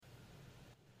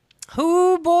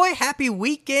Oh boy, happy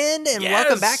weekend and Yes.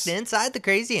 welcome back to Inside the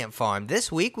Crazy Ant Farm.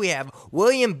 This week we have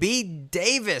William B.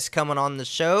 Davis coming on the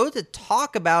show to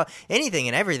talk about anything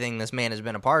and everything this man has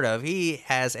been a part of. He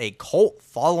has a cult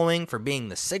following for being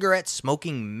the cigarette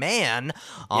smoking man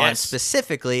on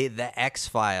specifically the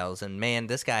X-Files. And man,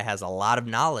 this guy has a lot of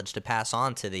knowledge to pass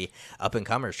on to the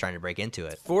up-and-comers trying to break into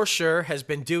it. For sure, has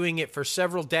been doing it for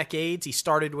several decades. He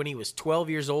started when he was 12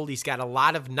 years old. He's got a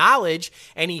lot of knowledge,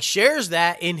 and he shares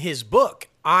that in his book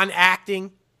on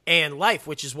acting and life,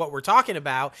 which is what we're talking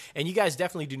about. And you guys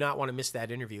definitely do not want to miss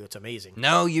that interview. It's amazing.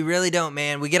 No, you really don't,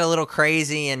 man. We get a little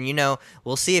crazy, and,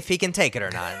 we'll see if he can take it or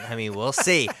not. I mean, we'll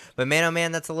see. But, man, oh,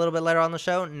 man, that's a little bit later on the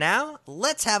show. Now,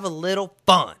 let's have a little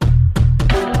fun.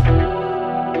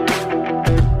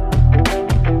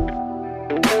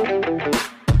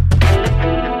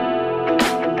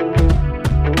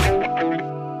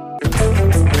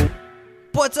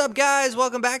 What's up, guys?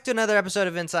 Welcome back to another episode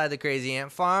of Inside the Crazy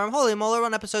Ant Farm. Holy moly, we're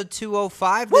on episode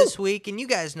 205 this week, and you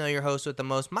guys know your host with the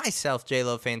most, myself,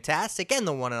 J-Lo Fantastic, and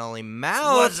the one and only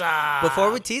Mouse. What's up?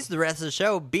 Before we tease the rest of the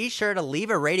show, be sure to leave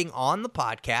a rating on the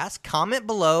podcast, comment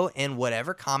below in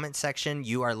whatever comment section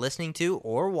you are listening to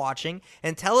or watching,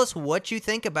 and tell us what you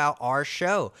think about our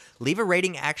show. Leave a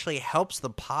rating actually helps the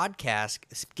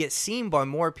podcast get seen by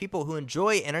more people who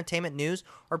enjoy entertainment news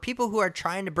or people who are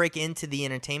trying to break into the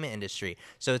entertainment industry.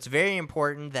 So it's very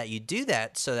important that you do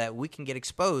that so that we can get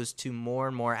exposed to more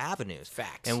and more avenues.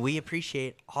 Facts. And we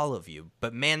appreciate all of you.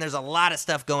 But, man, there's a lot of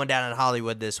stuff going down in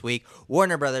Hollywood this week.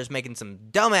 Warner Brothers making some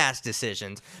dumbass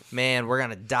decisions. Man, we're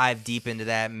going to dive deep into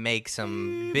that and make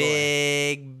some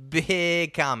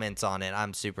big comments on it.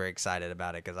 I'm super excited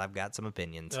about it because I've got some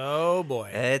opinions. Oh,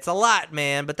 boy. It's a lot,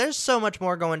 man, but there's so much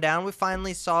more going down. We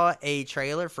finally saw a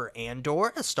trailer for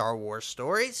Andor, a Star Wars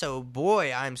story. So,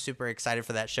 boy, I'm super excited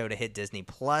for that show to hit Disney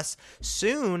Plus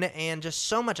soon, and just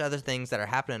so much other things that are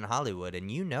happening in Hollywood, and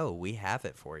we have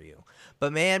it for you.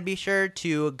 But, man, be sure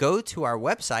to go to our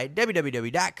website,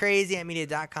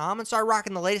 www.crazyantmedia.com, and start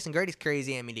rocking the latest and greatest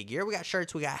Crazy Ant Media gear. We got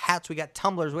shirts, we got hats, we got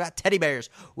tumblers, we got teddy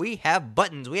bears, we have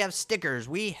buttons, we have stickers,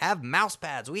 we have mouse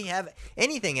pads, we have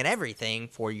anything and everything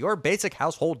for your basic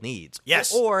household needs.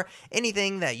 Yes. Or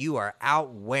anything that you are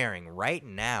out wearing right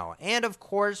now. And, of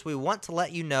course, we want to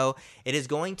let you know it is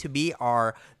going to be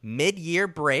our mid-year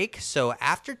break. So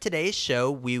after today's show,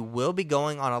 we will be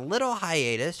going on a little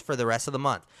hiatus for the rest of the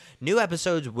month. New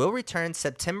episodes will return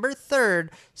September 3rd,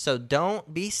 so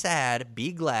don't be sad,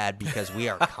 be glad, because we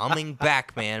are coming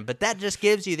back, man. But that just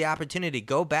gives you the opportunity to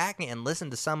go back and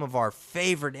listen to some of our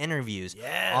favorite interviews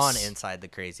on Inside the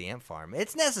Crazy Ant Farm.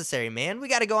 It's necessary, man. We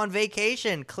got to go on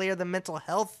vacation, clear the mental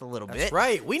health a little bit. That's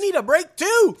right. We need a break,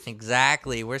 too.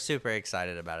 Exactly. We're super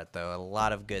excited about it, though. A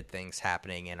lot of good things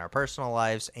happening in our personal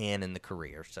lives and in the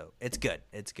career, so it's good.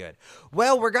 It's good.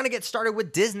 Well, we're going to get started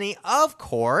with Disney, of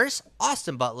course.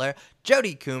 Austin Butler,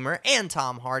 Jodie Comer, and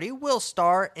Tom Hardy will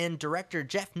star in director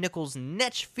Jeff Nichols'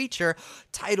 next feature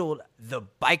titled The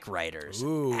Bike Riders.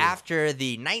 Ooh. After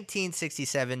the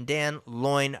 1967 Dan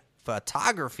Loyne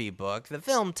photography book, the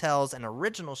film tells an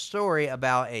original story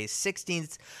about a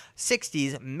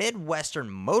 60s Midwestern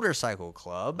motorcycle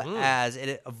club as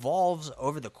it evolves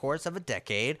over the course of a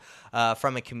decade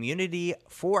from a community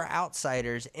for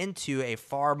outsiders into a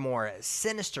far more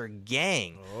sinister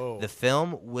gang. The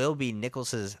film will be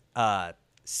Nichols's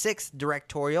sixth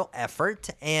directorial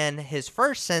effort and his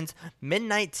first since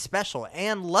Midnight Special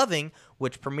and Loving,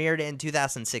 which premiered in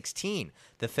 2016.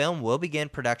 The film will begin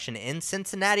production in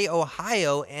Cincinnati,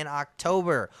 Ohio in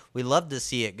October. We love to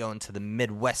see it go into the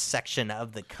Midwest section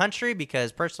of the country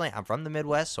because personally I'm from the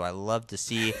Midwest, so I love to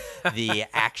see the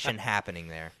action happening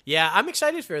there. Yeah, I'm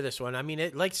excited for this one. I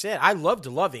mean, like I said, I loved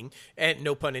Loving, and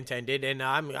no pun intended, and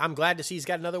I'm glad to see he's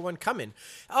got another one coming.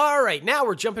 All right, now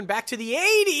we're jumping back to the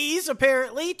 80s,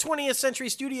 apparently. 20th Century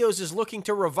Studios is looking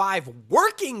to revive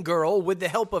Working Girl with the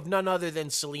help of none other than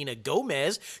Selena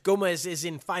Gomez. Gomez is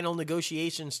in final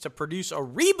negotiations to produce a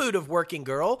reboot of Working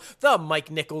Girl, the Mike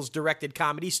Nichols-directed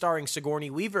comedy starring Sigourney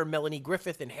Weaver, Melanie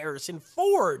Griffith, and Harrison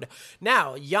Ford.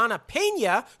 Now, Yana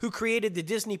Pena, who created the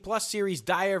Disney Plus series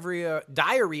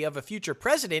Diary of a Future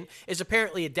President, is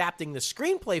apparently adapting the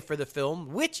screenplay for the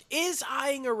film, which is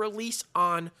eyeing a release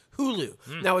on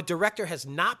Hulu. Now, a director has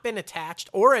not been attached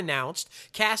or announced,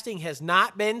 casting has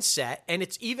not been set, and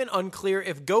it's even unclear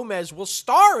if Gomez will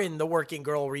star in the Working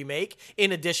Girl remake,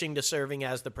 in addition to serving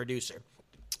as the producer.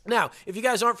 Now, if you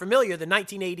guys aren't familiar, the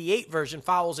 1988 version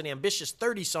follows an ambitious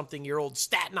 30-something-year-old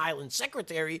Staten Island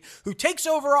secretary who takes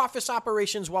over office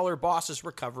operations while her boss is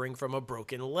recovering from a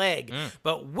broken leg.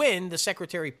 But when the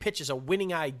secretary pitches a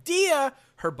winning idea,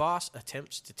 her boss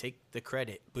attempts to take the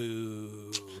credit.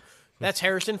 Boo. That's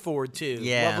Harrison Ford, too.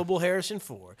 Yeah. Lovable Harrison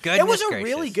Ford. Goodness it was a gracious.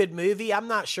 really good movie. I'm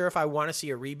not sure if I want to see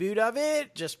a reboot of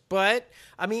it, but,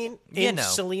 I mean, in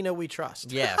Selena we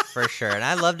trust. Yeah, for sure. And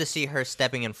I love to see her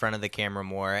stepping in front of the camera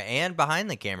more and behind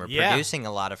the camera, producing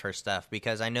a lot of her stuff,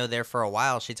 because I know there for a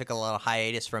while she took a little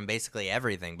hiatus from basically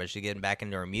everything, but she's getting back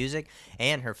into her music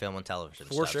and her film and television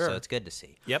stuff. Sure. So it's good to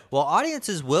see. Yep. Well,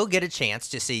 audiences will get a chance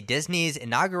to see Disney's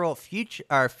inaugural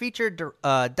featured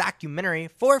documentary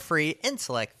for free in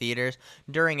select theaters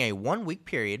during a 1-week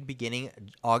period beginning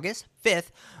August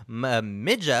 5th.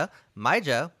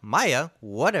 Maya,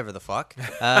 whatever the fuck,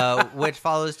 which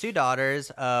follows two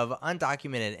daughters of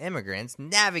undocumented immigrants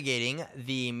navigating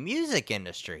the music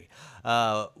industry.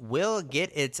 Will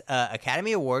get its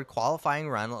Academy Award qualifying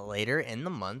run later in the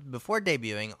month before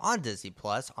debuting on Disney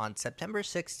Plus on September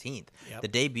 16th. Yep. The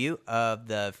debut of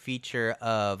the feature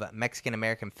of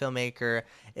Mexican-American filmmaker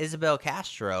Isabel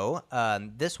Castro.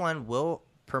 This one will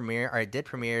did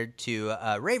premiere to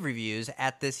rave reviews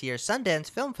at this year's Sundance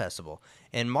Film Festival.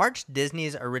 In March,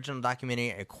 Disney's original documentary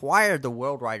acquired the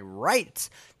worldwide rights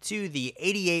to the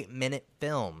 88-minute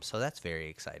film, so that's very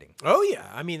exciting. Oh, yeah.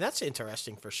 I mean, that's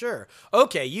interesting for sure.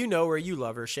 Okay, you know her, you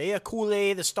love her. Shea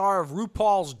Coulee, the star of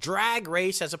RuPaul's Drag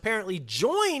Race, has apparently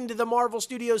joined the Marvel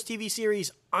Studios TV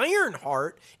series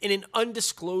Ironheart in an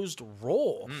undisclosed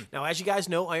role. Now, as you guys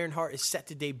know, Ironheart is set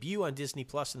to debut on Disney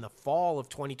Plus in the fall of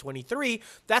 2023.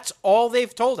 That's all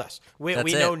they've told us. We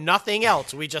know nothing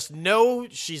else. We just know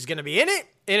she's going to be in it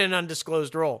in an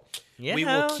undisclosed role. We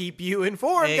will keep you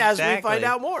informed as we find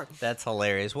out more. That's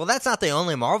hilarious. Well, that's not the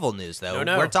only Marvel news, though.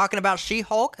 No. We're talking about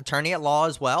She-Hulk, Attorney at Law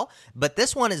as well. But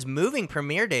this one is moving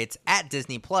premiere dates at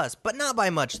Disney Plus, but not by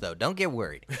much, though. Don't get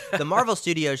worried. The Marvel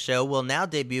Studios show will now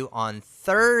debut on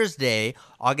Thursday,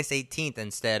 August 18th,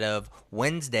 instead of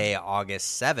Wednesday,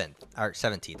 August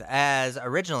 17th. As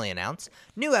originally announced,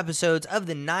 new episodes of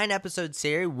the 9-episode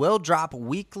series will drop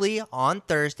weekly on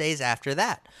Thursdays after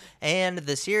that. And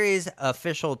the series'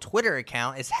 official Twitter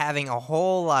account is having a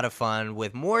whole lot of fun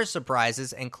with more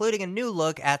surprises, including a new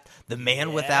look at the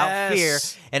Man Without Fear.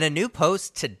 And a new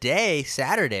post today,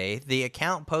 Saturday, the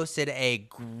account posted a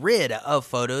grid of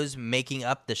photos making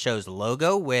up the show's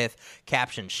logo with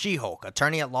caption, She-Hulk,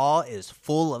 Attorney at Law is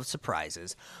full of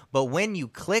surprises. But when you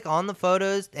click on the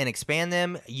photos and expand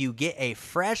them, you get a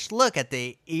fresh look at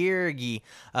the eagerly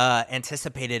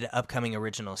anticipated upcoming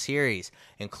original series,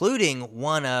 including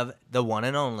one of the one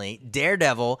and only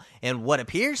Daredevil in what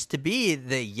appears to be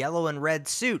the yellow and red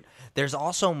suit. There's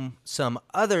also some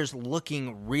others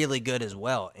looking really good as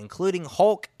well, including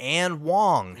Hulk and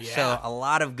Wong. Yeah. So a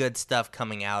lot of good stuff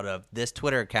coming out of this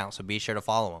Twitter account, so be sure to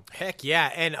follow them. Heck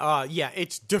yeah. And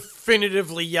it's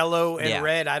definitively yellow and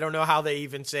red. I don't know how they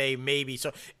even say maybe.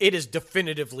 So it is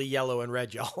definitively yellow and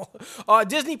red, y'all.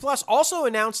 Disney Plus also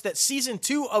announced that season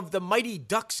 2 of the Mighty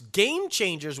Ducks Game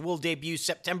Changers will debut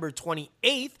September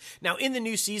 28th. Now, in the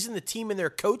new season, the team and their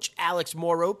coach, Alex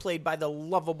Morrow, played by the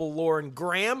lovable Lauren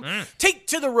Graham, take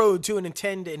to the road to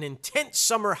attend an intense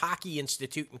summer hockey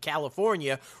institute in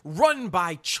California, run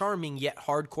by charming yet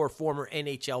hardcore former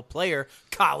NHL player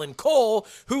Colin Cole,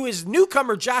 who is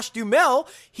newcomer Josh Duhamel.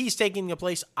 He's taking the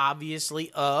place,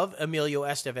 obviously, of Emilio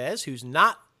Estevez, who's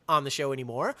not on the show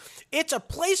anymore. It's a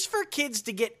place for kids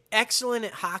to get excellent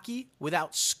at hockey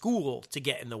without school to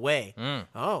get in the way.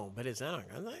 Oh, but is that a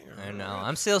good thing? I know.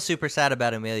 I'm still super sad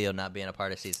about Emilio not being a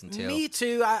part of season 2. Me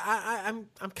too. I'm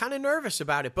kind of nervous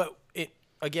about it, but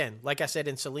again, like I said,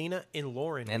 in Selena, in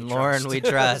Lauren, we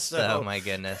trust. Oh my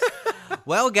goodness.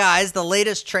 Well, guys, the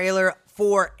latest trailer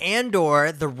for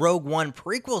Andor, the Rogue One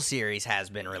prequel series, has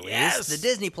been released. Yes. The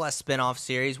Disney Plus spinoff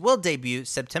series will debut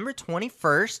September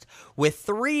 21st with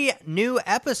 3 new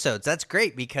episodes. That's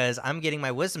great because I'm getting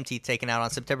my wisdom teeth taken out on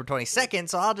September 22nd,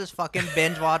 so I'll just fucking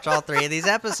binge watch all 3 of these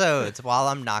episodes while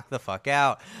I'm knocked the fuck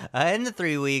out. In the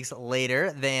 3 weeks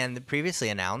later than previously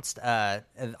announced,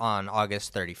 on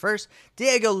August 31st,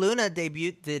 Diego Luna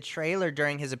debuted the trailer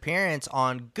during his appearance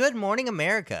on Good Morning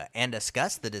America and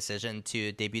discussed the decision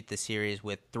to debut the series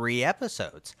with 3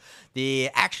 episodes.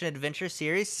 The action-adventure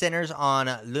series centers on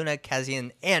Luna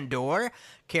Cassian Andor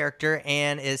character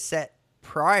and is set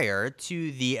prior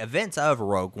to the events of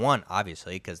Rogue One,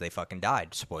 obviously, because they fucking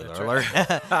died. Spoiler alert.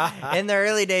 In the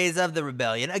early days of the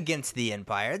rebellion against the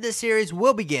Empire, the series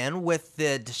will begin with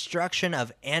the destruction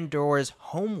of Andor's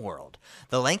homeworld.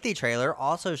 The lengthy trailer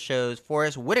also shows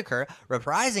Forrest Whitaker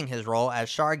reprising his role as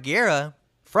Shar Ghira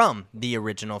from the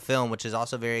original film, which is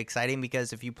also very exciting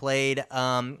because if you played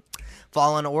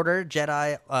Fallen Order,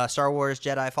 Star Wars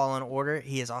Jedi Fallen Order,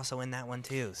 he is also in that one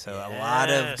too. So a lot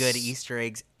of good Easter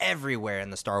eggs everywhere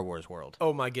in the Star Wars world.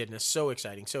 Oh my goodness, so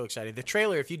exciting, so exciting. The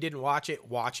trailer, if you didn't watch it,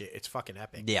 watch it. It's fucking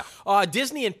epic. Yeah.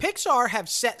 Disney and Pixar have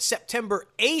set September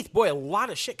 8th. Boy, a lot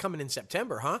of shit coming in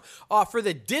September, huh? For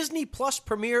the Disney Plus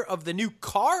premiere of the new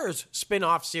Cars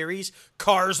spin-off series,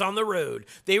 Cars on the Road.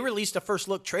 They released a first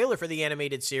look trailer for the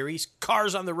animated series.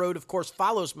 Cars on the Road, of course,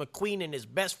 follows McQueen and his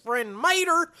best friend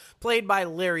Mater, played by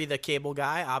Larry the Cable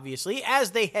Guy, obviously,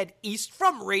 as they head east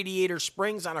from Radiator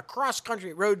Springs on a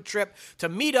cross-country road trip to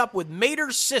meet up with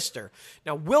Mater's sister.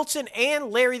 Now, Wilson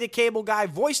and Larry the Cable Guy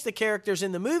voiced the characters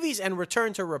in the movies and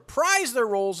return to reprise their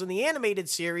roles in the animated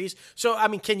series. So, I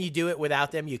mean, can you do it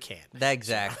without them? You can't.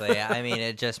 Exactly. I mean,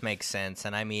 it just makes sense.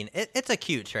 And I mean, it's a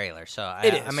cute trailer. So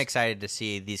I'm excited to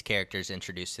see these characters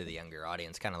introduced to the younger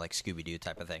audience, kind of like Scooby-Doo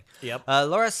type of thing. Yep.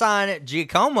 Laura-san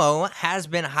Giacomo has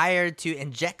been hired to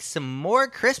inject some more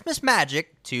Christmas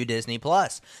magic to Disney+.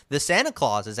 The Santa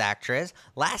Claus's actress,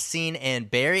 last seen in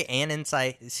Barry and in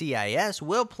CIS,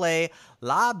 will play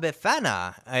La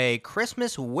Befana, a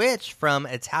Christmas witch from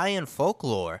Italian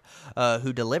folklore,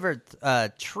 who delivered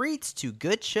treats to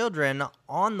good children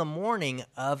on the morning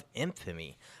of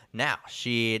infamy. Now,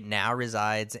 she now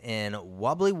resides in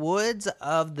Wobbly Woods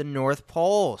of the North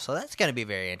Pole, so that's going to be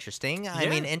very interesting. I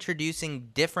mean, introducing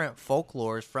different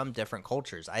folklores from different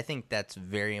cultures. I think that's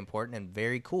very important and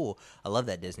very cool. I love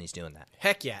that Disney's doing that.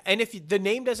 Heck yeah. And if the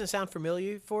name doesn't sound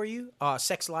familiar for you,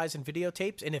 Sex, Lies, and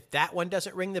Videotapes, and if that one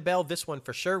doesn't ring the bell, this one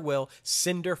for sure will.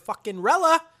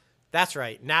 Cinderfucking-rella. That's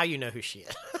right. Now you know who she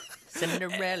is.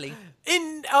 Cinderella.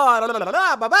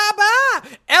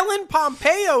 Ellen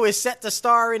Pompeo is set to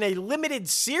star in a limited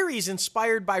series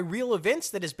inspired by real events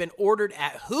that has been ordered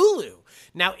at Hulu.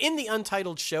 Now, in the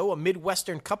untitled show, a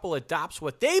Midwestern couple adopts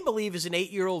what they believe is an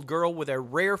 8-year-old girl with a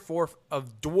rare form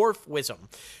of dwarfism.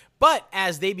 But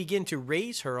as they begin to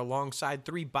raise her alongside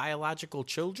 3 biological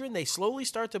children, they slowly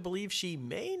start to believe she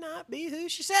may not be who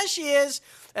she says she is.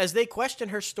 As they question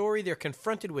her story, they're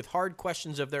confronted with hard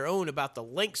questions of their own about the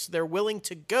lengths they're willing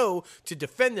to go to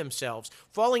defend themselves,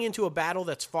 falling into a battle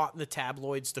that's fought in the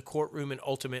tabloids, the courtroom, and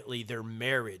ultimately their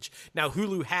marriage. Now,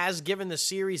 Hulu has given the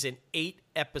series an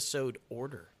 8-episode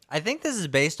order. I think this is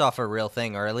based off a real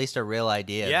thing, or at least a real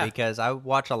idea, because I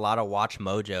watch a lot of Watch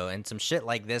Mojo, and some shit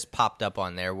like this popped up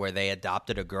on there where they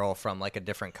adopted a girl from like a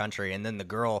different country, and then the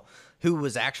girl who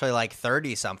was actually like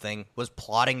 30-something was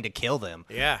plotting to kill them.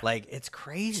 Yeah. Like, it's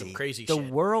crazy. Some crazy shit. The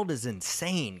shit. world is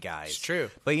insane, guys. It's true.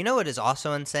 But you know what is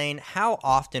also insane? How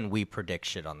often we predict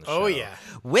shit on the show. Oh, yeah.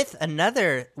 With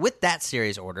that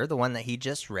series order, the one that he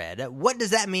just read, what does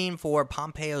that mean for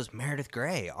Pompeo's Meredith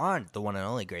Grey on the one and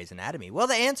only Grey's Anatomy? Well,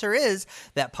 the answer is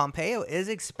that Pompeo is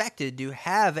expected to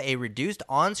have a reduced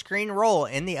on-screen role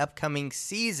in the upcoming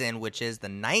season, which is the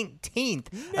 19th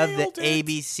of the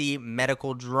ABC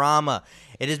medical drama.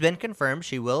 It has been confirmed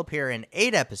she will appear in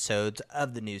 8 episodes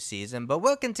of the new season, but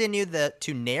will continue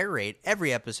to narrate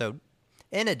every episode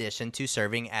in addition to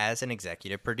serving as an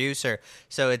executive producer.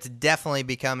 So it's definitely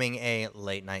becoming a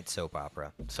late-night soap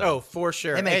opera. So for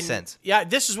sure. It makes sense. Yeah,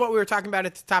 this is what we were talking about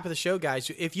at the top of the show, guys.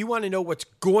 If you want to know what's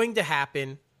going to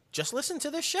happen, just listen to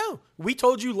this show. We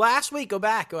told you last week, go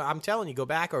back. I'm telling you, go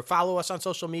back or follow us on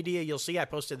social media. You'll see I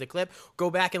posted the clip. Go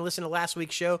back and listen to last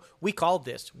week's show. We called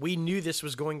this. We knew this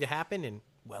was going to happen, and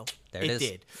well, it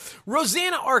did.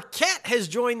 Rosanna Arquette has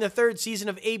joined the 3rd season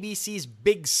of ABC's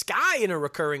Big Sky in a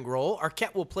recurring role.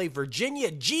 Arquette will play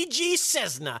Virginia Gigi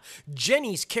Cessna,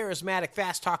 Jenny's charismatic,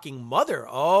 fast-talking mother.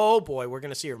 Oh, boy, we're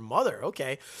going to see her mother.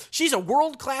 Okay. She's a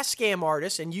world-class scam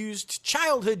artist and used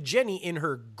childhood Jenny in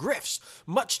her grifts,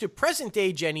 much to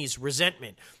present-day Jenny's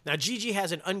resentment. Now, Gigi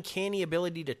has an uncanny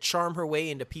ability to charm her way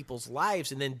into people's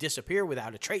lives and then disappear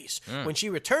without a trace. When she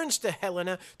returns to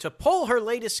Helena to pull her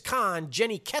latest con,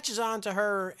 Jenny catches on to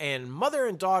her, and mother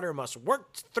and daughter must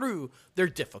work through their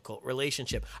difficult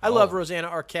relationship. I love Rosanna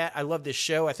Arquette. I love this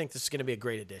show. I think this is going to be a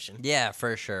great addition. Yeah,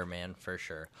 for sure, man, for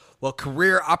sure. Well,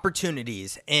 career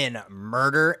opportunities in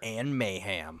Murder and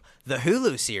Mayhem. The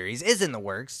Hulu series is in the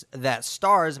works that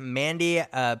stars Mandy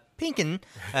Patinkin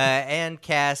and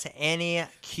cast Annie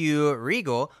Q.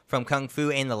 Regal from Kung Fu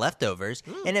and The Leftovers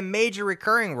in a major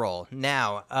recurring role.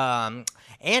 Now,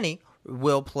 Annie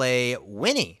will play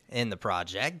Winnie in the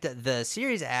project. The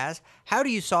series asks, how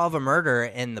do you solve a murder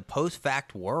in the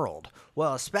post-fact world?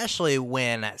 Well, especially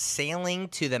when sailing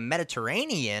to the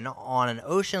Mediterranean on an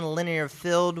ocean liner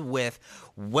filled with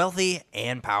wealthy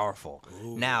and powerful.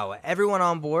 Ooh. Now, everyone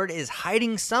on board is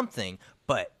hiding something,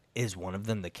 but is one of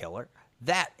them the killer?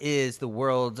 That is the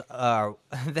world's.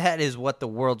 That is what the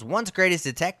world's once greatest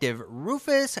detective,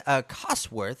 Rufus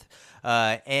Cosworth,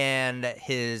 and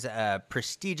his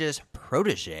prestigious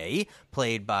protege,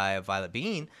 played by Violet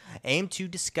Bean, aim to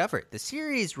discover. The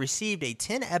series received a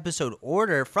 10-episode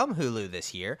order from Hulu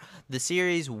this year. The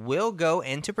series will go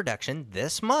into production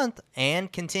this month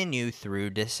and continue through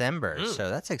December. So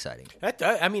that's exciting.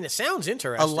 I mean, it sounds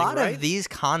interesting. A lot right? of these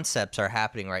concepts are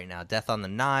happening right now. Death on the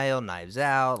Nile, Knives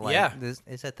Out.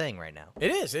 It's a thing right now.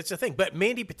 It is. It's a thing. But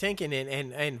Mandy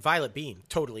Patinkin and Violet Bean,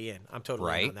 totally in. I'm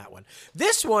totally in on that one.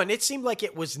 This one, it seemed like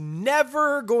it was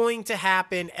never going to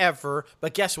happen ever.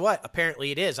 But guess what?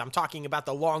 Apparently it is. I'm talking about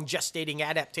the long gestating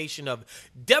adaptation of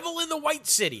Devil in the White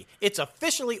City. It's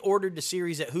officially ordered to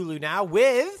series at Hulu now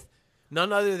with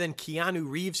none other than Keanu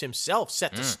Reeves himself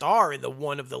set to star in the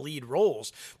one of the lead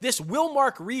roles. This will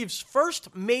mark Reeves'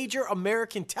 first major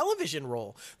American television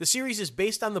role. The series is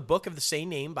based on the book of the same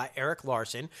name by Eric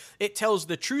Larson. It tells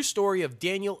the true story of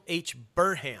Daniel H.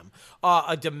 Burnham,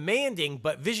 a demanding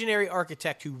but visionary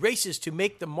architect who races to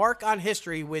make the mark on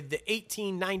history with the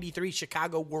 1893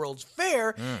 Chicago World's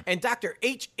Fair, and Dr.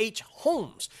 H.H.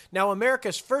 Holmes, now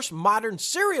America's first modern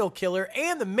serial killer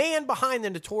and the man behind the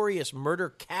notorious Murder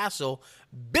Castle,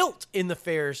 built in the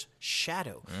fair's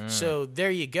shadow. So there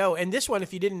you go. And this one,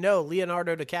 if you didn't know,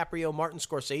 Leonardo DiCaprio, Martin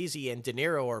Scorsese, and De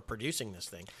Niro are producing this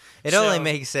thing. It only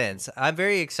makes sense. I'm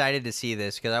very excited to see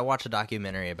this because I watched a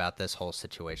documentary about this whole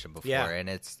situation before, and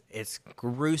it's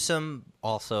gruesome,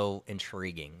 also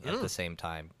intriguing at the same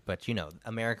time. But, you know,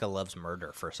 America loves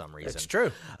murder for some reason. It's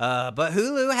true. But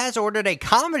Hulu has ordered a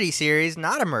comedy series,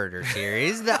 not a murder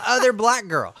series, The Other Black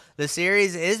Girl. The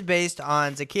series is based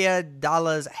on Zakiya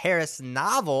Dallas Harris'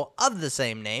 novel of the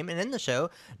same name. And in the show,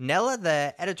 Nella,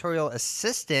 the editorial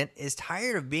assistant, is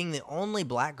tired of being the only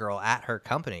black girl at her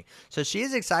company. So she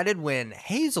is excited when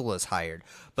Hazel is hired.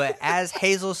 But as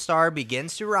Hazel's star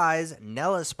begins to rise,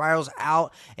 Nella spirals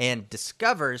out and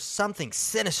discovers something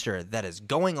sinister that is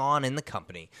going on in the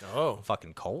company. Oh.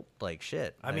 Fucking cult? Like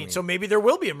shit. I mean, so maybe there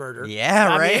will be a murder.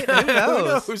 Yeah, right? Who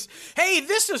knows? Who knows? Hey,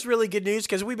 this is really good news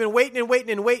because we've been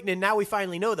waiting, and now we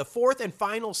finally know the fourth and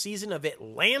final season of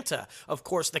Atlanta, of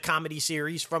course, the comedy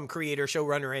series from creator,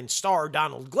 showrunner, and star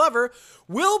Donald Glover,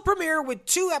 will premiere with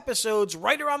 2 episodes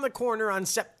right around the corner on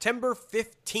September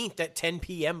 15th at 10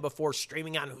 p.m. before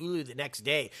streaming on Hulu the next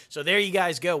day. So there you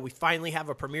guys go. We finally have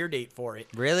a premiere date for it.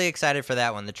 Really excited for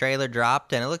that one. The trailer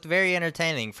dropped, and it looked very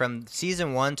entertaining. From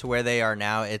season 1 to where they are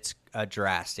now, it's a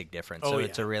drastic difference. So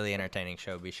it's a really entertaining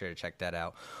show. Be sure to check that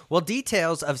out. Well,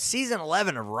 details of season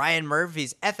 11 of Ryan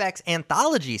Murphy's FX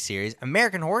anthology series,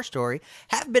 American Horror Story,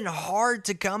 have been hard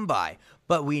to come by.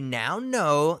 But we now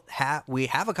know we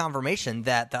have a confirmation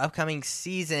that the upcoming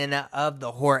season of the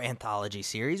horror anthology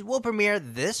series will premiere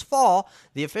this fall.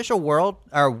 The official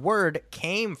word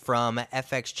came from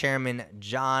FX chairman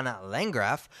John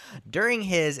Landgraf during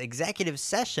his executive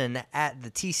session at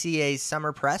the TCA's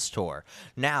summer press tour.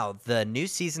 Now, the new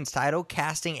season's title,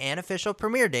 casting, and official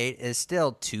premiere date is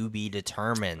still to be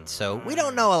determined. So we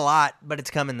don't know a lot, but it's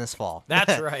coming this fall.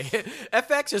 That's right.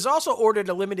 FX has also ordered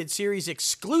a limited series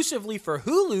exclusively for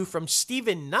Hulu from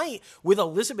Stephen Knight with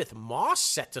Elizabeth Moss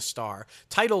set to star.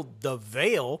 Titled The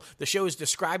Veil, the show is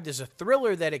described as a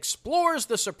thriller that explores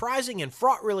the surprising and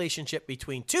fraught relationship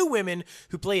between 2 women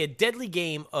who play a deadly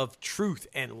game of truth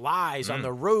and lies on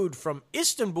the road from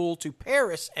Istanbul to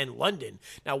Paris and London.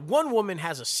 Now, one woman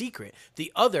has a secret,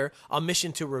 the other a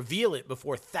mission to reveal it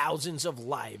before thousands of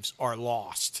lives are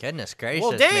lost. Goodness gracious,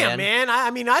 well, damn, man.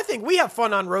 I mean, I think we have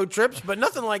fun on road trips, but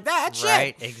nothing like that. Shit.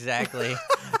 Right, exactly.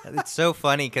 It's so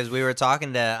funny because we were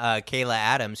talking to Kayla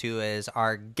Adams, who is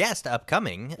our guest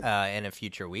upcoming in a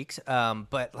future weeks.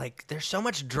 But like, there's so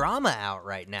much drama out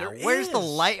right now. Where's the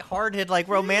lighthearted, like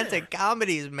romantic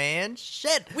comedies, man?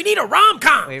 Shit, we need a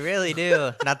rom-com. We really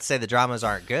do. Not to say the dramas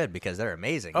aren't good because they're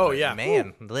amazing. Oh but, yeah,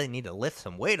 man, they need to lift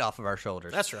some weight off of our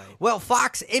shoulders. That's right. Well,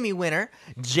 Fox Emmy winner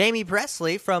Jamie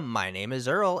Presley from My Name Is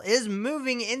Earl is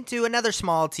moving into another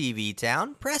small TV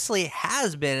town. Presley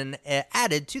has been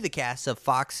added to the cast of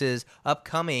Fox's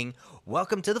upcoming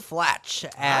Welcome to the Flatch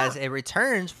as it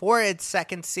returns for its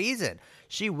 2nd season.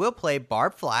 She will play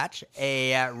Barb Flatch,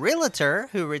 a realtor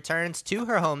who returns to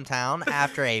her hometown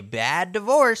after a bad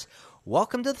divorce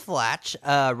Welcome to the Flatch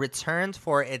returns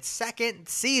for its second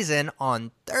season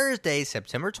on Thursday,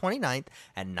 September 29th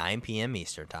at 9 p.m.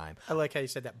 Eastern Time. I like how you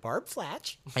said that. Barb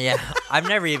Flatch. Yeah, I've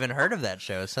never even heard of that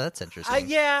show, so that's interesting.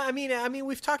 Yeah, I mean,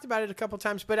 we've talked about it a couple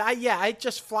times, but it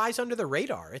just flies under the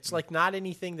radar. It's like not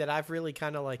anything that I've really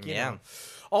kind of like, you know.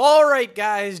 All right,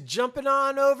 guys, jumping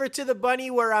on over to the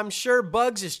bunny where I'm sure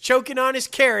Bugs is choking on his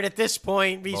carrot at this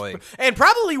point. And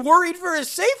probably worried for his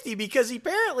safety because he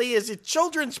apparently is a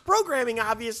children's programming,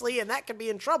 obviously, and that could be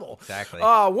in trouble. Exactly.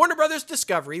 Warner Brothers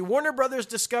Discovery. Warner Brothers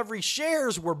Discovery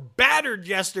shares were battered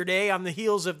yesterday on the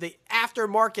heels of the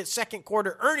aftermarket second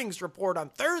quarter earnings report on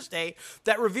Thursday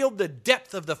that revealed the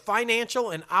depth of the financial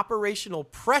and operational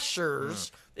pressures,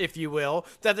 if you will,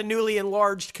 that the newly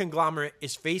enlarged conglomerate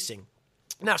is facing.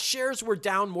 Now, shares were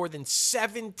down more than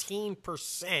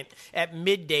 17% at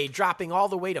midday, dropping all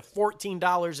the way to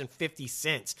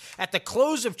 $14.50. At the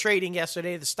close of trading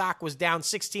yesterday, the stock was down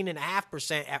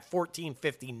 16.5% at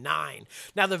 $14.59.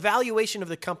 Now, the valuation of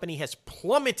the company has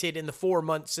plummeted in the 4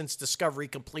 months since Discovery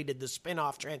completed the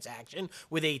spinoff transaction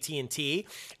with AT&T.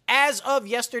 As of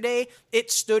yesterday,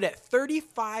 it stood at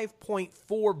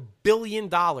 $35.4 billion,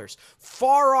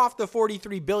 far off the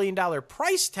 $43 billion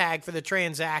price tag for the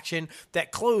transaction that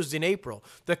closed in April.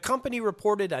 The company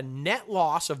reported a net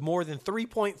loss of more than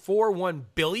 $3.41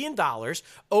 billion,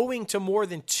 owing to more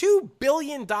than $2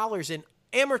 billion in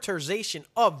amortization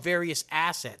of various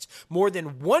assets, more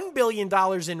than $1 billion in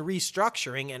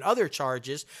restructuring and other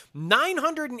charges,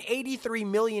 $983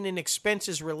 million in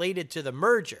expenses related to the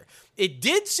merger. It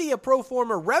did see a pro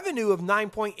forma revenue of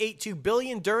 $9.82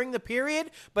 billion during the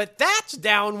period, but that's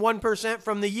down 1%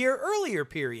 from the year earlier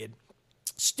period.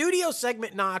 Studio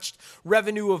segment notched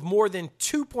revenue of more than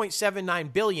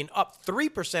 $2.79 billion, up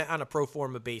 3% on a pro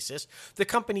forma basis. The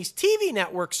company's TV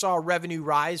network saw revenue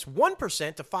rise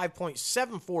 1% to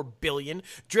 $5.74 billion,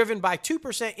 driven by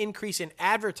 2% increase in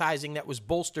advertising that was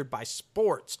bolstered by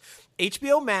sports.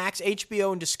 HBO Max,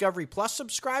 HBO, and Discovery Plus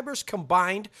subscribers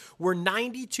combined were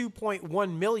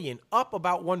 92.1 million, up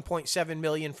about 1.7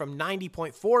 million from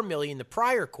 90.4 million the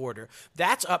prior quarter.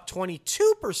 That's up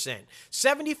 22%,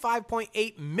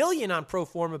 75.8 million on pro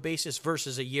forma basis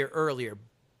versus a year earlier.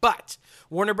 But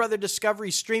Warner Brothers Discovery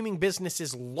streaming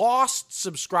businesses lost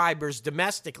subscribers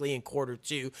domestically in quarter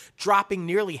two, dropping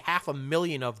nearly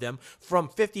 500,000 of them from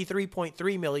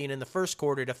 53.3 million in the first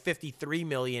quarter to 53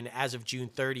 million as of June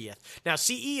 30th. Now,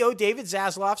 CEO David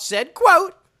Zaslav said,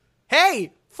 quote,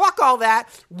 "Hey, fuck all that.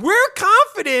 We're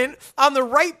confident on the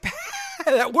right path.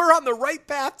 That we're on the right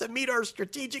path to meet our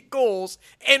strategic goals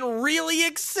and really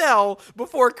excel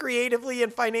before creatively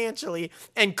and financially,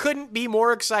 and couldn't be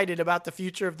more excited about the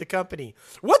future of the company."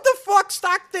 What the fuck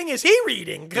stock thing is he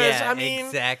reading?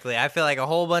 Exactly. I feel like a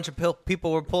whole bunch of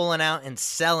people were pulling out and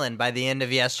selling by the end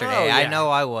of yesterday. Oh, yeah. I know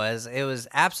I was. It was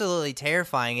absolutely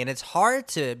terrifying, and it's hard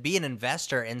to be an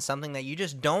investor in something that you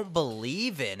just don't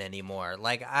believe in anymore.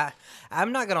 Like,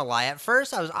 I'm not going to lie. At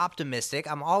first, I was optimistic.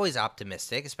 I'm always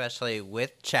optimistic, especially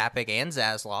with Chapek and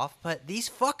Zaslav, but these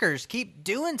fuckers keep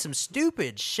doing some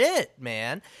stupid shit,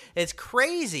 man. It's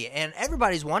crazy, and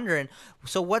everybody's wondering,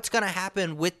 so what's going to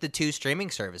happen with the two streaming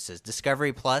services,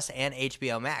 Discovery Plus and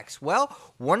HBO Max? Well,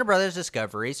 Warner Brothers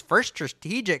Discovery's first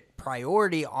strategic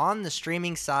priority on the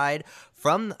streaming side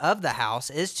of the house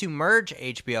is to merge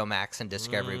HBO Max and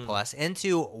Discovery Plus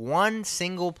into one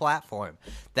single platform.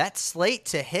 That's slate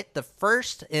to hit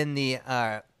first in the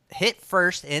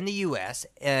U.S.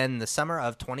 in the summer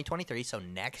of 2023, so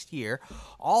next year,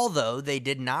 although they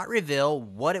did not reveal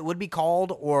what it would be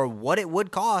called or what it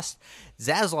would cost.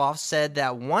 Zaslav said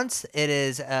that once it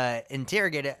is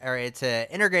it's an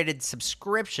integrated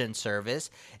subscription service,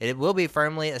 it will be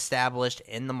firmly established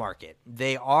in the market.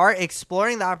 They are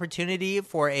exploring the opportunity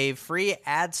for a free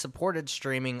ad-supported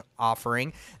streaming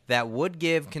offering that would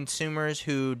give consumers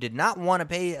who did not want to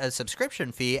pay a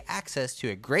subscription fee access to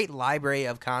a great library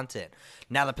of content.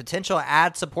 Now, the potential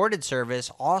ad-supported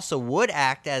service also would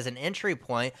act as an entry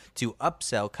point to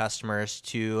upsell customers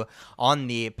on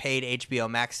the paid HBO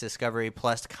Max Discovery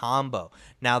Plus combo.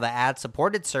 Now, the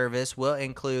ad-supported service will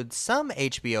include some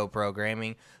HBO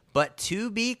programming, but to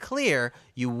be clear,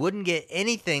 you wouldn't get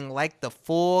anything like the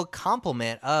full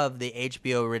complement of the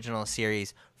HBO original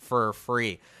series for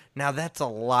free. Now, that's a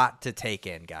lot to take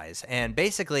in, guys. And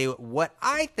basically, what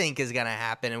I think is going to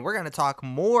happen, and we're going to talk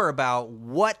more about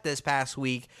what this past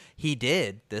week he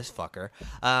did, this fucker.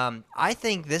 I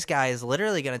think this guy is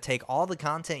literally going to take all the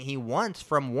content he wants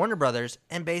from Warner Brothers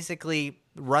and basically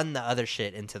run the other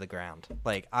shit into the ground.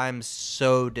 Like, I'm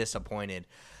so disappointed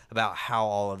about how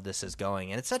all of this is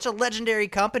going. And it's such a legendary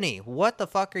company. What the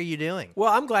fuck are you doing?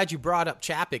 Well, I'm glad you brought up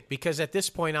Chapek, because at this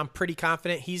point, I'm pretty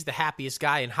confident he's the happiest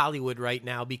guy in Hollywood right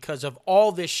now because of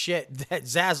all this shit that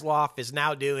Zaslav is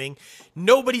now doing.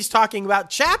 Nobody's talking about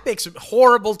Chapek's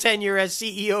horrible tenure as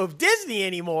CEO of Disney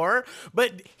anymore,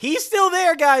 but he's still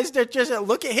there, guys. They're just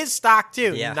look at his stock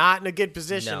too. Yeah. Not in a good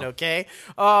position. No. Okay.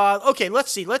 Okay.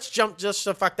 Let's see. Let's jump. Just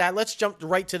so fuck that. Let's jump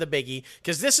right to the biggie,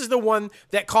 because this is the one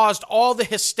that caused all the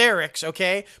hysterics.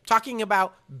 Okay. I'm talking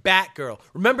about Batgirl.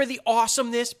 Remember the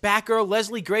awesomeness, Batgirl,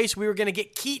 Leslie Grace. We were gonna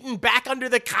get Keaton back under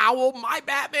the cowl. My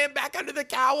Batman back under the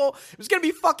cowl. It was gonna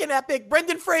be fucking epic.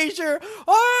 Brendan Fraser.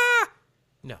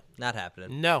 No. Not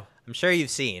happening. No. I'm sure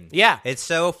you've seen. Yeah. It's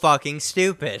so fucking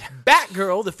stupid.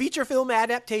 Batgirl, the feature film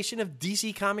adaptation of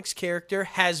DC Comics character,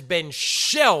 has been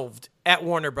shelved at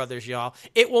Warner Brothers, y'all.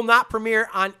 It will not premiere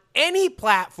on any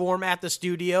platform at the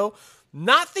studio,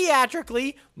 not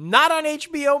theatrically, not on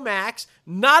HBO Max,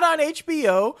 not on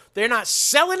HBO. They're not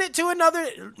selling it to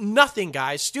another, nothing,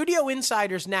 guys. Studio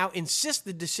insiders now insist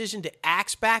the decision to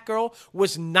axe Batgirl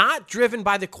was not driven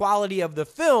by the quality of the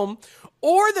film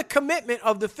or the commitment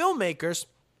of the filmmakers,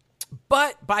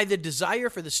 but by the desire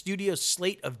for the studio's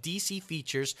slate of DC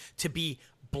features to be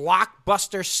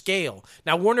blockbuster scale.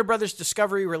 Now, Warner Brothers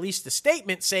Discovery released a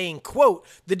statement saying, quote,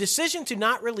 "The decision to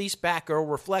not release Batgirl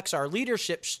reflects our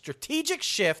leadership's strategic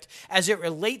shift as it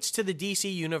relates to the DC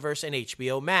Universe and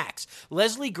HBO Max.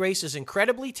 Leslie Grace is an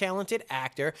incredibly talented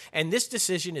actor, and this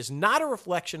decision is not a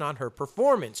reflection on her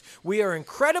performance. We are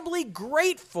incredibly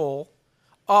grateful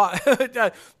to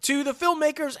the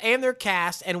filmmakers and their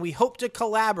cast, and we hope to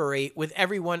collaborate with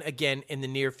everyone again in the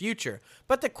near future."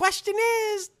 But the question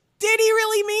is, did he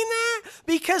really mean that?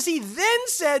 Because he then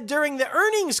said during the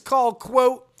earnings call,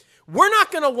 quote, "We're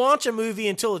not going to launch a movie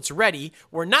until it's ready.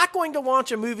 We're not going to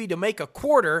launch a movie to make a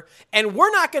quarter, and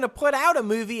we're not going to put out a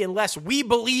movie unless we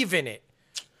believe in it."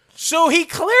 So he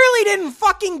clearly didn't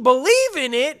fucking believe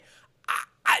in it.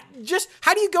 Just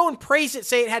how do you go and praise it,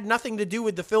 say it had nothing to do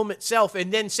with the film itself,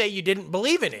 and then say you didn't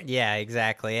believe in it? Yeah,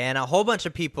 exactly. And a whole bunch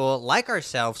of people like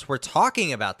ourselves were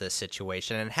talking about this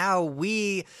situation and how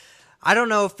I don't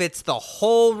know if it's the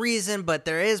whole reason, but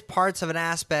there is parts of an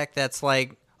aspect that's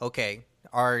like, okay,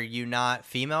 are you not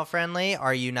female friendly?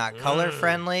 Are you not color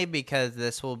friendly? Because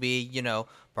this will be,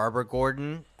 Barbara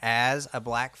Gordon as a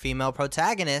black female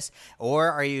protagonist. Or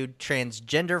are you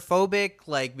transgender phobic?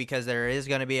 Like, because there is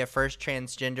going to be a first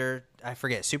transgender, I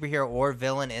forget, superhero or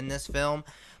villain in this film.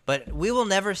 But we will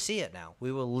never see it now.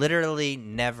 We will literally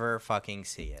never fucking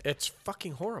see it. It's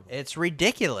fucking horrible. It's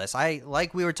ridiculous.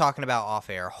 Like we were talking about off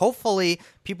air. Hopefully,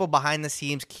 people behind the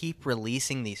scenes keep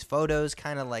releasing these photos,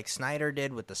 kind of like Snyder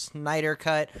did with the Snyder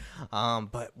Cut.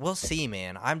 But we'll see,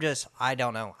 man. I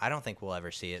don't know. I don't think we'll ever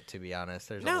see it, to be honest.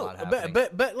 There's a lot happening.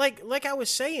 But like I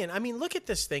was saying, I mean, look at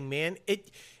this thing, man.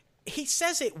 He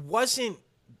says it wasn't.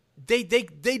 They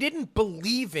didn't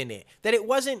believe in it. That it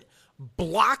wasn't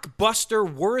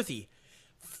blockbuster worthy.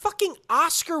 Fucking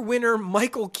Oscar winner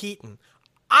Michael Keaton,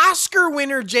 Oscar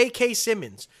winner J.K.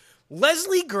 Simmons,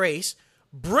 Leslie Grace,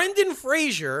 Brendan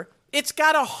Fraser. It's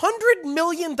got $100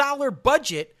 million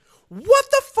budget. What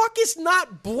the fuck is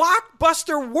not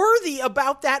blockbuster worthy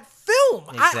about that film?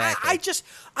 Exactly.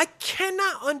 I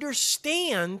cannot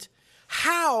understand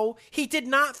how he did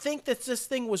not think that this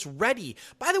thing was ready.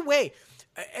 By the way,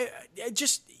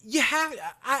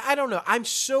 I don't know. I'm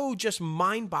so just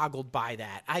mind boggled by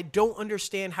that. I don't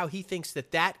understand how he thinks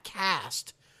that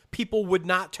cast, people would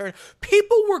not turn.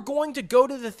 People were going to go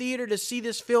to the theater to see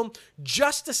this film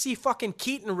just to see fucking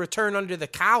Keaton return under the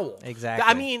cowl. Exactly.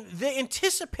 I mean, the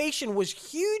anticipation was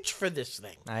huge for this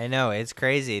thing. I know, it's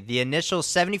crazy. The initial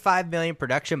 $75 million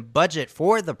production budget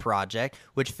for the project,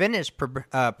 which finished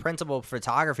principal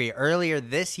photography earlier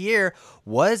this year,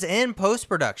 was in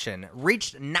post-production,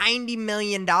 reached $90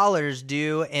 million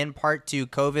due in part to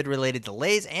COVID-related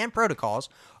delays and protocols.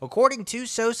 According to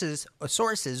sources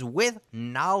with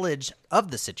knowledge of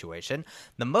the situation,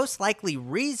 the most likely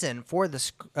reason for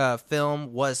the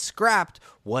film was scrapped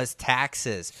was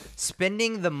taxes.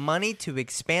 Spending the money to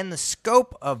expand the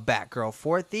scope of Batgirl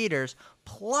for theaters,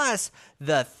 plus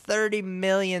the $30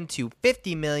 million to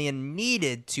 $50 million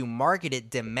needed to market it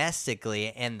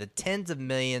domestically, and the tens of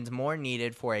millions more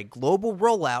needed for a global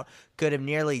rollout, could have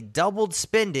nearly doubled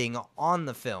spending on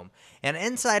the film. And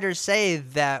insiders say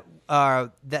that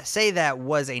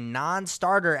was a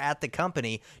non-starter at the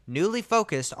company, newly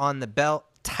focused on the belt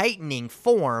tightening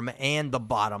form and the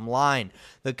bottom line.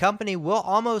 The company will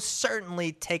almost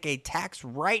certainly take a tax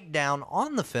write-down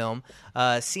on the film,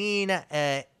 seen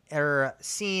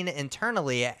seen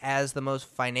internally as the most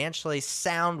financially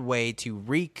sound way to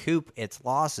recoup its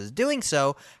losses. Doing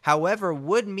so, however,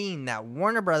 would mean that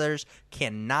Warner Brothers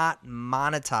cannot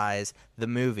monetize the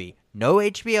movie. No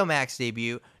HBO Max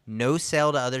debut, no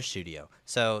sale to other studio.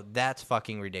 So that's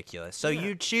fucking ridiculous. So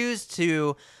you choose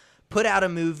to put out a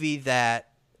movie that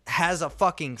has a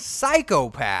fucking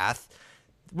psychopath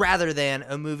rather than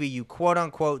a movie you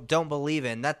quote-unquote don't believe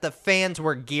in, that the fans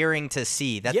were gearing to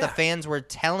see, that the fans were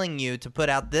telling you to put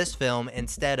out this film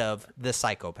instead of the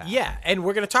psychopath. Yeah, and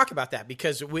we're going to talk about that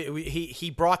because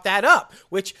he brought that up,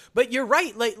 but you're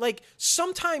right, like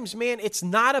sometimes, man, it's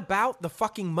not about the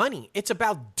fucking money. It's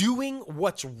about doing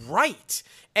what's right.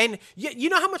 And you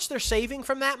know how much they're saving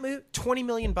from that movie? $20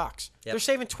 million. Yep. They're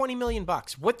saving $20 million.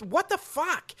 What the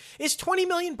fuck? Is $20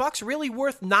 million really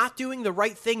worth not doing the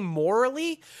right thing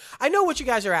morally? I know what you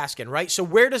guys are asking, right? So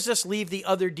where does this leave the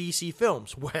other DC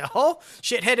films? Well,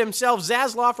 shithead himself,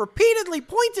 Zaslav, repeatedly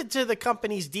pointed to the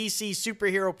company's DC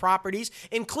superhero properties,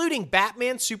 including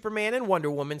Batman, Superman, and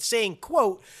Wonder Woman, saying,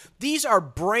 quote, "These are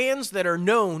brands that are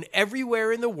known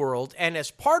everywhere in the world, and as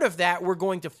part of that, we're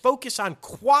going to focus on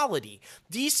quality.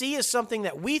 DC is something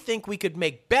that we think we could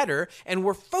make better, and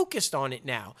we're focused on it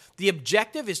now. The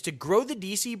objective is to grow the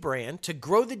DC brand, to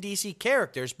grow the DC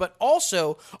characters, but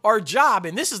also our job,"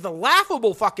 and this is the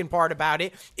laughable fucking part about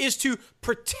it, "is to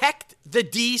protect the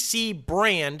DC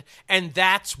brand, and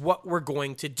that's what we're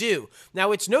going to do."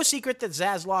 Now, it's no secret that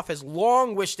Zaslav has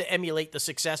long wished to emulate the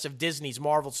success of Disney's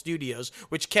Marvel Studios,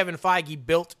 which Kevin Feige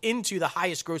built into the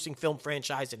highest-grossing film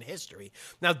franchise in history.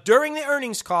 Now, during the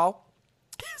earnings call,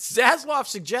 Zaslav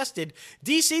suggested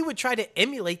DC would try to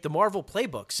emulate the Marvel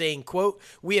playbook, saying, quote,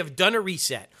 "We have done a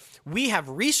reset. We have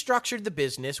restructured the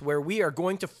business where we are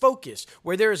going to focus,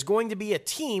 where there is going to be a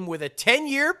team with a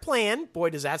 10-year plan," boy,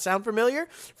 does that sound familiar,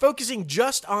 "focusing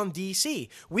just on DC.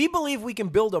 We believe we can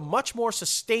build a much more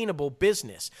sustainable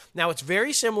business." Now, it's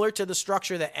very similar to the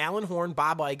structure that Alan Horn,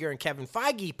 Bob Iger, and Kevin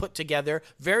Feige put together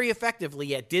very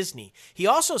effectively at Disney. He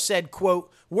also said,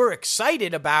 quote, "We're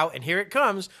excited about," and here it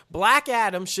comes, "Black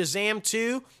Adam, Shazam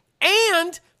 2,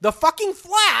 and the fucking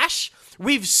Flash.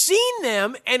 We've seen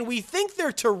them, and we think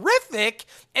they're terrific,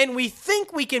 and we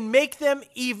think we can make them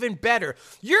even better."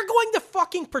 You're going to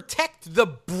fucking protect the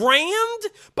brand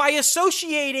by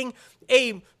associating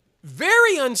a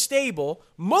very unstable,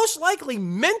 most likely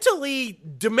mentally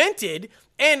demented,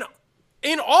 and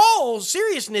in all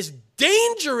seriousness,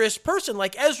 dangerous person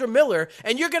like Ezra Miller,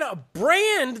 and you're going to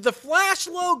brand the Flash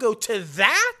logo to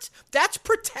that? That's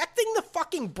protecting the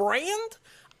fucking brand?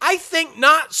 I think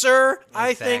not, sir. Exactly.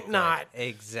 I think not.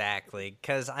 Exactly.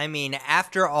 Because, I mean,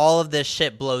 after all of this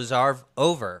shit blows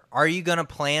over, are you going to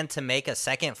plan to make a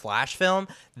second Flash film?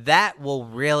 That will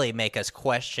really make us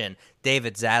question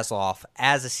David Zaslav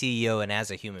as a CEO and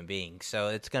as a human being. So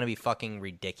it's going to be fucking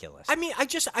ridiculous. I mean, I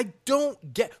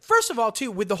don't get... First of all, too,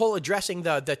 with the whole addressing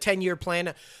the 10-year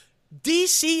plan,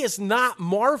 DC is not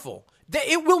Marvel.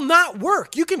 It will not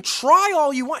work. You can try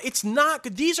all you want. It's not.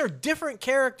 These are different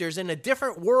characters in a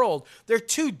different world. They're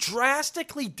two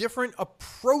drastically different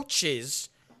approaches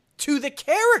to the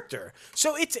character.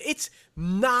 So it's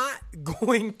not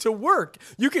going to work.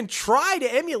 You can try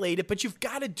to emulate it, but you've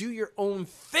got to do your own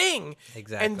thing.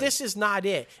 Exactly. And this is not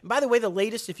it. And by the way, the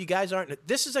latest, if you guys aren't,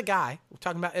 this is a guy, we're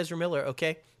talking about Ezra Miller,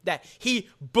 okay, that he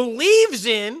believes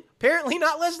in, apparently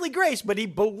not Leslie Grace, but he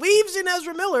believes in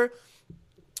Ezra Miller,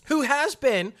 who has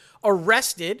been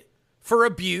arrested for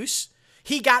abuse.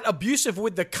 He got abusive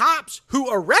with the cops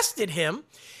who arrested him.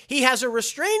 He has a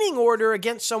restraining order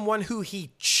against someone who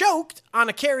he choked on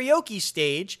a karaoke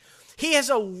stage. He has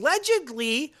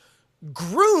allegedly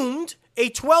groomed a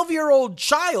 12-year-old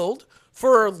child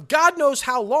for God knows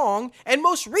how long, and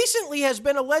most recently has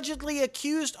been allegedly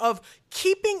accused of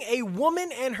keeping a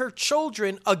woman and her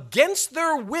children against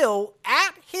their will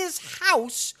at his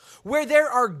house where there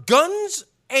are guns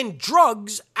and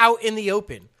drugs out in the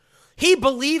open. He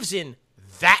believes in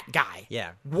that guy.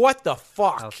 Yeah. What the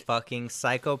fuck? A fucking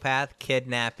psychopath,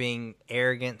 kidnapping,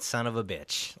 arrogant son of a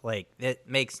bitch. Like, it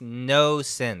makes no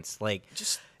sense. Like,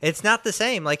 it's not the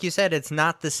same. Like you said, it's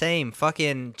not the same.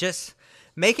 Fucking just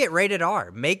make it rated R.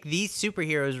 Make these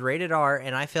superheroes rated R,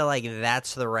 and I feel like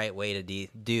that's the right way to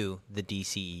do the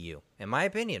DCEU. In my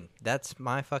opinion. That's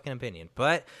my fucking opinion.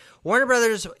 But Warner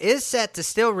Brothers is set to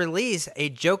still release a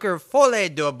Joker Folie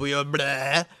Double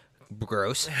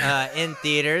gross, in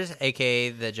theaters, aka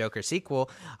the Joker sequel,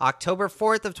 October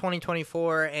 4th of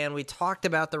 2024. And we talked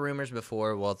about the rumors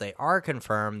before. Well, they are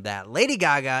confirmed that Lady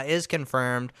Gaga is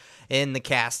confirmed in the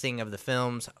casting of the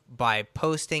films by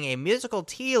posting a musical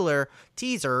teaser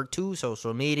to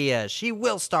social media. She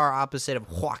will star opposite of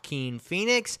Joaquin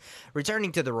Phoenix,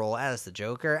 returning to the role as the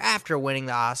Joker after winning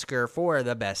the Oscar for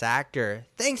the Best Actor,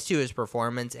 thanks to his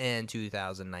performance in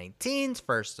 2019's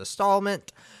first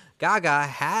installment. Gaga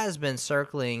has been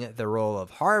circling the role of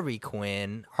Harley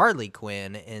Quinn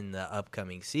in the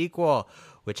upcoming sequel,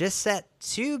 which is set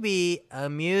to be a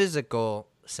musical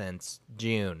since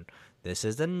June. This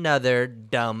is another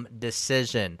dumb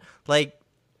decision. Like,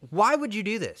 why would you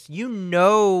do this? You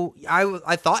know,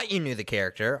 I thought you knew the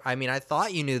character. I mean, I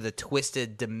thought you knew the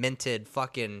twisted, demented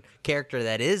fucking character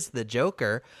that is the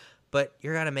Joker. But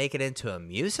you're going to make it into a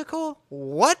musical?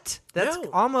 What? That's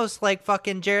almost like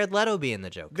fucking Jared Leto being the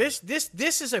Joker. This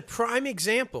is a prime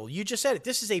example. You just said it.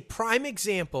 This is a prime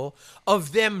example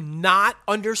of them not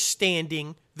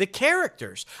understanding the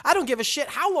characters. I don't give a shit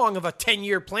how long of a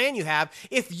 10-year plan you have.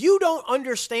 If you don't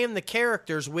understand the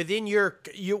characters within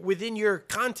your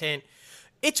content,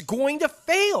 it's going to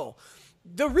fail.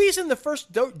 The reason the first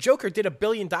Joker did $1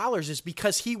 billion is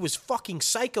because he was fucking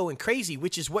psycho and crazy,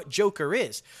 which is what Joker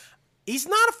is. He's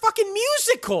not a fucking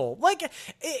musical. Like,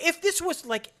 if this was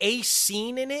like a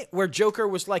scene in it where Joker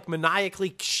was like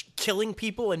maniacally killing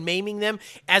people and maiming them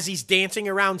as he's dancing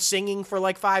around singing for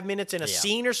like 5 minutes in a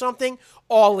scene or something,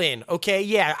 all in, okay?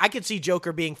 Yeah, I could see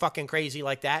Joker being fucking crazy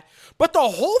like that. But the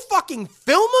whole fucking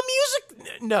film of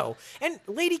music? No. And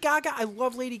Lady Gaga, I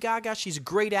love Lady Gaga. She's a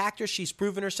great actress. She's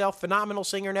proven herself. Phenomenal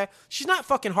singer now. She's not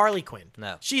fucking Harley Quinn.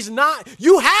 No. She's not.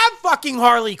 You have fucking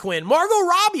Harley Quinn. Margot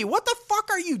Robbie, what the fuck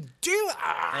are you doing?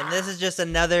 And this is just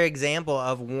another example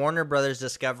of Warner Brothers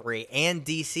Discovery and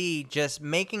DC just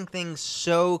making things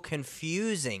so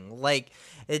confusing. Like,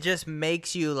 it just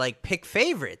makes you, like, pick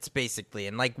favorites, basically.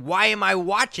 And, like, why am I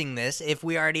watching this if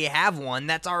we already have one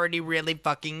that's already really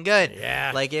fucking good?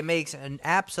 Yeah. Like, it makes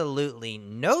absolutely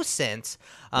no sense.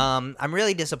 I'm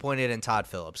really disappointed in Todd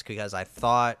Phillips because I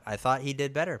thought he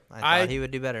did better. I thought he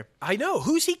would do better. I know.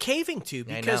 Who's he caving to?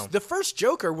 Because the first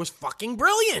Joker was fucking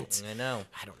brilliant. I know.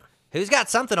 I don't know. Who's got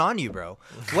something on you, bro?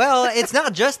 Well, it's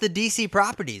not just the DC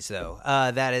properties, though,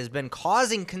 that has been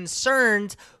causing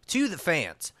concerns to the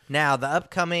fans. Now, the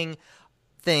upcoming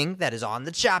thing that is on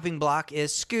the chopping block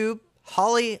is Scoob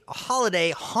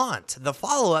Holiday Haunt. The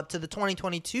follow-up to the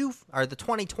 2020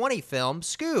 film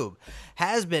Scoob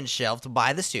has been shelved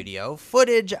by the studio.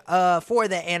 Footage for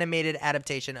the animated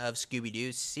adaptation of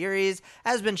Scooby-Doo series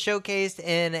has been showcased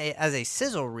as a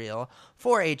sizzle reel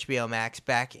for HBO Max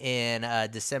back in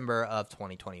December of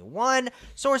 2021.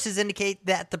 Sources indicate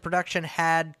that the production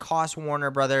had cost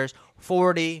Warner Brothers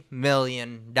 $40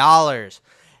 million.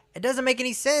 It doesn't make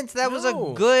any sense. That was a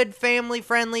good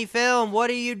family-friendly film. What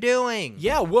are you doing?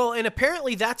 Yeah, well, and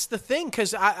apparently that's the thing,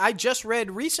 because I just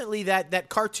read recently that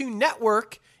Cartoon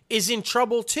Network is in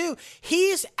trouble too.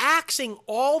 He's axing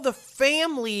all the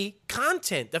family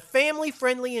content, the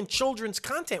family-friendly and children's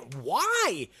content.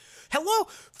 Why? Hello?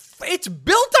 It's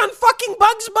built on fucking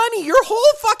Bugs Bunny. Your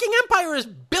whole fucking empire is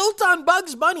built on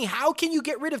Bugs Bunny. How can you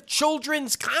get rid of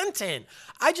children's content?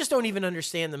 I just don't even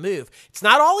understand the move. It's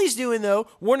not all he's doing, though.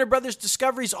 Warner Brothers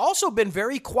Discovery's also been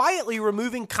very quietly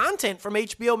removing content from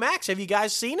HBO Max. Have you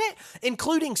guys seen it?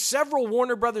 Including several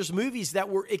Warner Brothers movies that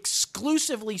were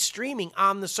exclusively streaming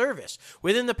on the service.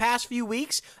 Within the past few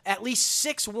weeks, at least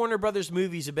 6 Warner Brothers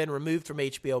movies have been removed from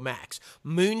HBO Max.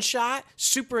 Moonshot,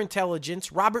 Superintelligence,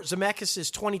 Robert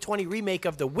Zemeckis' 2020 remake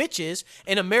of The Witches,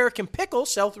 and American Pickle,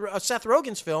 Seth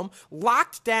Rogen's film,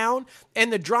 Locked Down,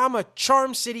 and the drama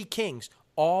Charm City Kings.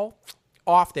 All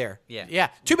off there. Yeah.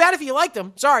 Too bad if you liked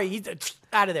them. Sorry, he's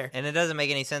out of there. And it doesn't make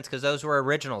any sense because those were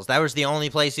originals. That was the only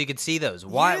place you could see those.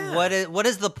 Why? Yeah. What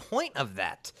is the point of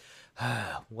that?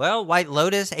 Well, White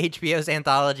Lotus, HBO's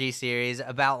anthology series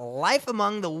about life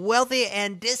among the wealthy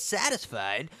and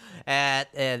dissatisfied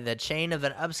at the chain of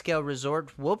an upscale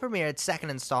resort, will premiere its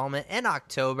second installment in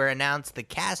October. Announced the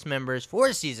cast members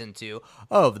for season 2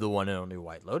 of the one and only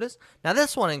White Lotus. Now,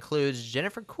 this one includes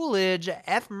Jennifer Coolidge,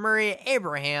 F. Murray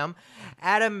Abraham,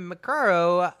 Adam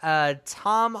McCarrow,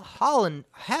 Tom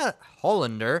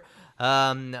Hollander,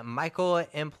 Michael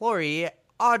Employee,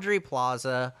 Audrey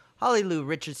Plaza, Holly Lou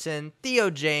Richardson,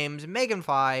 Theo James, Megan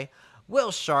Fye,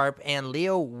 Will Sharp, and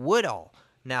Leo Woodall.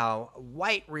 Now,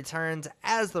 White returns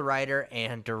as the writer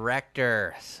and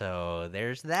director, so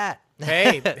there's that.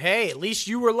 hey, at least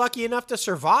you were lucky enough to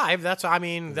survive. That's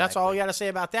all you got to say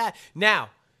about that. Now,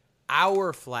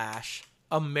 our Flash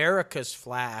America's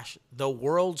Flash, the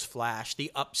world's Flash,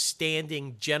 the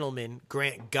upstanding gentleman,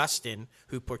 Grant Gustin,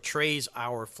 who portrays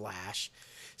our Flash,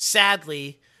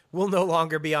 sadly will no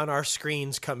longer be on our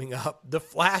screens coming up. The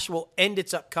Flash will end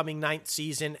its upcoming 9th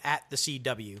season at the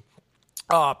CW.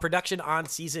 Production on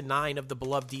season 9 of the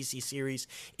beloved DC series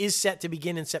is set to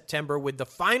begin in September, with the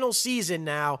final season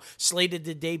now slated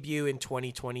to debut in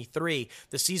 2023.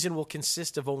 The season will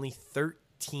consist of only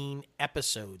 13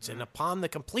 episodes, and upon the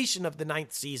completion of the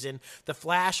 9th season, The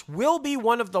Flash will be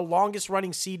one of the longest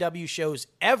running CW shows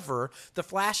ever. The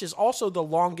Flash is also the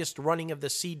longest running of the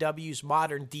CW's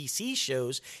modern DC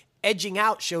shows, edging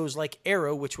out shows like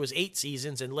Arrow, which was 8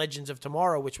 seasons, and Legends of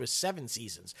Tomorrow, which was 7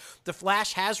 seasons. The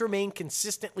Flash has remained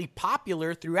consistently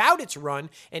popular throughout its run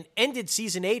and ended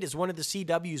season 8 as one of the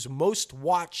CW's most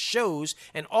watched shows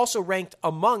and also ranked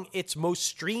among its most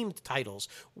streamed titles.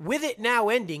 With it now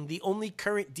ending, the only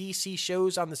current DC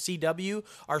shows on the CW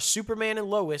are Superman and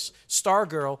Lois,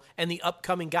 Stargirl, and the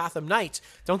upcoming Gotham Knights.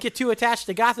 Don't get too attached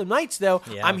to Gotham Knights, though.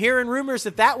 Yeah. I'm hearing rumors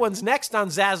that one's next on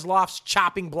Zaslav's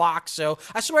chopping block, so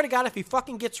I swear to God, if he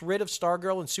fucking gets rid of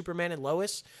Stargirl and Superman and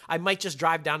Lois, I might just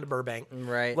drive down to Burbank.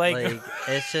 Right. Like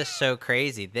it's just so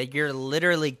crazy that you're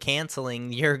literally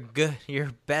canceling your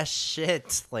best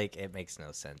shit. Like, it makes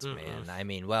no sense, man. I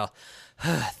mean, well,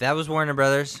 that was Warner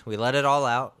Brothers. We let it all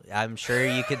out. I'm sure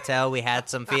you could tell we had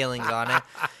some feelings on it.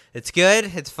 It's good.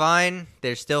 It's fine.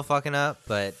 They're still fucking up,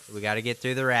 but we got to get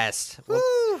through the rest.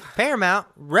 Well, Paramount,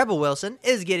 Rebel Wilson,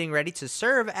 is getting ready to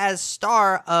serve as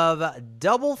star of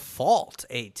Double Fault,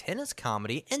 a tennis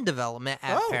comedy in development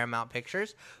at Paramount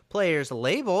Pictures. Players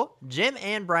label Jim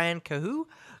and Brian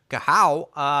Kahau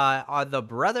are the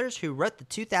brothers who wrote the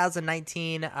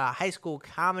 2019 high school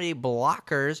comedy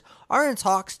Blockers, are in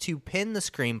talks to pen the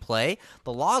screenplay.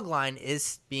 The logline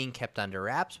is being kept under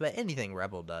wraps, but anything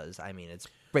Rebel does, I mean, it's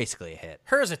basically a hit.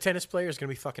 Her as a tennis player is going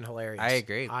to be fucking hilarious. I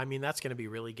agree. I mean, that's going to be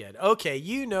really good. Okay,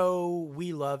 you know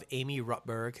we love Amy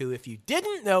Rutberg, who, if you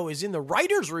didn't know, is in the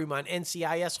writer's room on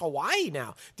NCIS Hawaii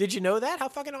now. Did you know that? How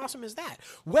fucking awesome is that?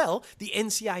 Well, the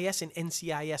NCIS and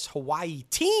NCIS Hawaii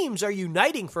teams are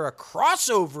uniting for a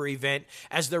crossover event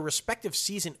as their respective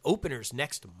season openers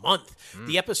next month.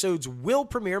 The episodes will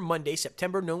premiere Monday,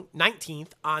 September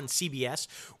 19th on CBS.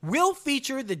 Will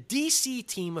feature the DC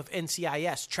team of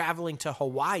NCIS traveling to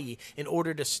Hawaii in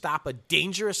order to stop a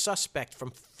dangerous suspect from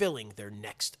fulfilling their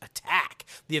next attack.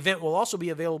 The event will also be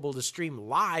available to stream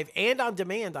live and on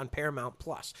demand on Paramount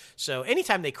Plus. So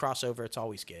anytime they cross over, it's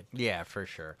always good. Yeah, for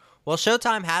sure. Well,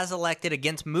 Showtime has elected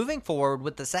against moving forward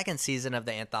with the second season of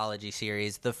the anthology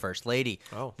series, The First Lady.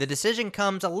 The decision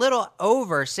comes a little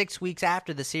over 6 weeks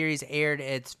after the series aired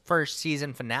its first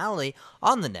season finale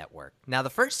on the network. Now, the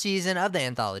first season of the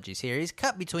anthology series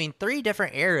cut between 3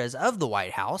 different eras of the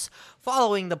White House,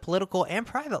 following the political and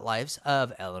private lives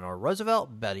of Eleanor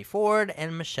Roosevelt, Betty Ford,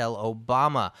 and Michelle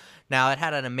Obama. Now, it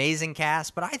had an amazing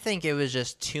cast, but I think it was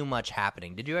just too much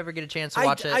happening. Did you ever get a chance to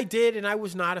watch it? I did, and I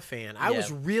was not a fan. I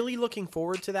was really looking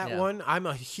forward to that one. I'm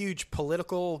a huge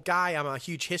political guy. I'm a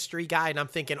huge history guy, and I'm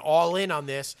thinking all in on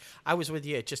this. I was with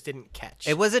you. It just didn't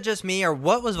catch. Was it just me, or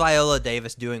what was Viola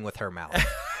Davis doing with her mouth?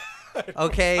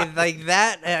 Okay, like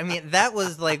that. I mean, that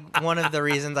was like one of the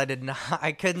reasons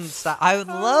I couldn't stop. I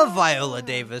love Viola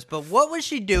Davis, but what was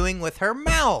she doing with her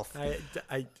mouth?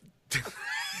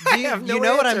 You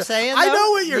know what I'm saying, though? I know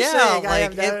what you're saying.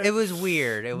 Like, it was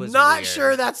weird. It was not weird.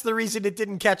 Sure that's the reason it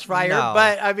didn't catch fire, No.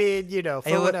 but I mean, you know,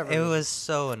 for whatever. It was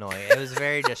so annoying. It was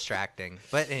very distracting.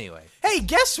 But anyway. Hey,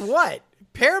 guess what?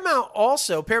 Paramount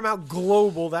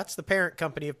Global, that's the parent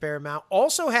company of Paramount,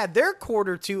 also had their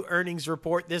quarter 2 earnings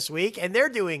report this week, and they're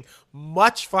doing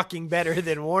much fucking better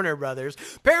than Warner Brothers.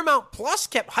 Paramount Plus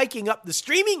kept hiking up the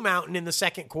streaming mountain in the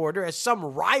second quarter as some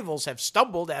rivals have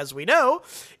stumbled, as we know.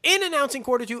 In announcing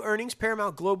quarter 2 earnings,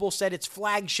 Paramount Global said its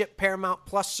flagship Paramount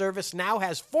Plus service now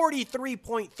has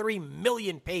 43.3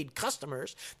 million paid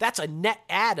customers. That's a net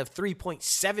add of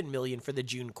 3.7 million for the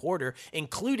June quarter,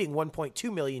 including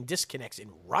 1.2 million disconnects in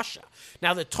Russia.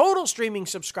 Now, the total streaming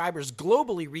subscribers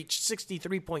globally reached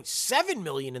 63.7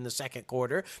 million in the second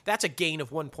quarter. That's a gain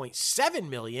of 1.7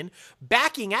 million.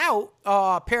 Backing out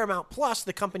Paramount Plus,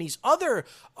 the company's other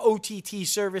OTT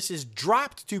services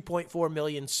dropped 2.4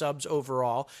 million subs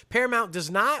overall. Paramount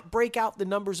does not break out the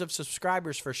numbers of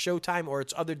subscribers for Showtime or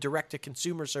its other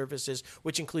direct-to-consumer services,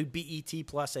 which include BET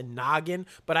Plus and Noggin,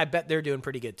 but I bet they're doing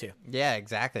pretty good too. Yeah,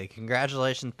 exactly.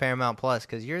 Congratulations, Paramount Plus,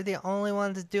 because you're the only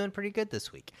one that's doing pretty good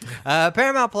this week.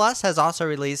 Paramount Plus has also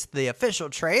released the official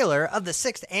trailer of the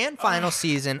 6th and final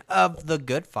season of The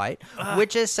Good Fight,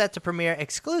 which is set to premiere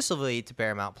exclusively to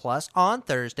Paramount Plus on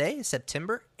Thursday,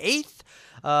 September 8th.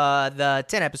 The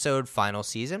 10-episode final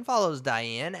season follows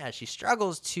Diane as she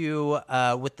struggles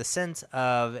with the sense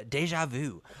of deja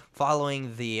vu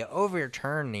following the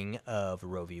overturning of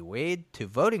Roe v. Wade, to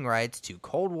voting rights, to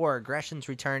Cold War aggressions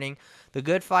returning. The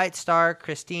Good Fight star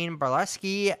Christine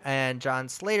Barlasky and John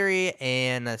Slattery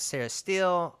and Sarah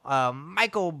Steele,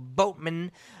 Michael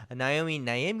Boatman,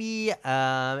 Naomi,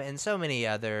 and so many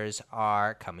others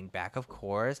are coming back, of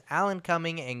course. Alan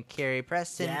Cumming and Carrie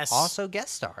Preston also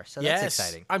guest star, so that's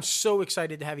exciting. I'm so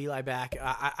excited to have Eli back.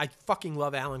 I fucking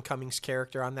love Alan Cumming's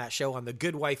character on that show, on The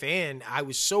Good Wife, and I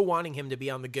was so wanting him to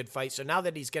be on The Good Fight, so now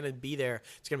that he's going to be there,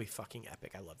 it's going to be fucking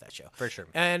epic. I love that show. For sure.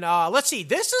 And let's see,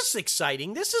 this is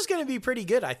exciting. This is going to be pretty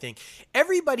good, I think.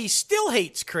 Everybody Still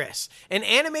Hates Chris. An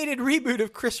animated reboot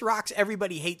of Chris Rock's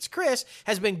Everybody Hates Chris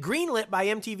has been greenlit by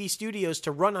MTV Studios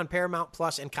to run on Paramount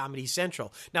Plus and Comedy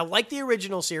Central. Now, like the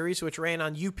original series, which ran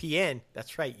on UPN,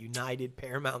 that's right, United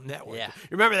Paramount Network. Yeah.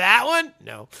 Remember that one?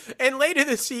 No. And later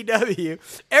the CW,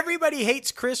 Everybody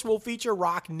Hates Chris will feature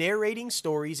Rock narrating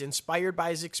stories inspired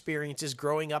by his experiences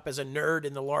growing up as a nerd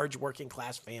in the large working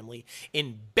class family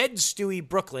in Bed-Stuy,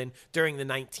 Brooklyn during the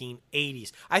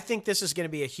 1980s. I think this is going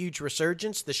to be a huge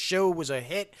resurgence. The show was a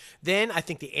hit then. I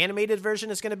think the animated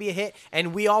version is going to be a hit,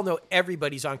 and we all know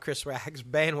everybody's on Chris Rock's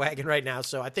bandwagon right now,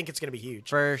 so I think it's going to be huge.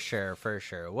 For sure.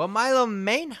 Well, Milo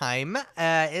Manheim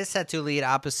is set to lead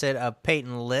opposite of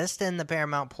Peyton List in the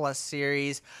Paramount Plus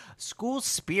series School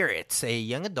Spirits, a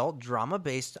young adult drama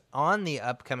based on the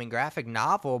upcoming graphic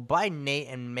novel by Nate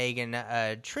and Megan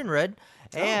Trinrud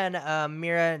and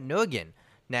Mira Nguyen.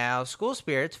 Now, School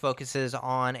Spirits focuses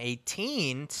on a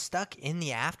teen stuck in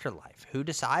the afterlife who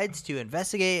decides to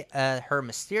investigate her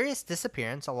mysterious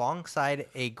disappearance alongside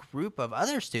a group of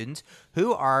other students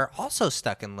who are also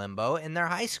stuck in limbo in their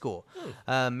high school.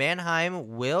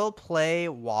 Mannheim will play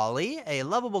Wally, a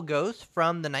lovable ghost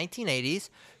from the 1980s,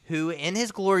 who in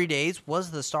his glory days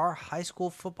was the star high school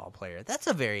football player. That's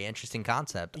a very interesting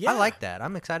concept. Yeah. I like that.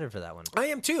 I'm excited for that one. I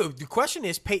am too. The question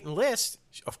is, Peyton List,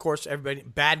 of course, everybody,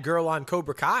 bad girl on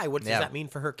Cobra Kai. What does that mean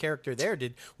for her character there?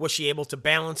 Was she able to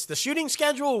balance the shooting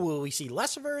schedule? Will we see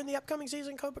less of her in the upcoming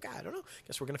season, Cobra Kai? I don't know.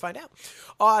 Guess we're going to find out.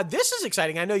 This is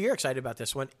exciting. I know you're excited about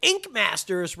this one. Ink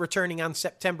Master is returning on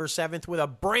September 7th with a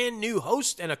brand new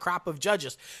host and a crop of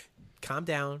judges. Calm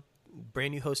down.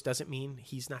 Brand new host doesn't mean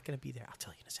he's not going to be there. I'll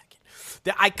tell you in a second.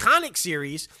 The iconic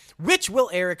series, which will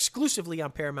air exclusively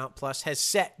on Paramount Plus, has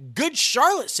set Good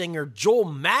Charlotte singer Joel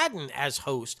Madden as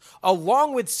host,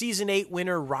 along with Season 8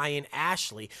 winner Ryan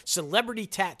Ashley, celebrity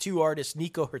tattoo artist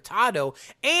Nico Hurtado,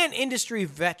 and industry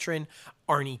veteran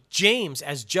Arnie James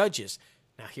as judges.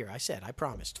 Now, here, I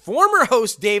promised. Former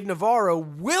host Dave Navarro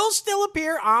will still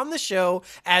appear on the show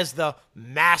as the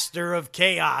Master of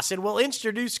Chaos and will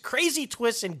introduce crazy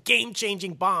twists and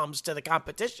game-changing bombs to the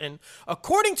competition.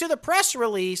 According to the press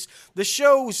release, the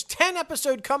show's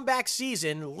 10-episode comeback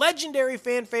season, legendary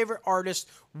fan favorite artist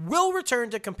will return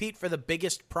to compete for the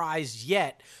biggest prize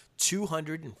yet,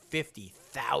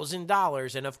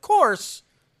 $250,000, and of course,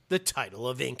 the title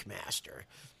of Ink Master.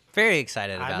 Very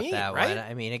excited about that right? one.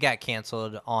 I mean, it got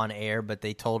canceled on air, but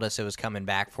they told us it was coming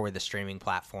back for the streaming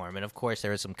platform. And, of course,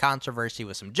 there was some controversy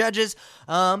with some judges.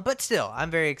 But still,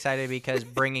 I'm very excited because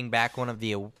bringing back one of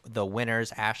the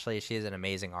winners, Ashley, she is an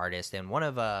amazing artist and one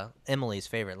of Emily's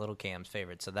favorite, Little Cam's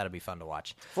favorite. So that'll be fun to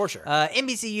watch. For sure.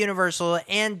 NBC Universal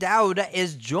and Dowd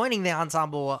is joining the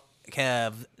ensemble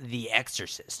of The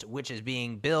Exorcist, which is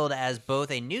being billed as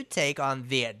both a new take on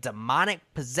the demonic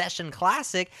possession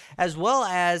classic as well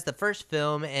as the first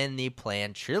film in the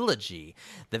planned trilogy.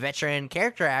 The veteran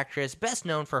character actress, best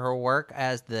known for her work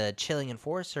as the chilling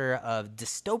enforcer of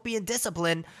dystopian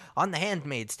discipline on The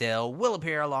Handmaid's Tale, will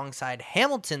appear alongside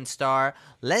Hamilton star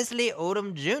Leslie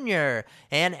Odom Jr.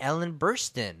 and Ellen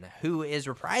Burstyn, who is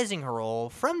reprising her role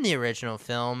from the original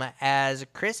film as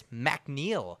Chris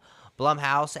MacNeil.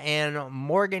 Blumhouse and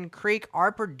Morgan Creek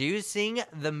are producing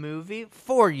the movie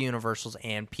for Universal's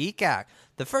and Peacock.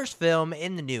 The first film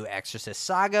in the new Exorcist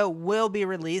saga will be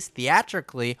released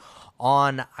theatrically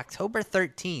on October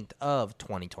 13th of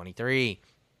 2023.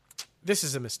 This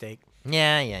is a mistake.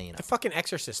 Yeah, you know. The fucking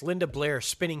Exorcist, Linda Blair,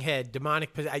 spinning head, demonic.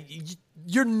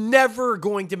 You're never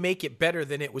going to make it better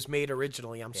than it was made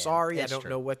originally. I'm sorry. I don't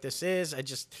know what this is. I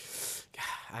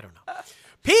don't know.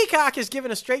 Peacock has given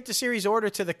a straight-to-series order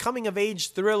to the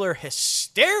coming-of-age thriller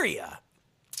Hysteria.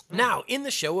 Now, in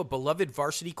the show, a beloved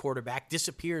varsity quarterback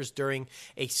disappears during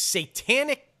a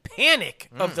satanic panic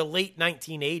of the late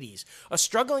 1980s. A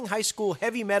struggling high school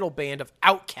heavy metal band of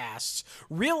outcasts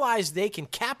realize they can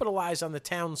capitalize on the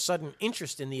town's sudden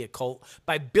interest in the occult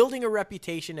by building a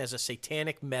reputation as a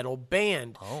satanic metal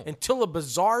band until a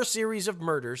bizarre series of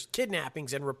murders,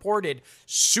 kidnappings, and reported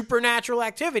supernatural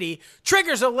activity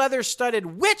triggers a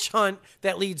leather-studded witch hunt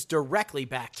that leads directly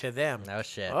back to them. No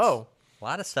shit. Oh. A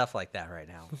lot of stuff like that right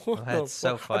now. That's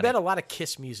so funny. I bet a lot of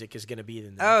Kiss music is going to be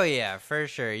in there. Oh, yeah, for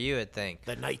sure. You would think.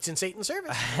 The Knights in Satan's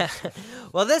Service.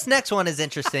 Well, this next one is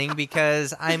interesting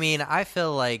because, I mean, I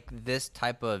feel like this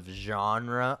type of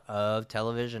genre of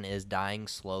television is dying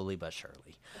slowly but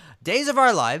surely. Days of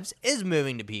Our Lives is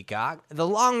moving to Peacock. The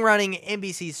long-running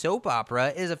NBC soap opera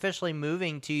is officially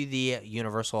moving to the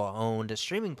Universal-owned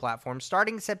streaming platform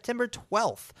starting September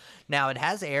 12th. Now, it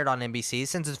has aired on NBC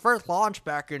since its first launch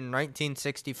back in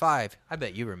 1965. I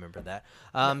bet you remember that.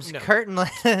 No.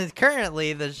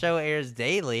 Currently, the show airs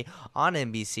daily on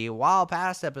NBC, while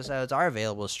past episodes are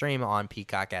available to stream on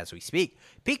Peacock as we speak.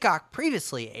 Peacock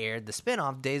previously aired the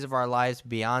spin-off Days of Our Lives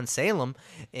Beyond Salem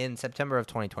in September of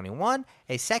 2021,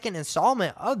 a second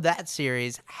installment of that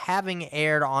series having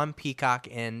aired on Peacock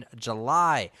in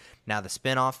July. Now, the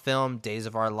spin-off film Days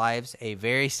of Our Lives, A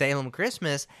Very Salem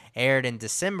Christmas, aired in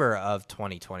December of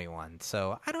 2021.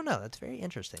 So, I don't know. That's very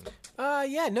interesting.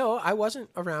 Yeah, no, I wasn't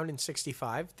around in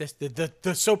 65.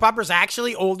 The soap opera's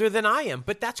actually older than I am,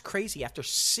 but that's crazy. After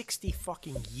 60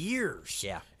 fucking years,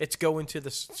 Yeah. it's going to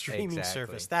the streaming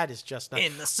service. That is just not...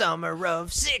 In the summer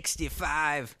of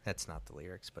 65. That's not the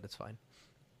lyrics, but it's fine.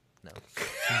 No.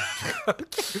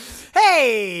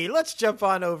 Hey, let's jump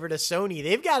on over to Sony.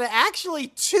 They've got actually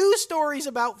 2 stories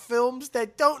about films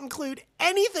that don't include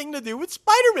anything to do with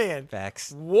Spider-Man.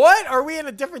 Facts. What? Are we in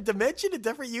a different dimension, a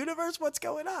different universe? What's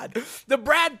going on? The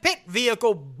Brad Pitt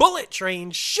vehicle Bullet Train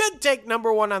should take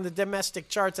 #1 on the domestic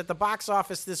charts at the box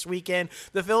office this weekend.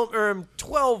 The film earned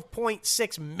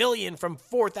 $12.6 million from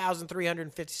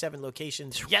 4,357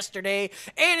 locations yesterday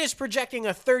and is projecting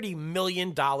a $30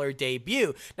 million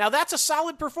debut. Now, that's a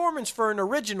solid performance for an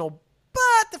original,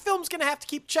 but the film's going to have to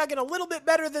keep chugging a little bit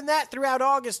better than that throughout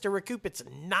August to recoup its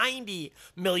 $90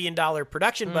 million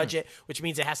production budget, which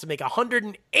means it has to make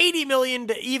 $180 million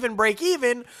to even break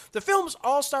even. The film's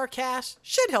all-star cast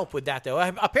should help with that, though.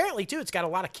 Apparently, too, it's got a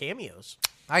lot of cameos.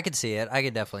 I could see it. I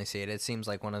could definitely see it. It seems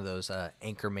like one of those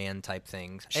Anchorman type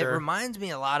things. Sure. It reminds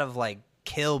me a lot of like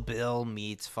Kill Bill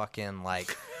meets fucking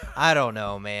like I don't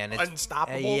know, man. It's,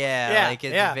 Unstoppable? Yeah, like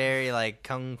it's yeah. very like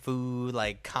kung fu,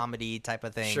 like comedy type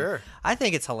of thing. Sure. I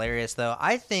think it's hilarious though.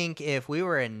 I think if we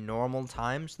were in normal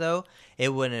times though,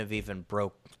 it wouldn't have even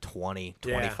broke 20,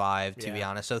 25 to be Yeah.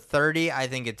 honest. So 30, I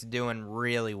think it's doing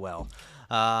really well.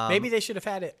 Maybe they should have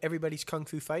had everybody's kung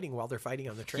fu fighting while they're fighting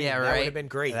on the train. Yeah, right. That would have been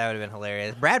great. That would have been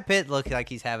hilarious. Brad Pitt looked like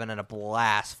he's having a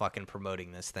blast fucking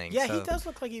promoting this thing. Yeah, so. he does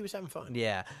look like he was having fun.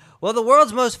 Yeah. Well, the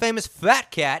world's most famous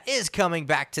fat cat is coming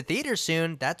back to theaters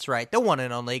soon. That's right. The one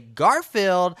and only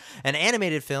Garfield, an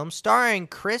animated film starring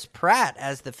Chris Pratt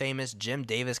as the famous Jim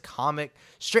Davis comic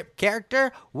strip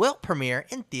character, will premiere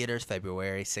in theaters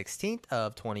February 16th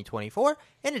of 2024.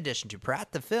 In addition to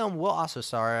Pratt, the film will also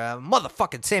star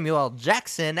motherfucking Samuel L.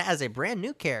 Jackson as a brand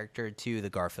new character to the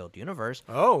Garfield universe.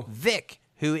 Oh. Vic,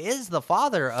 who is the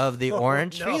father of the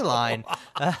orange feline.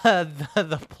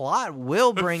 The plot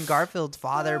will bring Garfield's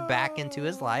father back into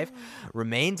his life.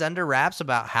 Remains under wraps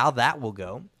about how that will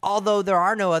go. Although there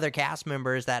are no other cast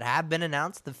members that have been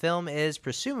announced, the film is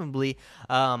presumably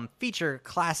feature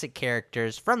classic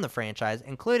characters from the franchise,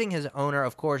 including his owner,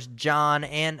 of course, John,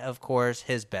 and, of course,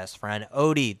 his best friend,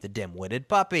 Odie, the dim-witted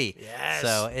puppy. Yes.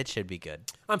 So it should be good.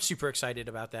 I'm super excited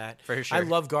about that. For sure. I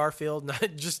love Garfield.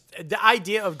 Just the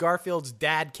idea of Garfield's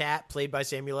dad cat played by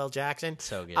Samuel L. Jackson.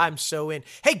 So good. I'm so in.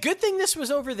 Hey, good thing this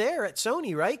was over there at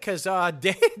Sony, right? Because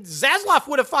Zaslav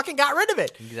would have fucking got rid of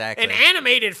it. Exactly. An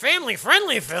animated,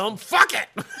 family-friendly film. Fuck it.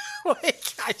 Like,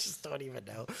 I just don't even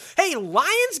know. Hey,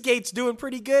 Lionsgate's doing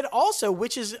pretty good also,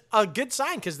 which is a good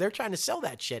sign because they're trying to sell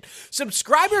that shit.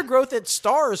 Subscriber growth at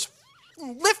Starz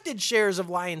lifted shares of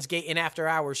Lionsgate in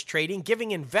after-hours trading,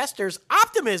 giving investors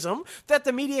optimism that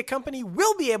the media company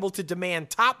will be able to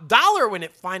demand top dollar when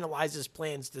it finalizes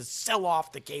plans to sell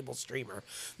off the cable streamer.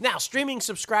 Now, streaming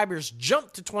subscribers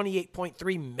jumped to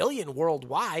 28.3 million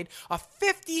worldwide, a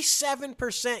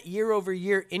 57%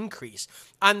 year-over-year increase.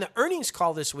 On the earnings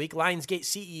call this week, Lionsgate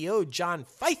CEO John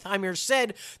Feitheimer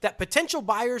said that potential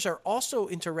buyers are also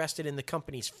interested in the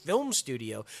company's film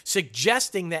studio,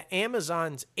 suggesting that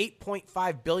Amazon's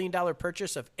 $8.5 billion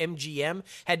purchase of MGM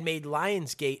had made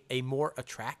Lionsgate a more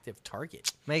attractive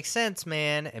target. Makes sense,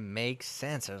 man. It makes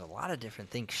sense. There's a lot of different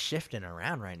things shifting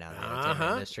around right now in the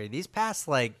entertainment industry. These past,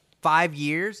 5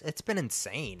 years. It's been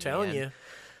insane. Telling you.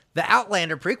 The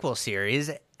Outlander prequel series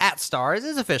at Starz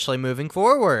is officially moving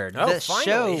forward. Oh, the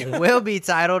finally. show will be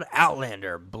titled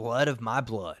Outlander: Blood of My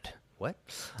Blood. What?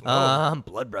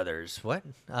 Blood Brothers. What?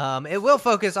 It will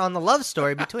focus on the love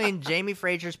story between Jamie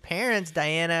Fraser's parents,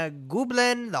 Diana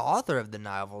Goblin, the author of the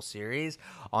novel series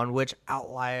on which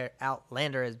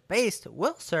Outlander is based,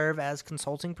 will serve as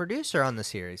consulting producer on the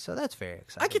series. So that's very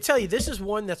exciting. I can tell you, this is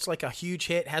one that's like a huge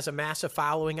hit, has a massive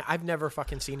following. I've never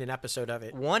fucking seen an episode of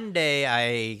it. One day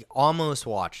I almost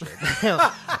watched it.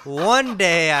 One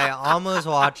day I almost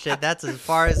watched it. That's as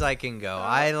far as I can go.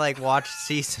 I watched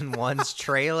season 1's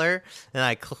trailer, and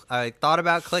I thought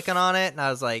about clicking on it, and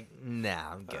I was like,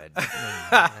 nah, I'm good.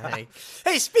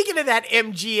 Hey, speaking of that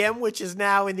MGM, which is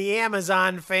now in the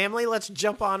Amazon family, let's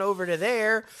jump on over to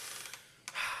there.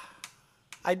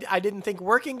 I didn't think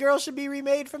Working Girl should be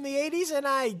remade from the 80s, and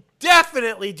I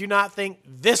definitely do not think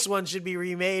this one should be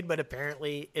remade, but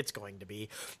apparently it's going to be.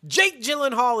 Jake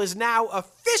Gyllenhaal is now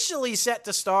officially set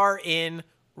to star in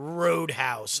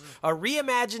Roadhouse, a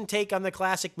reimagined take on the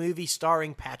classic movie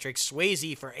starring Patrick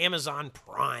Swayze for Amazon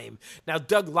Prime. Now,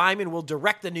 Doug Liman will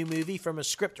direct the new movie from a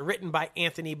script written by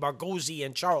Anthony Bargozzi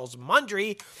and Charles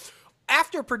Mundry.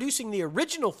 After producing the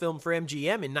original film for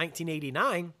MGM in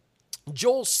 1989,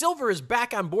 Joel Silver is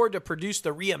back on board to produce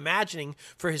the reimagining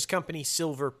for his company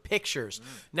Silver Pictures.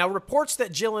 Now, reports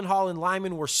that Gyllenhaal and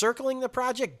Liman were circling the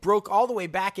project broke all the way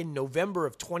back in November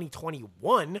of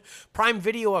 2021. Prime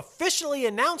Video officially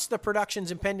announced the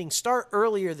production's impending start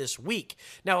earlier this week.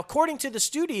 Now, according to the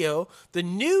studio, the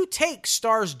new take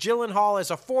stars Gyllenhaal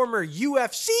as a former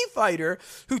UFC fighter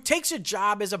who takes a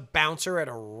job as a bouncer at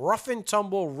a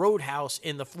rough-and-tumble roadhouse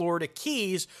in the Florida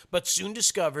Keys, but soon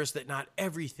discovers that not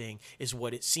everything is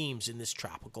what it seems in this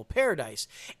tropical paradise.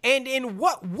 And in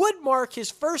what would mark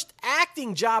his first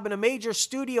acting job in a major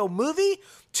studio movie,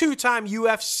 two-time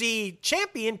UFC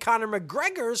champion Conor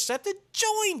McGregor is set to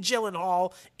join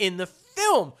Gyllenhaal in the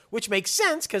film, which makes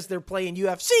sense because they're playing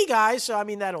UFC guys, so I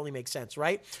mean that only makes sense,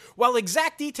 right? While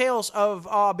exact details of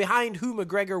behind who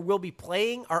McGregor will be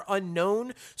playing are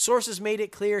unknown, sources made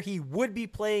it clear he would be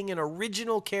playing an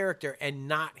original character and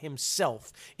not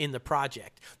himself in the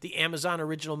project. The Amazon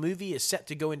original movie is set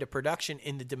to go into production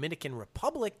in the Dominican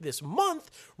Republic this month.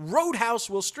 Roadhouse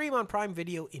will stream on Prime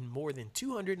Video in more than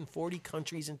 240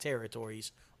 countries and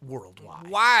territories worldwide.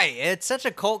 Why? It's such a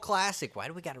cult classic. Why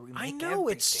do we got to remake I know, everything?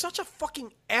 it's such a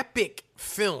fucking epic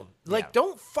film. Like, Yeah.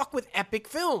 don't fuck with epic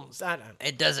films. I don't know.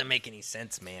 It doesn't make any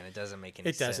sense, man. It doesn't make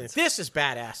any It sense. doesn't. This is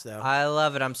badass, though. I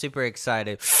love it. I'm super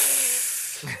excited.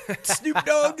 Snoop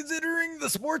Dogg is entering the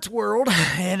sports world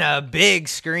in a big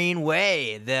screen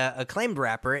way. The acclaimed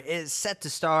rapper is set to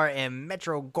star in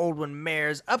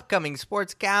Metro-Goldwyn-Mayer's upcoming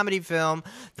sports comedy film,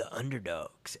 The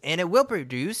Underdogs, and it will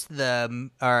produce the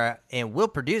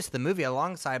movie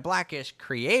alongside Blackish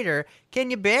creator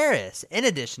Kenya Barris. In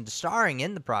addition to starring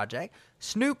in the project,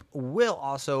 Snoop will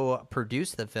also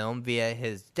produce the film via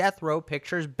his Death Row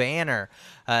Pictures banner,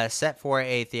 set for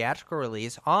a theatrical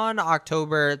release on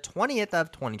October 20th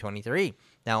of 2023.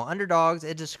 Now, Underdogs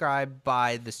is described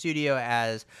by the studio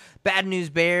as bad news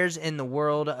bears in the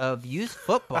world of youth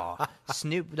football.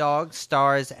 Snoop Dogg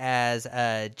stars as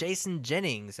Jason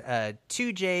Jennings,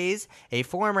 2J's, a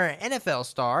former NFL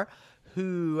star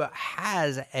who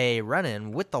has a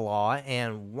run-in with the law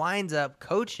and winds up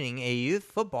coaching a youth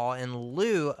football in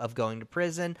lieu of going to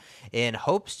prison in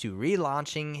hopes to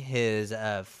relaunching his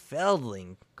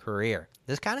fledgling career.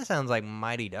 This kind of sounds like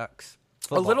Mighty Ducks.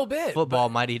 Football. A little bit. Football,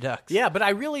 Mighty Ducks. Yeah, but I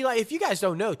really like, if you guys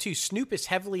don't know, too, Snoop is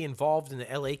heavily involved in the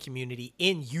LA community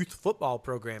in youth football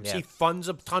programs. Yeah. He funds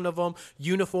a ton of them,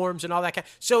 uniforms and all that kind.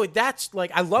 So that's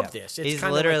like, I love this. It's He's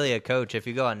kinda literally a coach. If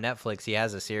you go on Netflix, he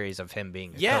has a series of him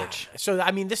being a coach. So,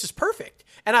 I mean, this is perfect.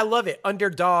 And I love it.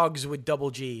 Underdogs with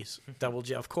double G's. Double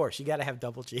G. Of course, you got to have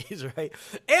double G's, right?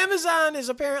 Amazon is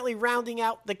apparently rounding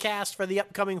out the cast for the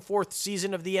upcoming 4th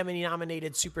season of the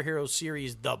Emmy-nominated superhero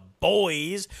series The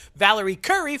Boys. Valerie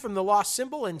Curry from The Lost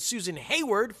Symbol and Susan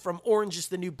Hayward from Orange is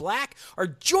the New Black are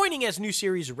joining as new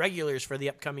series regulars for the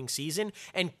upcoming season.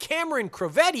 And Cameron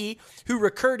Crovetti, who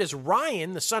recurred as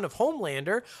Ryan, the son of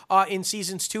Homelander, in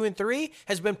seasons 2 and 3,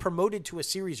 has been promoted to a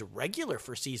series regular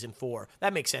for season 4.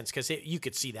 That makes sense because you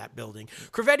could see that building.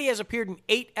 Crovetti has appeared in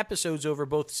 8 episodes over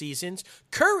both seasons.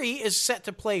 Curry is set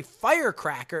to play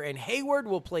Firecracker, and Hayward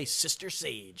will play Sister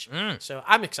Sage. So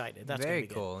I'm excited. That's Very gonna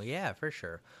be cool. Yeah, for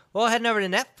sure. Well, heading over to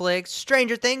Netflix,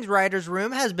 Stranger Things Writers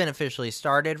Room has been officially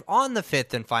started on the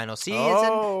 5th and final season.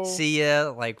 Oh. See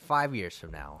ya like 5 years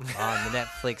from now on the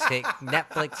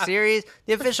Netflix series.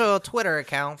 The official Twitter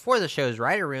account for the show's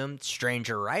writer room,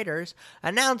 Stranger Writers,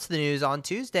 announced the news on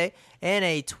Tuesday in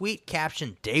a tweet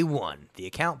captioned Day 1. The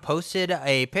account posted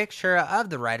a picture of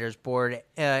the writers board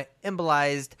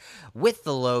embolized with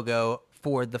the logo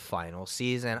for the final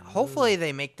season. Hopefully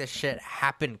they make this shit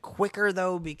happen quicker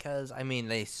though, because I mean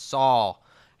they saw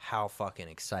how fucking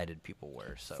excited people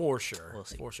were. So For sure. We'll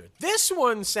see. For sure. This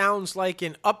one sounds like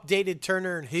an updated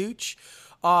Turner and Hooch,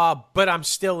 but I'm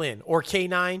still in. Or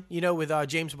K9, with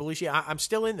James Belushi. I'm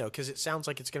still in, though, because it sounds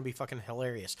like it's going to be fucking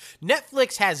hilarious.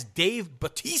 Netflix has Dave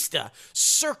Bautista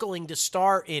circling to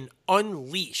star in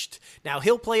Unleashed. Now,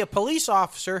 he'll play a police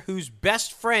officer who's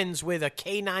best friends with a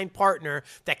K9 partner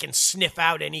that can sniff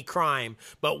out any crime.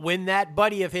 But when that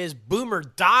buddy of his, Boomer,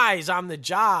 dies on the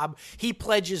job, he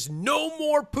pledges no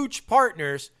more pooch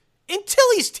partners until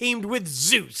he's teamed with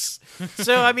Zeus.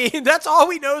 So, I mean, that's all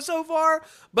we know so far.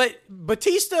 But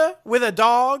Batista with a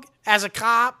dog as a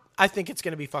cop, I think it's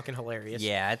going to be fucking hilarious.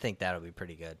 Yeah, I think that'll be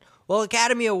pretty good. Well,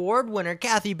 Academy Award winner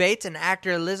Kathy Bates and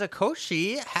actor Liza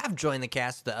Koshy have joined the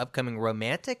cast of the upcoming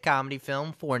romantic comedy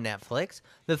film for Netflix.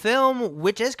 The film,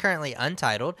 which is currently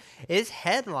untitled, is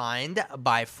headlined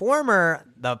by former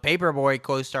The Paperboy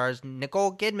co-stars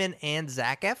Nicole Kidman and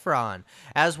Zac Efron,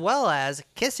 as well as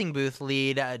Kissing Booth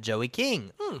lead Joey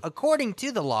King. According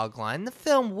to the logline, the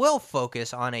film will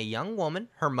focus on a young woman,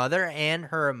 her mother, and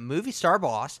her movie star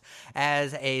boss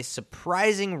as a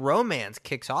surprising romance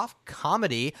kicks off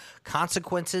comedy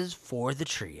consequences for the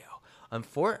trio,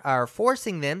 are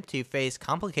forcing them to face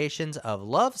complications of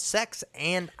love, sex,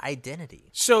 and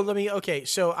identity. So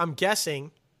I'm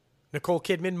guessing Nicole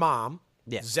Kidman, mom,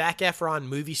 Yeah. Zac Efron,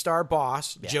 movie star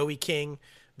boss, Joey King,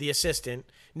 the assistant.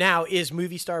 Now, is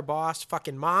movie star boss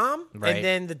fucking mom? Right. And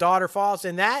then the daughter falls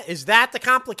in that? Is that the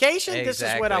complication? This is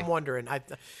what Exactly. I'm wondering.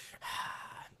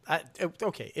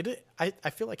 I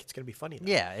feel like it's going to be funny, though.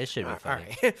 Yeah, it should be All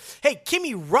funny. right. Hey,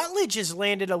 Kimmy Rutledge has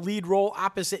landed a lead role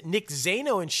opposite Nick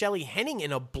Zano and Shelley Henning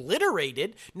in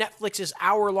Obliterated, Netflix's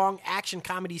hour-long action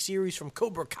comedy series from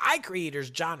Cobra Kai creators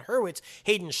John Hurwitz,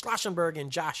 Hayden Schlossenberg,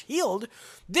 and Josh Heald.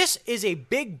 This is a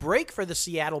big break for the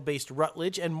Seattle-based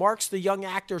Rutledge and marks the young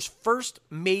actor's first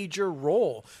major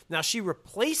role. Now, she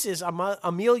replaces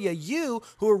Amelia Yu,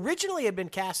 who originally had been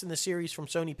cast in the series from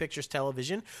Sony Pictures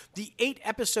Television. The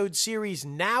 8-episode series,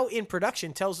 now in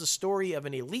production, tells the story of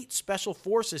an elite special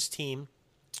forces team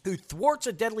who thwarts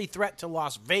a deadly threat to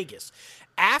Las Vegas.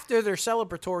 After their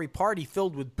celebratory party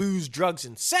filled with booze, drugs,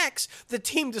 and sex, the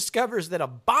team discovers that a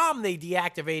bomb they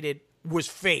deactivated was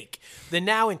fake. The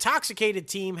now intoxicated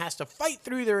team has to fight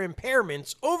through their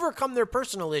impairments, overcome their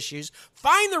personal issues,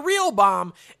 find the real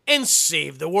bomb, and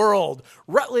save the world.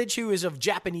 Rutledge, who is of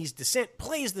Japanese descent,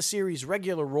 plays the series'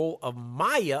 regular role of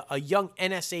Maya, a young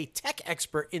NSA tech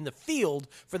expert in the field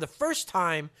for the first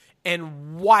time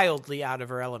and wildly out of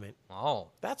her element. Oh.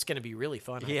 That's going to be really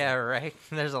fun. Yeah, right.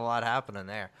 There's a lot happening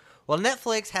there. Well,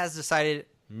 Netflix has decided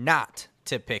not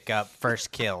to pick up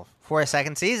First Kill for a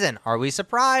second season. Are we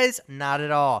surprised? Not at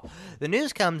all. The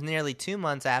news comes nearly 2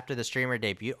 months after the streamer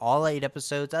debuted all 8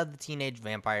 episodes of the Teenage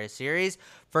Vampire series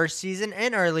first season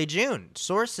in early June.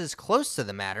 Sources close to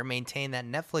the matter maintain that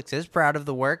Netflix is proud of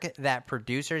the work that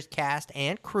producers, cast,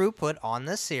 and crew put on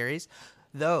this series,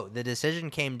 though the decision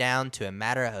came down to a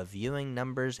matter of viewing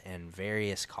numbers and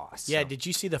various costs. Yeah, So- did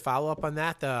you see the follow-up on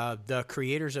that? The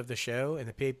creators of the show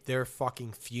and they're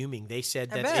fucking fuming. They said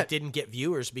that bet. it didn't get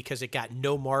viewers because it got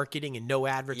no marketing and no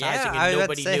advertising I and was about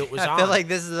nobody to say, knew it was on. I feel like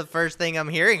this is the first thing I'm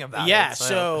hearing about. Yeah, it,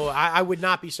 so I would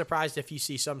not be surprised if you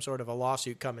see some sort of a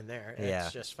lawsuit coming there. yeah,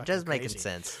 It's just fucking making crazy.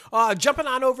 sense. Jumping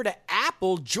on over to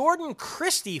Apple, Jordan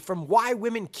Christie from Why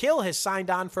Women Kill has signed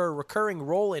on for a recurring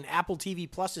role in Apple TV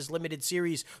Plus's limited series,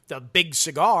 The Big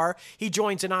Cigar. He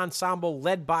joins an ensemble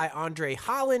led by Andre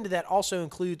Holland that also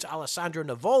includes Alessandro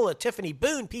Nivola, Tiffany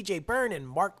Boone, PJ Byrne, and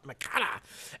Mark McConaughey.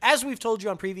 As we've told you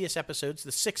on previous episodes,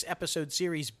 the 6-episode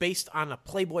series based on a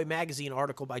Playboy magazine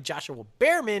article by Joshua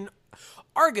Behrman,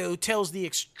 Argo, tells the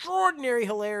extraordinary,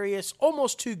 hilarious,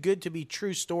 almost too good to be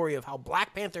true story of how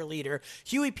Black Panther leader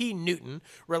Huey P. Newton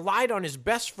relied on his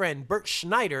best friend Bert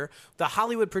Schneider, the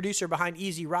Hollywood producer behind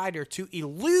Easy Rider, to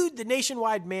elude the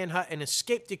nationwide manhunt and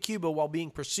escape to Cuba while being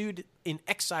pursued in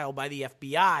exile by the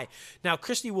FBI. Now,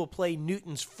 Christie will play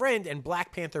Newton's friend and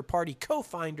Black Panther Party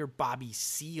co-founder Bobby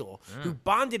Seale, who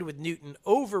bonded with Newton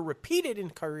over repeated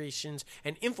incursions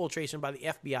and infiltration by the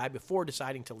FBI before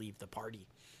deciding to leave the party.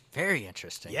 Very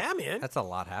interesting. Yeah, man. That's a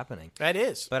lot happening. That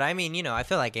is. But I mean, I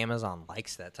feel like Amazon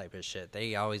likes that type of shit.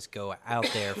 They always go out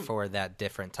there for that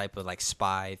different type of like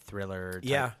spy thriller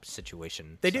type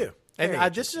situation. They do. And very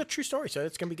this is a true story, so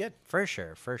it's going to be good. For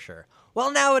sure, for sure.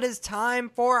 Well, now it is time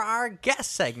for our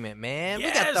guest segment, man.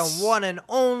 Yes. We got the one and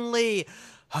only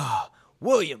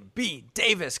William B.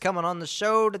 Davis coming on the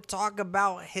show to talk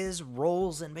about his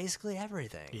roles in basically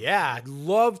everything. Yeah, I'd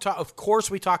love to. Of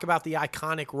course, we talk about the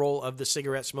iconic role of the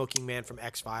cigarette smoking man from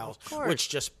X-Files, which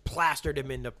just plastered him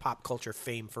into pop culture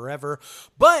fame forever.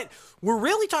 But we're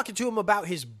really talking to him about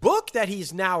his book that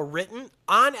he's now written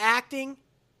on acting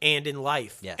and in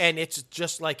life. Yes. And it's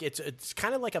just like, it's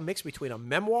kind of like a mix between a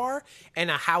memoir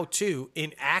and a how-to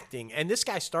in acting. And this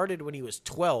guy started when he was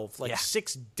 12,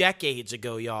 6 decades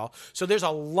ago, y'all. So there's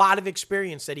a lot of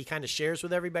experience that he kind of shares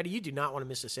with everybody. You do not want to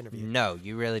miss this interview. No,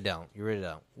 you really don't. You really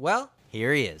don't. Well,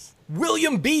 here he is.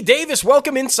 William B. Davis,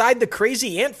 welcome inside the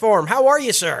Crazy Ant Farm. How are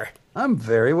you, sir? I'm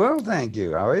very well, thank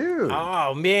you. How are you?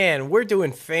 Oh, man, we're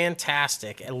doing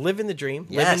fantastic. Living the dream.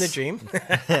 Yes. Living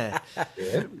the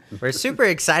dream. We're super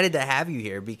excited to have you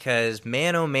here because,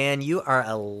 man, oh man, you are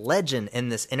a legend in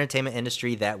this entertainment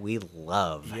industry that we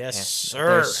love. Yes, And sir.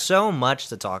 There's so much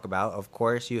to talk about. Of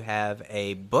course, you have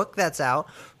a book that's out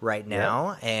right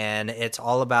now, and it's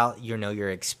all about, your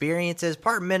experiences,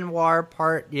 part memoir,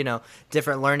 part,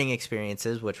 different learning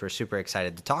experiences, which we're super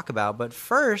excited to talk about. But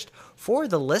first, for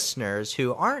the listeners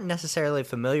who aren't necessarily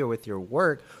familiar with your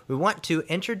work, we want to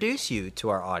introduce you to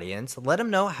our audience. Let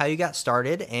them know how you got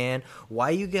started and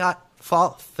why you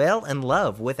fell in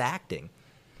love with acting.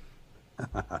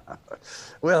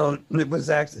 Well, it was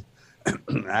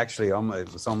actually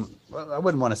almost, well, I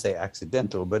wouldn't want to say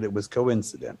accidental, but it was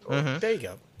coincidental. There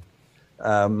you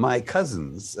go. My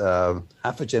cousins,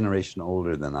 half a generation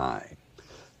older than I,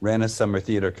 ran a summer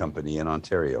theater company in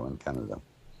Ontario in Canada.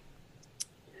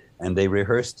 And they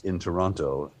rehearsed in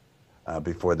Toronto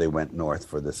before they went north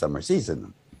for the summer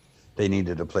season. They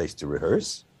needed a place to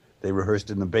rehearse. They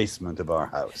rehearsed in the basement of our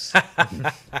house.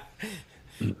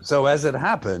 So as it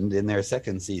happened, in their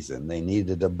second season, they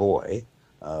needed a boy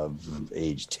of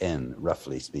age 10,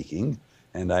 roughly speaking.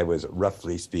 And I was,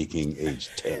 roughly speaking,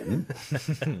 age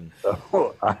 10.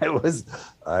 So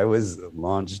I was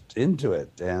launched into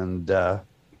it. And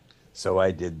so I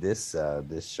did this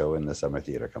show in the summer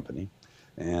theater company.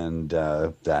 And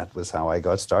that was how I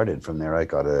got started. From there, I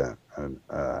got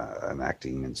an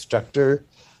acting instructor,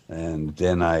 and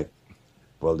then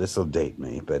this will date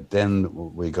me, but then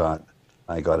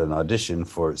I got an audition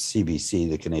for CBC,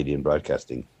 the Canadian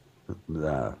Broadcasting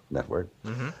Network,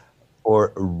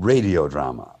 or radio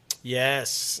drama.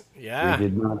 Yes. Yeah. We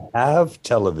did not have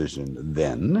television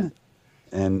then,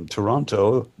 and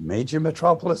Toronto, major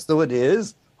metropolis though it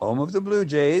is, home of the Blue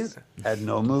Jays, had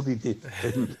no movie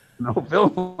theater. No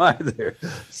film either.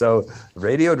 So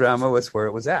radio drama was where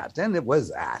it was at. And it was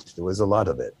at. There was a lot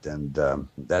of it. And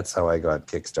that's how I got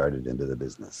kickstarted into the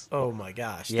business. Oh, my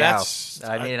gosh. Yeah.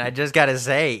 I just got to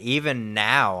say, even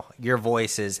now, your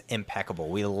voice is impeccable.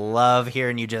 We love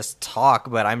hearing you just talk,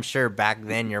 but I'm sure back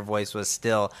then your voice was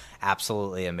still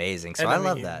absolutely amazing. So I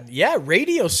love that. Yeah,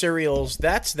 radio serials,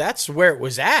 that's where it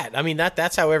was at. I mean,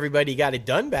 that's how everybody got it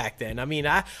done back then. I mean,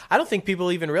 I don't think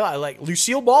people even realize, like,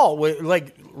 Lucille Ball,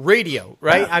 like, radio,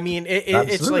 right? Yeah, I mean,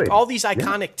 it's like all these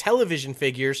iconic television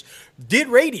figures did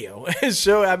radio.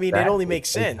 So, I mean, it only makes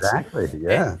sense. Exactly,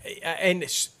 yeah. And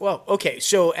well, okay,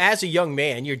 so as a young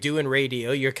man, you're doing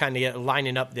radio, you're kind of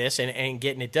lining up this and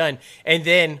getting it done. And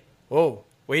then, oh,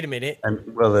 wait a minute.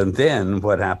 And then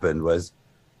what happened was,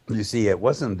 you see, it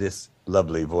wasn't this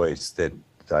lovely voice that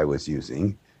I was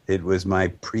using. It was my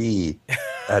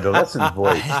pre-adolescent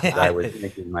voice that I was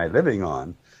making my living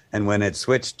on. And when it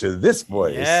switched to this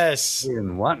voice, yes, they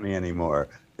didn't want me anymore.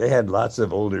 They had lots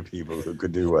of older people who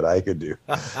could do what I could do.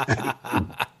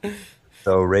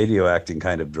 So radio acting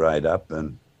kind of dried up.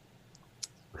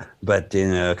 But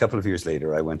in a couple of years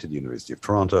later, I went to the University of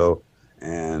Toronto,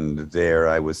 and there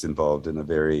I was involved in a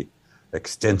very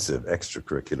extensive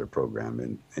extracurricular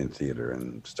program in theater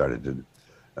and started to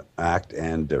act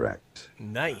and direct.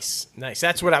 Nice.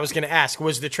 That's what I was going to ask.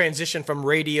 Was the transition from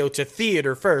radio to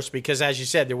theater first? Because as you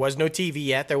said, there was no TV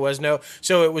yet.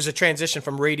 So it was a transition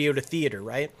from radio to theater,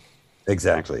 right?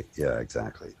 Exactly. Yeah,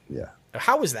 exactly. Yeah.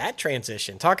 How was that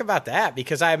transition? Talk about that,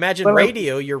 because I imagine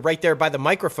radio, you're right there by the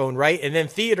microphone, right? And then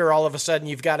theater, all of a sudden,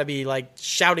 you've got to be like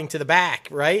shouting to the back,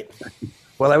 right?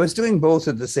 Well, I was doing both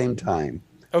at the same time.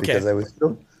 Okay. Because I was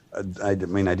still, I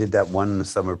did that one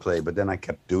summer play, but then I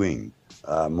kept doing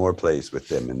more plays with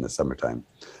them in the summertime.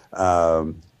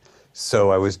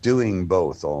 So I was doing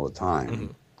both all the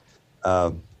time.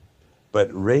 But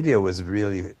radio was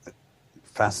really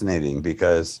fascinating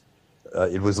because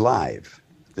it was live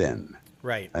then.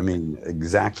 Right. I mean,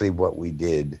 exactly what we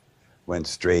did went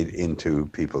straight into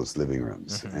people's living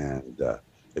rooms. And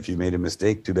if you made a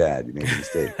mistake, too bad, you made a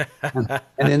mistake.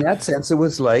 And in that sense, it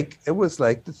was like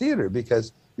the theater,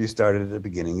 because you started at the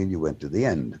beginning and you went to the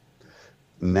end.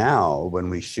 Now, when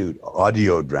we shoot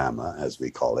audio drama, as we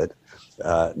call it,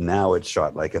 now it's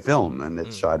shot like a film, and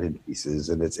it's shot in pieces,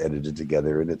 and it's edited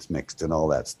together, and it's mixed, and all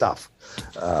that stuff.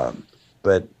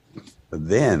 But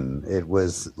then it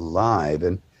was live,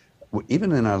 and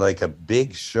even in a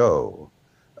big show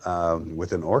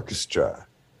with an orchestra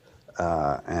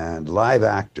and live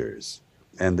actors,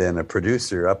 and then a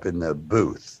producer up in the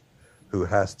booth who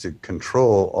has to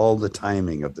control all the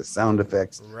timing of the sound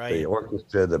effects, the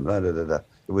orchestra, the blah, blah, blah, blah.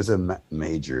 It was a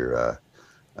major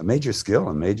skill,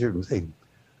 a major thing.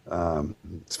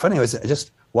 It's funny, I was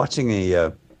just watching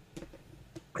a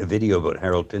video about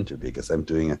Harold Pinter, because I'm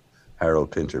doing a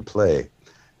Harold Pinter play,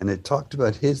 and it talked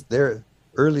about their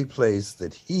early plays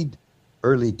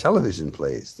early television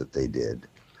plays that they did.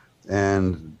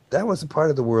 And that was a part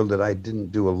of the world that I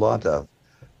didn't do a lot of.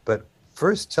 But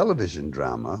first television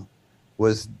drama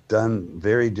was done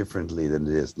very differently than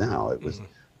it is now. It was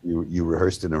you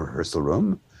rehearsed in a rehearsal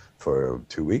room for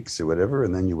 2 weeks or whatever,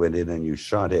 and then you went in and you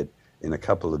shot it in a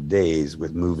couple of days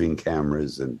with moving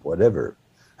cameras and whatever.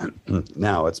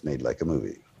 Now it's made like a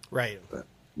movie. Right. But,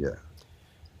 yeah.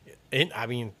 I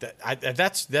mean,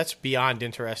 that's beyond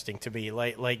interesting to me.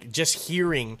 Like just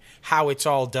hearing how it's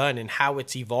all done and how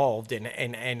it's evolved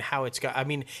and how it's got. I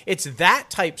mean, it's that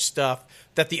type stuff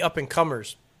that the up and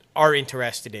comers are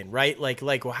interested in, right? Like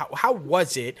how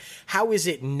was it? How is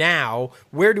it now?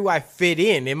 Where do I fit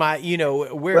in? Am I,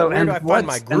 where do I find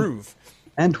my groove?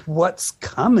 And what's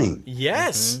coming?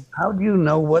 Yes. How do you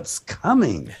know what's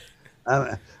coming?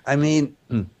 I mean,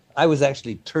 I was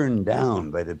actually turned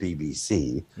down by the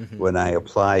BBC when I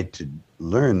applied to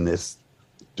learn this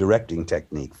directing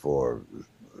technique for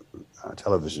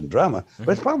television drama, but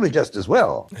it's probably just as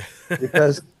well,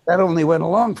 because that only went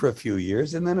along for a few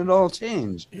years and then it all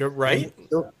changed. You're right. And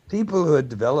so people who had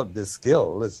developed this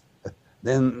skill,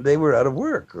 then they were out of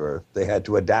work, or they had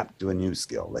to adapt to a new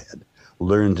skill. They had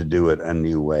learned to do it a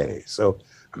new way. So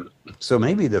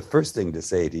maybe the first thing to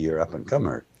say to your up and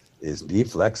comer is be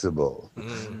flexible,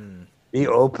 be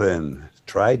open,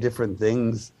 try different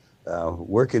things,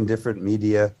 work in different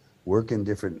media, work in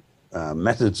different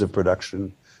methods of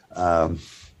production.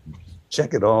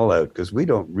 Check it all out, because we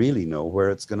don't really know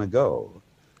where it's going to go.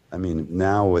 I mean,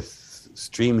 now with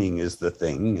streaming is the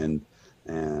thing,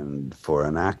 and for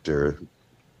an actor,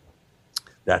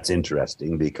 that's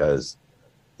interesting because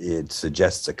it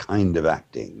suggests a kind of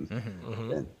acting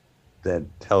that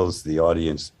tells the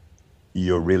audience,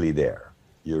 you're really there.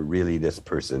 You're really this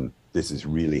person. This is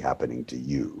really happening to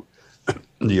you.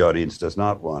 The audience does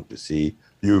not want to see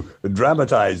you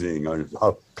dramatizing or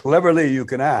how cleverly you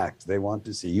can act. They want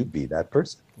to see you be that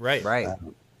person. Right.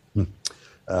 And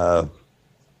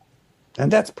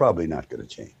that's probably not going to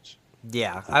change.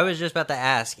 Yeah, I was just about to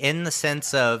ask, in the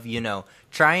sense of,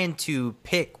 trying to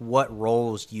pick what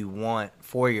roles you want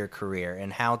for your career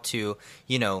and how to,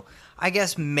 I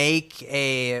guess make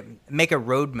a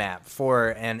roadmap for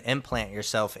and implant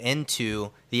yourself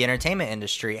into the entertainment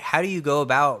industry. How do you go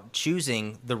about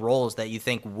choosing the roles that you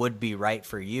think would be right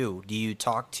for you? Do you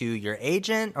talk to your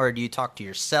agent, or do you talk to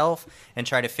yourself and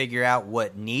try to figure out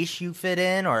what niche you fit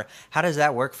in, or how does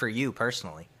that work for you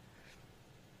personally?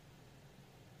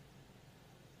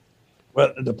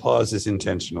 Well, the pause is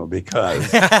intentional because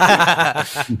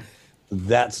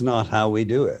that's not how we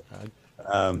do it.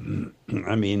 I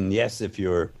mean, yes, if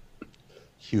you're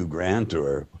Hugh Grant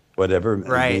or whatever,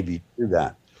 maybe do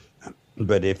that.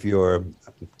 But if you're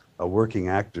a working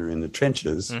actor in the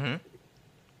trenches,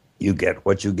 you get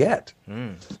what you get.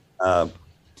 And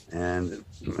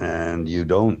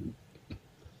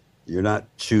you're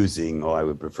not choosing, I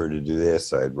would prefer to do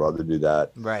this, I'd rather do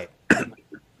that. Right.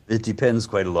 It depends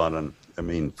quite a lot on,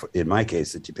 in my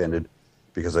case, it depended,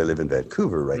 because I live in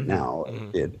Vancouver right now,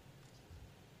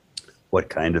 what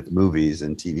kind of movies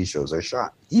and TV shows are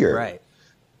shot here. Right.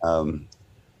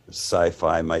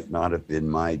 Sci-fi might not have been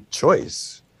my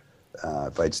choice.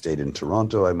 If I'd stayed in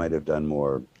Toronto, I might have done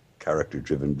more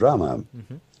character-driven drama.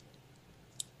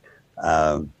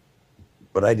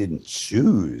 But I didn't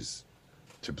choose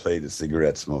to play the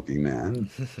cigarette-smoking man.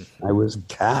 I was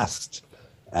cast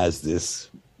as this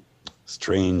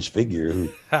strange figure who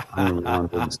hung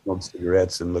around and smoked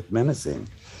cigarettes and looked menacing.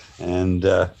 And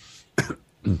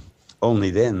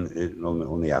only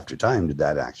after time did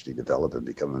that actually develop and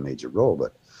become a major role.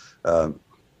 But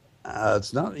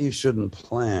it's not that you shouldn't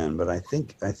plan, but I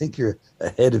think you're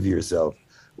ahead of yourself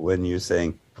when you're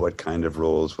saying what kind of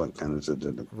roles, what kind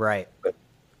of Right.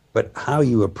 but how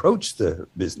you approach the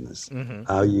business, Mm-hmm.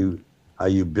 how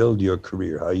you build your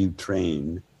career, how you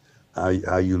train,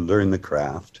 how you learn the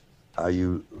craft, how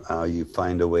you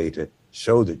find a way to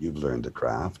show that you've learned the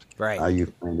craft, Right. how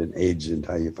you find an agent,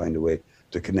 how you find a way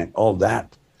to connect. All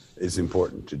that is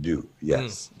important to do.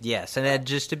 Yes. Yes, and then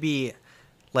just to be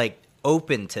like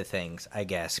open to things, I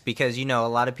guess, because a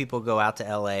lot of people go out to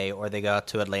LA or they go out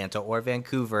to Atlanta or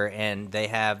Vancouver and they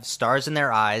have stars in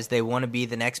their eyes. They want to be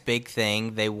the next big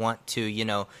thing. They want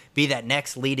to, be that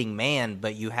next leading man,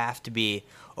 but you have to be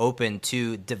open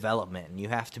to development. You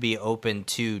have to be open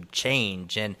to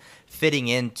change and fitting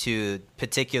into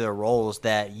particular roles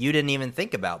that you didn't even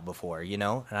think about before,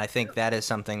 And I think that is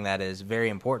something that is very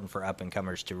important for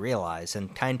up-and-comers to realize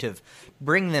and kind of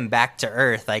bring them back to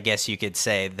earth, I guess you could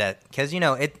say, that because,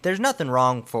 there's nothing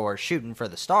wrong for shooting for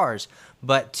the stars,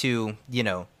 but to,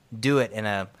 do it in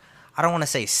a, I don't want to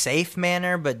say safe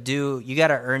manner, but you got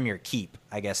to earn your keep.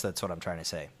 I guess that's what I'm trying to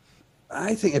say.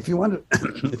 I think if you want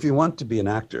to, if you want to be an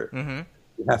actor,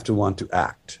 you have to want to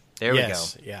act. There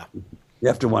Yes, we go. yeah. You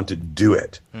have to want to do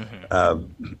it.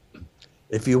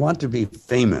 If you want to be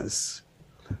famous,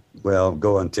 well,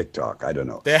 go on TikTok. I don't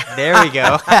know. There we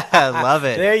go. I love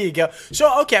it. There you go.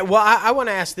 So, okay, well, I want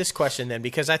to ask this question then,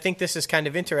 because I think this is kind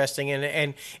of interesting,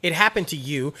 and it happened to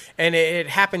you, and it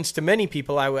happens to many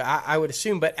people, I would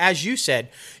assume. But as you said,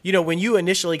 when you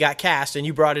initially got cast, and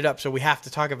you brought it up, so we have to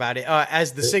talk about it,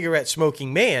 as the cigarette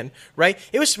smoking man, right?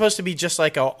 It was supposed to be just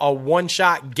like a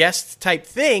one-shot guest type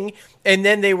thing, and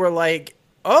then they were like,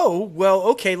 oh, well,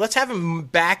 okay, let's have him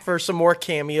back for some more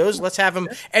cameos. Let's have him.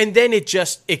 And then it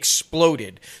just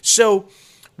exploded. So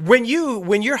when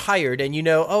you're hired and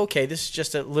okay, this is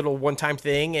just a little one-time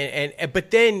thing,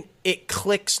 but then it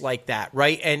clicks like that,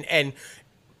 right? And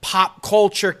pop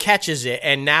culture catches it,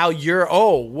 and now you're,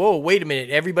 oh, whoa, wait a minute,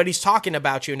 everybody's talking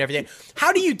about you and everything.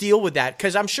 How do you deal with that?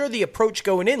 Because I'm sure the approach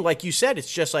going in, like you said,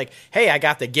 it's just like, hey, I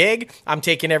got the gig, I'm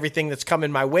taking everything that's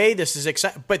coming my way, this is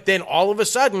exciting. But then all of a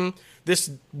sudden,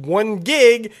 this one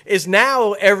gig is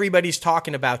now everybody's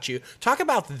talking about you. Talk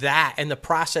about that and the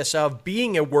process of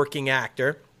being a working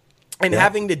actor and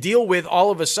having to deal with all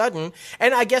of a sudden,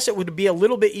 and I guess it would be a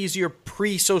little bit easier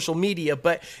pre-social media,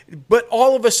 but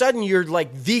all of a sudden you're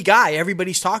like the guy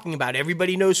everybody's talking about.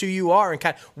 Everybody knows who you are, and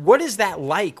kind of, what is that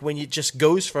like when it just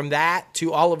goes from that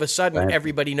to all of a sudden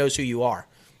everybody knows who you are?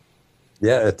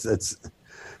 Yeah, it's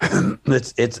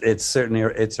certainly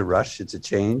it's a rush. It's a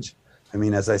change. I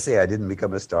mean, as I say, I didn't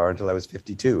become a star until I was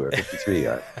 52 or 53.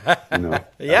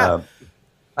 Yeah.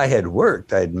 I had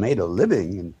worked. I had made a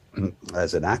living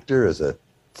as an actor, as a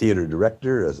theater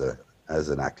director, as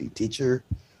an acting teacher.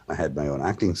 I had my own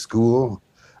acting school.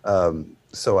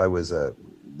 So I was a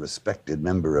respected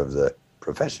member of the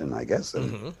profession, I guess.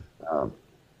 And,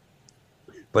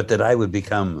 but that I would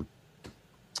become,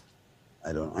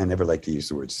 I never like to use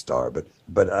the word star, but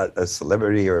a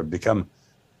celebrity or become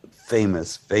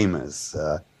famous,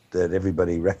 that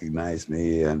everybody recognized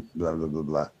me and blah, blah, blah,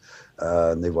 blah.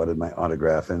 And they wanted my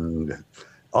autograph and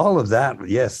all of that.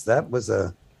 Yes, that was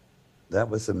a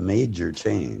major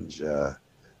change. The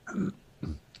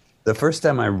first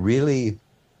time I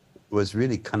was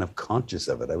really kind of conscious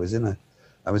of it. I was in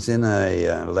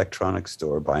a electronics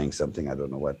store buying something, I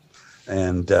don't know what.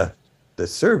 And the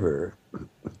server,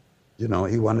 he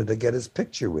wanted to get his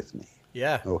picture with me.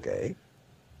 Yeah. Okay.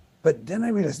 But then I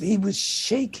realized he was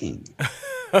shaking.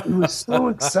 He was so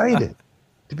excited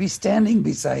to be standing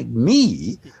beside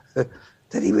me that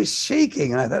he was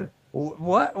shaking. And I thought,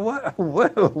 why?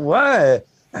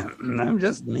 I'm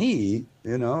just me,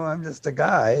 I'm just a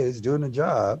guy who's doing a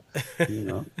job,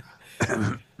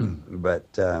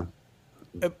 But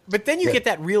then you get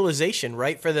that realization,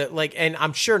 right? And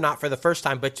I'm sure not for the first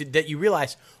time, but that you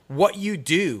realize what you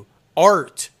do,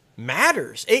 art,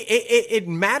 matters. It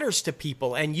matters to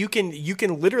people, and you can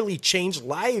literally change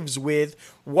lives with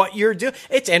what you're doing.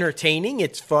 It's entertaining,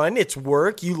 it's fun, it's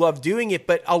work, you love doing it,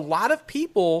 but a lot of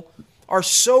people are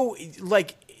so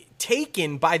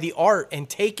taken by the art and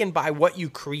taken by what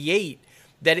you create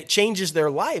that it changes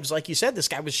their lives. Like you said, this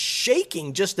guy was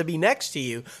shaking just to be next to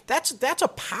you. That's a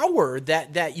power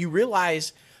that you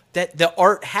realize that the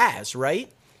art has,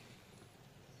 right?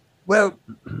 Well,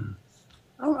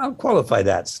 I'll qualify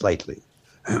that slightly.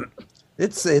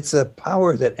 It's a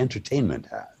power that entertainment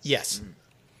has. Yes.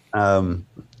 I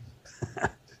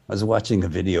was watching a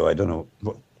video. I don't know.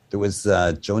 There was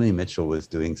Joni Mitchell was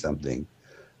doing something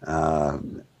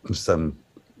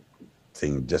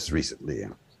just recently,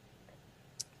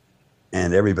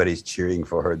 and everybody's cheering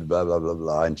for her, blah blah blah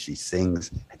blah, and she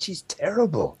sings, and she's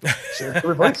terrible.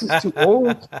 Her voice is too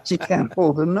old. She can't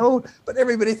hold a note, but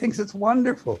everybody thinks it's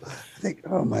wonderful. I think,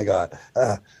 oh my God.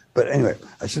 But anyway,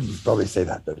 I shouldn't probably say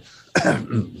that. But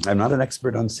I'm not an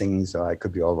expert on singing, so I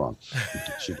could be all wrong.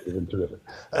 She's even terrific.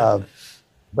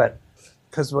 But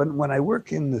because when I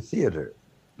work in the theater,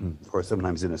 or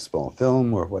sometimes in a small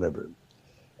film or whatever,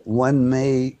 one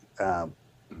may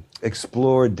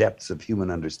explore depths of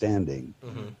human understanding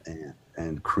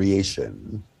and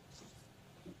creation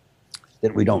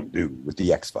that we don't do with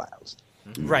the X-Files.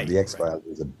 Right. The X-Files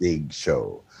is a big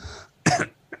show.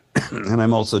 And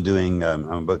I'm also doing, I'm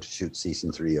about to shoot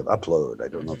season 3 of Upload. I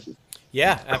don't know if you...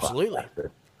 Yeah, absolutely.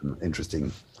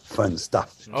 Interesting, fun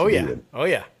stuff. Oh, yeah. Oh,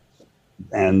 yeah.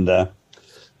 And,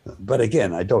 but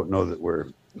again, I don't know that we're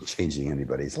changing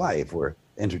anybody's life. We're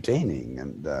entertaining.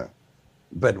 And,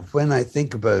 but when I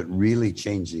think about really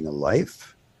changing a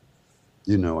life,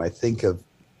 you know, I think of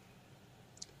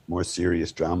more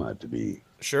serious drama to be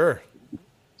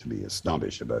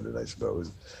snobbish about it, I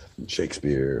suppose.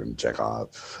 Shakespeare and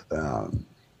Chekhov.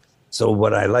 So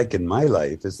what I like in my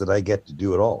life is that I get to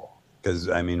do it all. Because,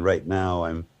 I mean, right now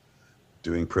I'm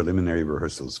doing preliminary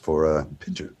rehearsals for a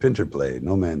Pinter play,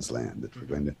 No Man's Land, that we're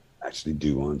going to actually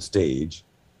do on stage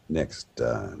next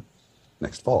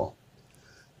fall.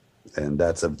 And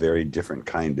that's a very different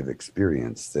kind of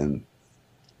experience than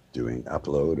doing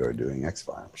Upload or doing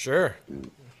X-Files. Sure.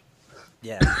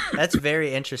 Yeah, that's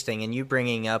very interesting. And you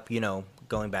bringing up, you know,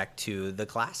 going back to the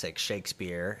classic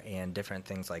Shakespeare and different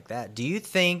things like that. Do you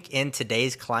think in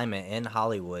today's climate in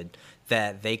Hollywood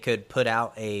that they could put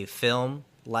out a film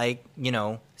like, you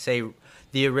know, say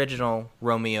the original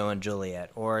Romeo and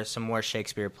Juliet or some more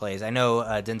Shakespeare plays? I know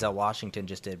Denzel Washington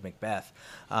just did Macbeth.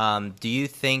 Do you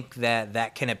think that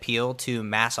that can appeal to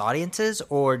mass audiences,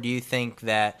 or do you think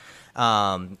that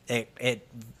it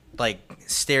like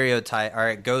stereotype, or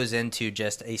it goes into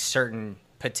just a certain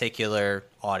particular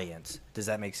audience? Does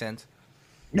that make sense?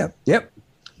 Yep.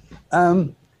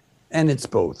 And it's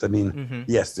both. I mean,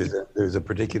 yes, there's a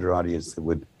particular audience that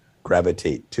would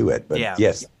gravitate to it, but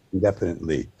yes,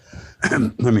 definitely. I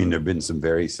mean, there have been some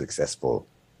very successful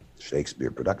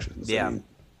Shakespeare productions. Yeah. I mean,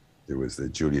 there was the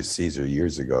Julius Caesar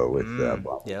years ago with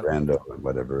Brando and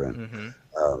whatever, and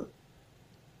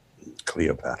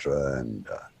Cleopatra, and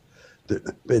there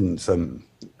have been some.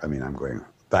 I mean, I'm going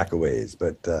back a ways,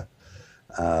 but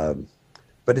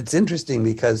it's interesting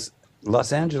because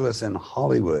Los Angeles and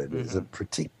Hollywood is a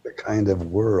particular kind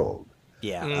of world.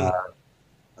 Yeah.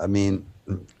 I mean,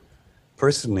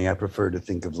 personally, I prefer to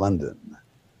think of London,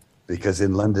 because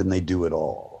in London they do it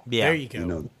all. Yeah. There you go. You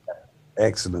know,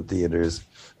 excellent theaters,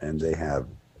 and they have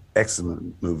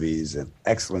excellent movies and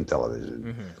excellent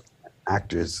television.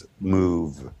 Actors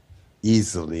move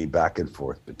easily back and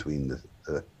forth between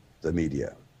the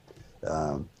media.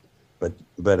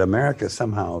 But America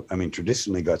somehow, I mean,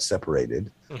 traditionally got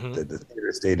separated. The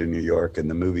theater stayed in New York and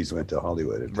the movies went to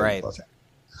Hollywood. Right.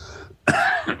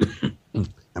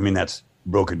 I mean, that's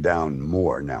broken down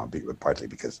more now, partly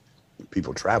because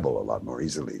people travel a lot more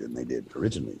easily than they did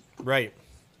originally. Right.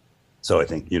 So I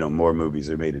think, you know, more movies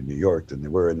are made in New York than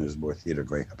there were, and there's more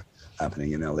theater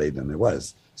happening in LA than there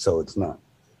was. So it's not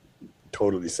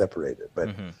totally separated, but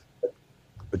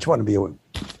you want to be able.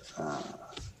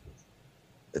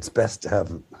 It's best to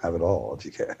have it all if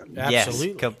you can. Absolutely.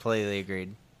 Yes, completely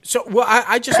agreed. So, well,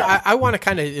 I want to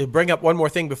kind of bring up one more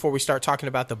thing before we start talking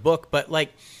about the book, but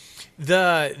like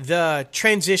the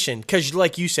transition, because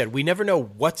like you said, we never know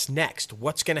what's next,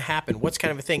 what's going to happen, what's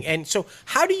kind of a thing. And so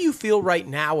how do you feel right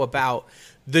now about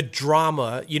the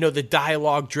drama, you know, the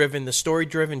dialogue-driven, the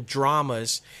story-driven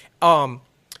dramas,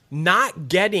 not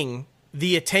getting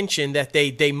the attention that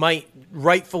they might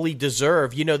rightfully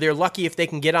deserve? You know, they're lucky if they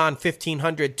can get on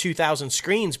 1,500, 2,000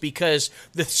 screens because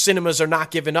the cinemas are not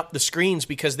giving up the screens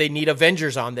because they need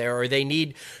Avengers on there, or they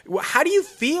need. How do you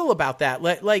feel about that?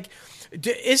 Like,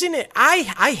 isn't it?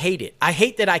 I hate it. I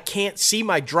hate that I can't see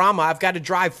my drama. I've got to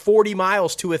drive 40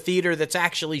 miles to a theater that's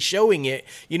actually showing it,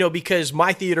 you know, because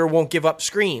my theater won't give up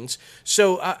screens.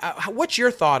 So what's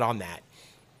your thought on that?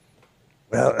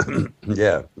 Well,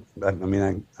 yeah, I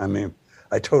mean,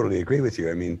 I totally agree with you.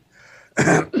 I mean,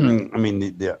 I mean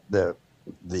the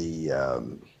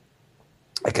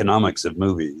economics of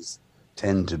movies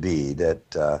tend to be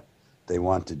that they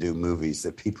want to do movies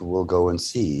that people will go and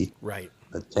see, right,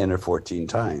 10 or 14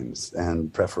 times,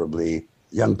 and preferably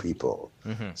young people.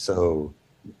 So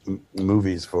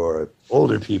movies for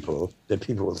older people that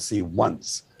people will see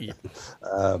once. Yeah.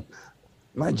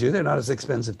 Mind you, they're not as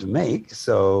expensive to make,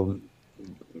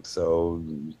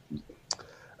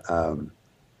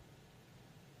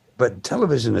 but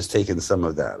television has taken some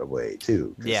of that away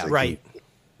too. Yeah, right.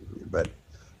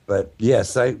 But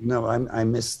yes, I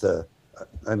miss the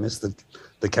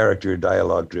character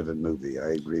dialogue driven movie.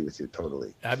 I agree with you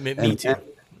totally. Me too.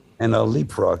 And I'll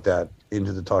leapfrog that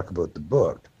into the talk about the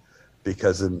book,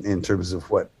 because in terms of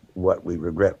what we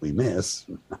regret we miss,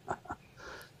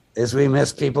 is we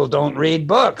miss people don't read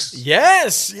books.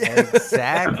 Yes.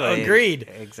 Exactly. Agreed.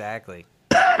 Exactly.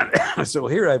 So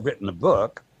here I've written a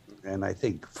book, and I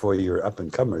think for your up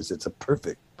and comers, it's a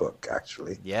perfect book,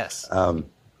 actually. Yes.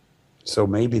 So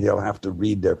maybe they'll have to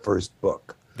read their first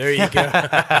book. There you go.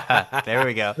 There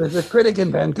we go. There's a critic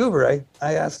in Vancouver.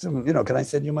 I asked him, can I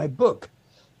send you my book?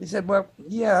 He said, well,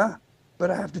 yeah,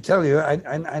 but I have to tell you,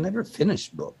 I never finish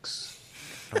books.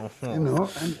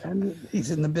 And he's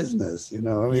in the business, I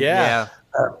mean, Yeah.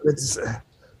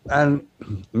 And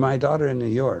my daughter in New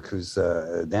York, who's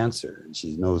a dancer, and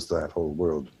she knows that whole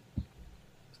world.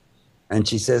 And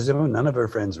she says, none of her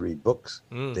friends read books.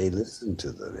 They listen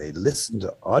to them. They listen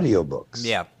to audiobooks.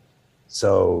 Yeah.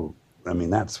 So, I mean,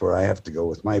 that's where I have to go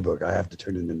with my book. I have to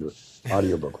turn it into an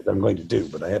audiobook, which I'm going to do,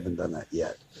 but I haven't done that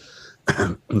yet.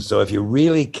 So if you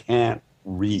really can't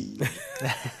read,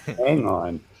 hang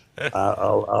on.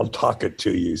 I'll talk it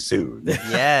to you soon.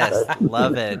 Yes,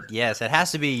 love it. Yes, it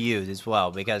has to be you as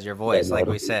well, because your voice, like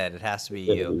we said, it has to be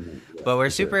you. But we're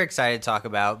super excited to talk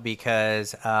about,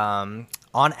 because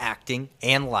on acting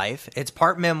and life, it's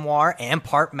part memoir and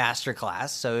part masterclass.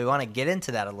 So we want to get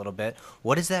into that a little bit.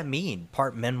 What does that mean,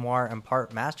 part memoir and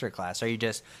part masterclass? Are you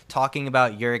just talking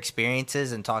about your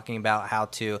experiences and talking about how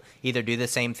to either do the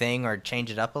same thing or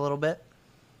change it up a little bit?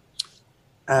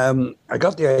 I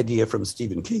got the idea from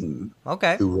Stephen King,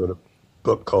 Okay. who wrote a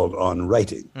book called On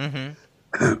Writing.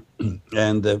 Mm-hmm.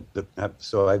 And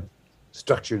so I've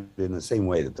structured it in the same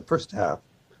way that the first half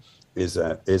is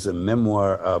a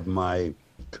memoir of my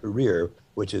career,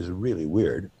 which is really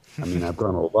weird. I mean, I've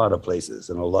gone a lot of places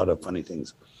and a lot of funny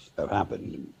things have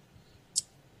happened.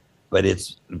 But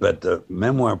the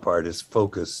memoir part is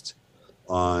focused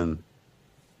on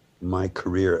my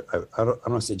career. I don't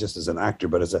want to say just as an actor,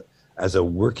 but as a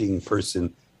working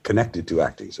person connected to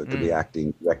acting. So it could be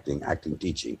acting, directing, acting,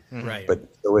 teaching. Right. But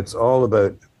so it's all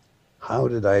about, how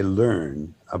did I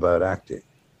learn about acting?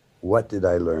 What did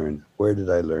I learn? Where did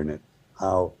I learn it?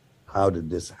 How did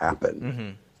this happen?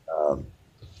 Mm-hmm.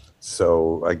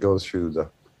 So I go through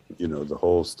the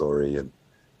whole story,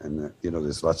 and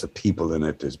there's lots of people in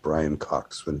it. There's Brian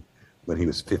Cox when he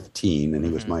was 15, and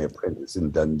he was my apprentice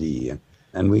in Dundee,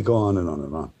 and we go on and on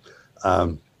and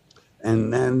on.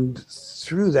 And then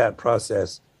through that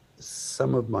process,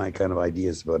 some of my kind of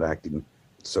ideas about acting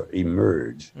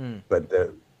emerge. But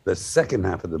the second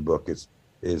half of the book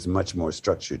is much more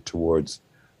structured towards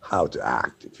how to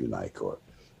act, if you like, or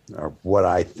what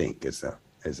I think is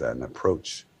an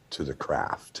approach to the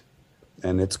craft.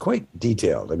 And it's quite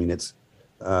detailed. I mean, it's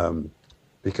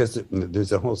because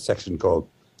there's a whole section called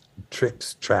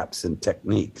tricks, traps, and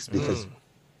techniques, because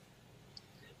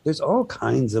there's all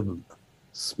kinds of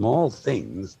small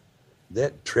things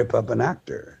that trip up an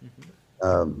actor.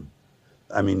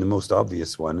 I mean, the most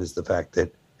obvious one is the fact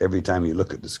that every time you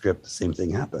look at the script, the same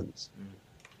thing happens.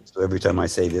 So every time I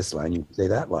say this line, you say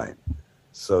that line.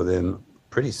 So then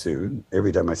pretty soon,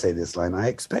 every time I say this line, I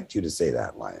expect you to say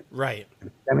that line. Right.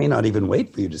 I may not even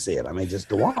wait for you to say it. I may just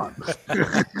go on.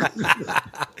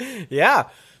 Yeah.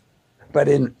 But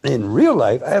in real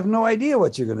life, I have no idea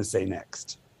what you're going to say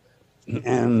next.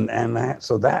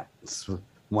 So that's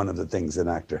one of the things an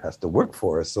actor has to work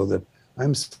for, so that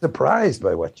I'm surprised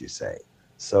by what you say.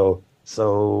 So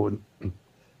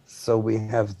we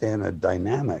have then a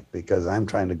dynamic, because I'm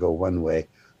trying to go one way,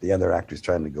 the other actor's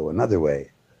trying to go another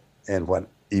way. And what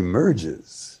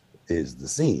emerges is the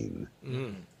scene.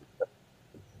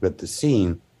 But the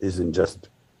scene isn't just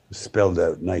spelled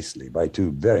out nicely by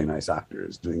two very nice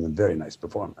actors doing a very nice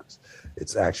performance.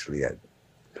 It's actually a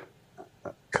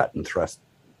cut and thrust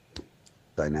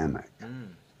dynamic.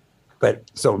 But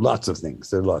so lots of things.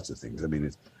 There are lots of things. I mean,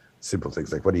 it's simple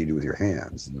things like, what do you do with your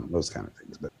hands, and those kind of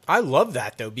things. But I love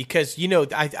that, though, because,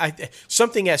 I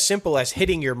something as simple as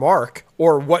hitting your mark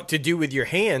or what to do with your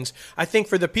hands, I think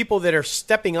for the people that are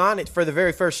stepping on it for the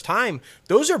very first time,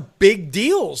 those are big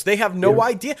deals. They have no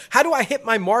idea. How do I hit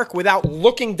my mark without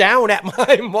looking down at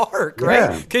my mark,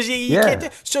 right? Because you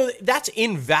can't. So that's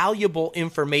invaluable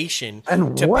information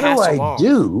and to what pass do I along.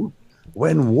 do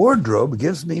when wardrobe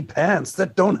gives me pants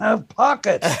that don't have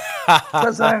pockets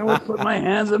because I would put my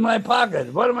hands in my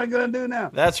pocket. What am I going to do now?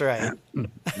 That's right.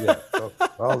 Yeah, so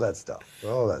all that stuff.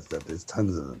 There's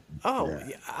tons of them. Oh,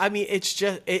 Yeah. I mean, it's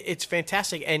just it's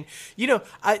fantastic, and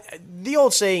the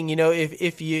old saying,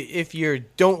 if you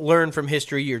don't learn from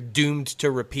history, you're doomed to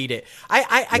repeat it.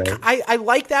 I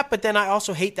like that, but then I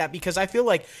also hate that because I feel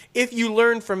like if you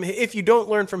don't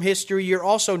learn from history, you're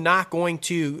also not going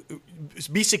to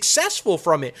be successful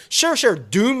from it. Sure,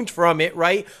 doomed from it,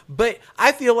 right? But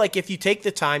I feel like if you take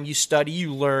the time, you study,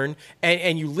 you learn,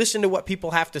 and you listen to what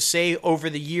people have to say over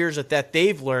the years that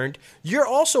they've learned, you're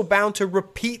also bound to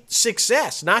repeat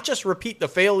success, not just repeat the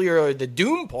failure or the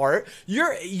doom part.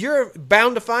 You're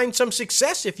bound to find some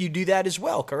success if you do that as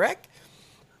well, correct?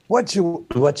 What you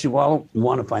all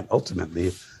want to find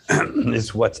ultimately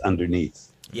is what's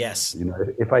underneath. Yes.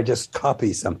 If I just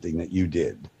copy something that you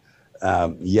did,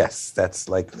 yes, that's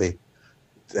likely.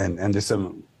 And there's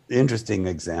some interesting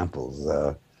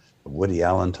examples. Woody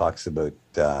Allen talks about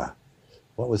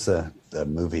what was the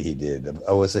movie he did?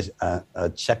 Oh, it was a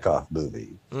Chekhov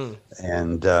movie,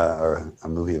 and or a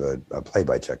movie of a play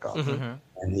by Chekhov. Mm-hmm.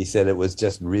 And he said it was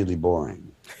just really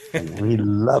boring, and he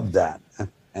loved that.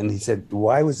 And he said,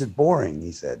 "Why was it boring?"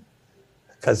 He said,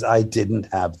 "Because I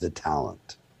didn't have the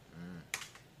talent."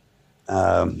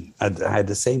 I had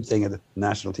the same thing at the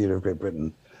National Theatre of Great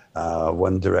Britain.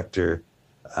 One director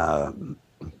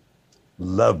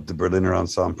loved the Berliner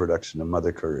Ensemble production of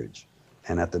Mother Courage.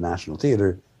 And at the National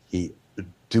Theatre, he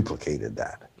duplicated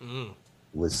that. It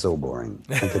was so boring.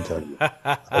 I can tell you.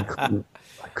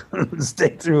 I couldn't stay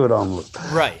through it almost.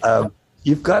 Right.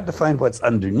 You've got to find what's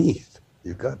underneath.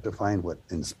 You've got to find what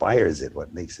inspires it,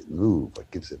 what makes it move, what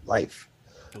gives it life.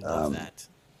 I love that.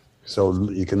 So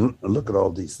you can look at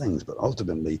all these things, but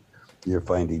ultimately you're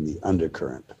finding the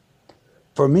undercurrent.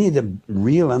 For me, the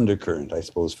real undercurrent, I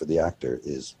suppose, for the actor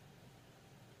is,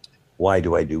 why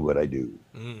do I do what I do?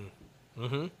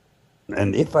 Mm-hmm.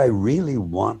 And if I really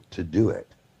want to do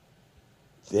it,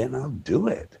 then I'll do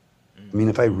it. I mean,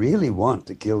 if I really want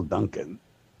to kill Duncan,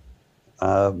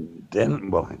 then,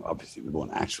 well, obviously we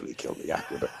won't actually kill the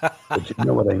actor, but you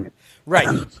know what I mean. Right.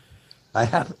 I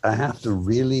have to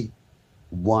really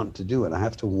want to do it. I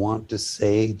have to want to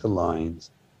say the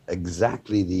lines,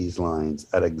 exactly these lines,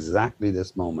 at exactly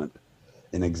this moment,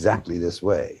 in exactly this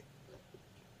way.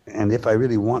 And if I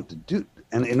really want to do,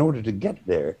 and in order to get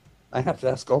there, I have to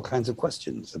ask all kinds of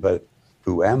questions about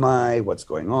who am I, what's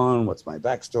going on, what's my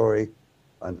backstory,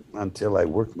 until I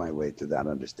work my way to that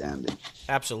understanding.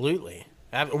 Absolutely.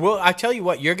 Well, I tell you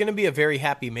what, you're going to be a very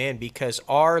happy man because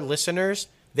our listeners,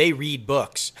 they read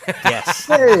books. Yes.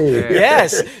 Hey.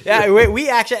 Yes. Yeah, we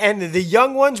actually, and the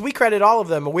young ones, we credit all of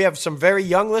them. We have some very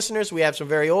young listeners. We have some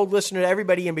very old listeners,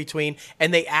 everybody in between,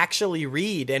 and they actually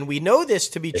read. And we know this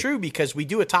to be true because we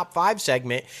do a top 5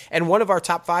 segment. And one of our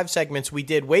top 5 segments we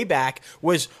did way back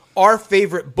was our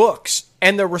favorite books.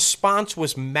 And the response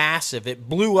was massive. It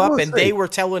blew up, and they were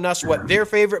telling us what their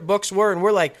favorite books were. And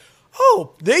we're like,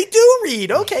 oh, they do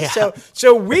read. Okay, Yeah.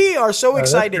 so we are so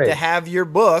excited great. to have your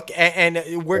book,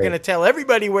 and we're going to tell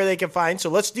everybody where they can find. So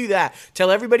let's do that.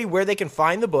 Tell everybody where they can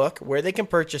find the book, where they can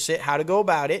purchase it, how to go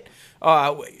about it,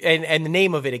 and the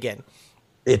name of it again.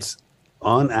 It's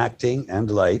On Acting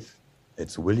and Life.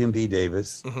 It's William B.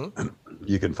 Davis. Mm-hmm.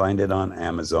 You can find it on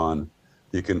Amazon.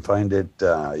 You can find it.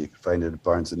 At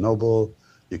Barnes and Noble.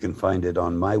 You can find it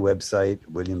on my website,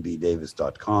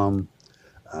 williambdavis.com.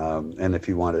 And if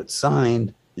you want it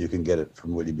signed, you can get it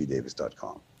from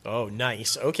williambdavis.com. Oh,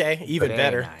 nice. Okay, even Very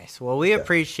better. Nice. Well, we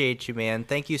appreciate you, man.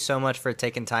 Thank you so much for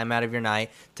taking time out of your night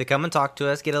to come and talk to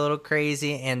us, get a little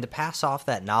crazy, and to pass off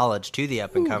that knowledge to the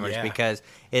up-and-comers yeah. because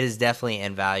it is definitely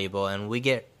invaluable. And we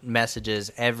get messages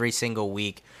every single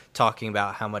week talking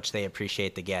about how much they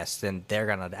appreciate the guests, and they're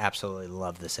going to absolutely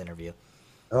love this interview.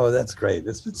 Oh, that's great.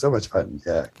 It's been so much fun.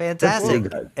 Yeah. Fantastic.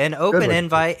 Good one. An open Good one.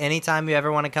 invite anytime you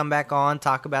ever want to come back on,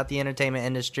 talk about the entertainment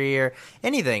industry or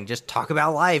anything. Just talk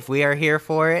about life. We are here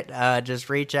for it. Just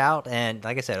reach out. And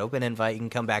like I said, open invite. You can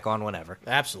come back on whenever.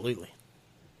 Absolutely.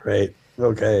 Great.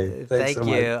 Okay. Thanks Thank so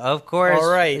you. much. Of course. All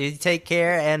right. You take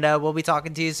care, and we'll be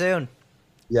talking to you soon.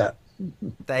 Yeah.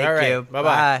 Thank All right. you.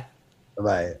 Bye-bye. Bye.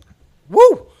 Bye.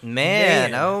 Woo!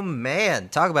 Man, oh man.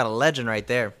 Talk about a legend right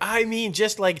there. I mean,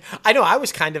 just like, I know I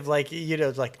was kind of like,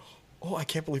 like, oh, I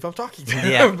can't believe I'm talking to him.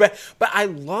 Yeah. but I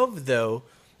love, though,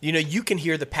 you can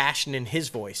hear the passion in his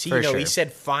voice. For sure. He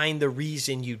said, find the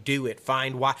reason you do it,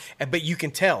 find why. But you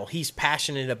can tell he's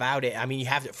passionate about it. I mean, you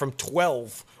have it from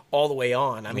 12 all the way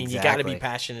on. I mean, you got to be Exactly.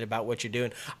 passionate about what you're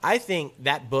doing. I think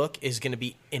that book is going to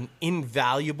be an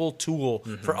invaluable tool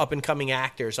for up-and-coming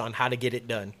actors on how to get it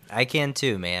done. I can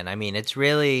too, man. I mean, it's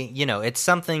really, it's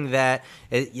something that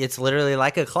it's literally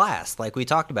like a class, like we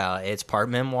talked about. It's part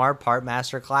memoir, part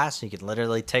master class. You can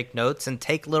literally take notes and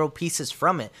take little pieces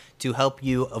from it to help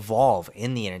you evolve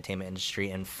in the entertainment industry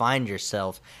and find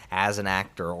yourself as an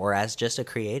actor or as just a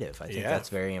creative. I think Yeah. that's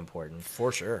very important.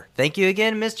 For sure. Thank you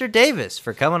again, Mr. Davis,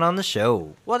 for coming on the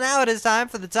show. Well, now it is time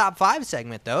for the top 5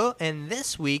 segment, though. And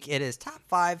this week it is top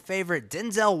 5 favorite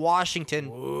Denzel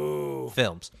Washington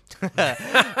films.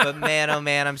 But man, oh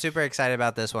man, I'm super excited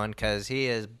about this one because he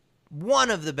is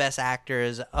one of the best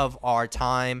actors of our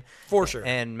time. For sure.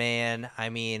 And man, I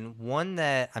mean, one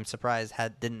that I'm surprised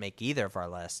didn't make either of our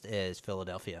lists is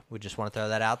Philadelphia. We just want to throw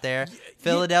that out there.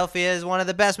 Philadelphia is one of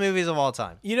the best movies of all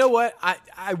time. You know what?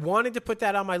 I wanted to put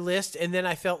that on my list, and then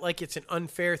I felt like it's an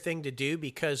unfair thing to do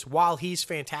because while he's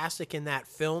fantastic in that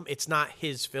film, it's not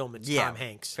his film. It's Yeah, Tom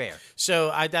Hanks. fair.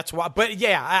 So that's why. But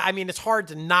yeah, I mean, it's hard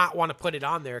to not want to put it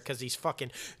on there because he's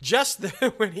fucking just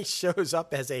when he shows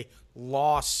up as a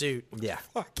lawsuit. Yeah.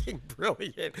 Fucking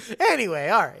brilliant. Anyway,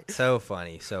 all right. So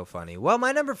funny, so funny. Well,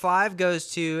 my number 5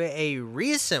 goes to a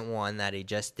recent one that he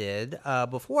just did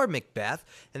before Macbeth,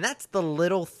 and that's The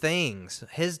Little Things.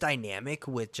 His dynamic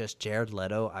with just Jared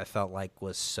Leto, I felt like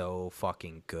was so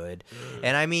fucking good.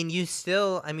 And I mean,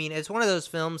 it's one of those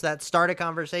films that start a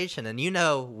conversation, and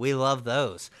we love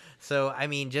those. So, I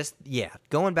mean,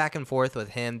 going back and forth with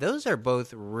him, those are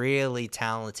both really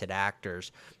talented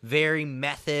actors. Very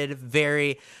method,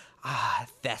 very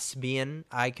thespian,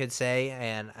 I could say,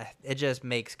 and it just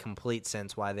makes complete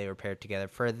sense why they were paired together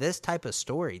for this type of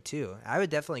story, too. I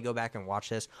would definitely go back and watch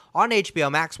this on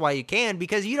HBO Max while you can,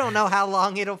 because you don't know how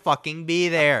long it'll fucking be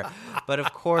there. But,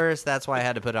 of course, that's why I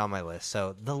had to put it on my list.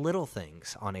 So, The Little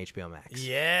Things on HBO Max.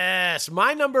 Yes.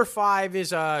 My number 5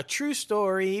 is a true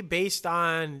story based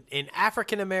on an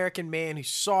African-American man who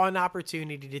saw an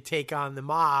opportunity to take on the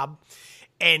mob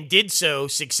and did so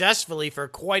successfully for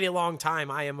quite a long time.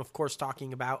 I am, of course,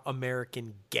 talking about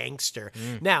American Gangster.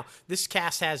 Now, this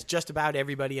cast has just about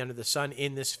everybody under the sun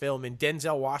in this film, and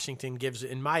Denzel Washington gives,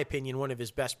 in my opinion, one of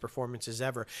his best performances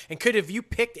ever. And have you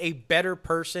picked a better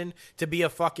person to be a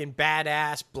fucking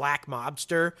badass black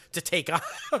mobster to take on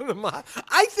the mob?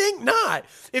 I think not.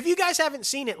 If you guys haven't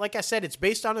seen it, like I said, it's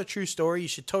based on a true story. You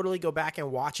should totally go back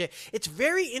and watch it. It's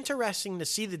very interesting to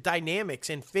see the dynamics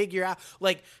and figure out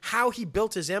like how he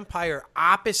built his empire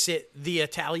opposite the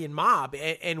Italian mob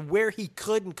and where he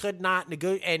could and could not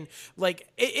negotiate. And like,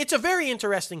 it's a very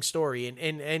interesting story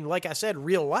and like I said,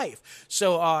 real life.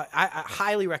 So I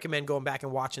highly recommend going back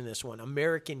and watching this one,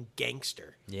 American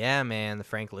Gangster. Yeah, man, the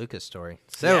Frank Lucas story.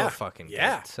 So fucking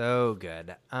good. So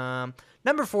good.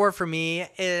 Number 4 for me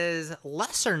is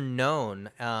lesser known,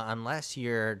 unless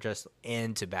you're just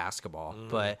into basketball.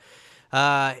 But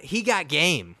He Got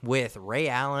Game with Ray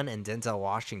Allen and Denzel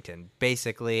Washington.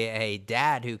 Basically, a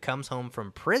dad who comes home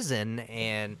from prison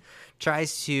and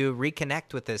tries to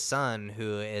reconnect with his son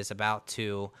who is about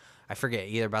to, I forget,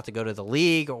 either about to go to the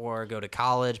league or go to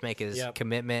college, make his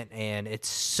commitment, and it's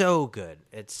so good.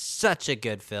 It's such a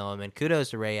good film, and kudos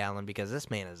to Ray Allen because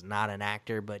this man is not an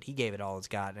actor, but he gave it all he's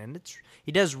got, and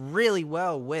he does really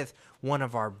well with one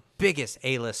of our biggest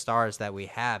A-list stars that we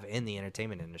have in the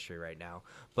entertainment industry right now.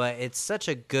 But it's such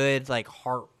a good, like,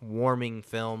 heartwarming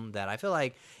film that I feel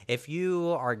like if you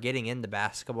are getting into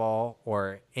basketball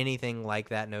or anything like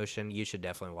that notion, you should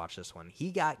definitely watch this one.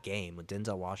 He Got Game with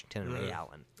Denzel Washington and Ray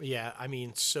Allen. Yeah, I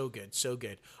mean, so good, so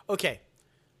good. Okay,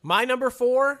 my number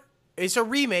 4 is a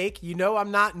remake. You know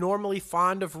I'm not normally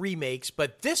fond of remakes,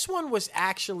 but this one was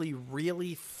actually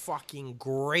really fucking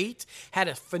great. Had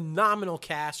a phenomenal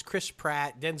cast. Chris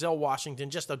Pratt, Denzel Washington,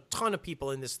 just a ton of people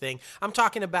in this thing. I'm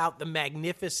talking about The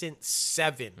Magnificent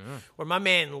Seven, where my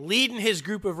man leading his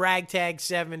group of Ragtag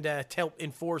Seven to help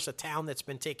enforce a town that's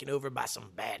been taken over by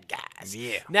some bad guys.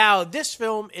 Yeah. Now, this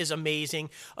film is amazing.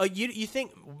 You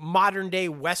think modern day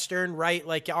Western, right?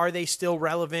 Like, are they still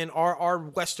relevant? Are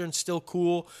Westerns still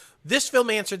cool? This film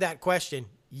answered that question.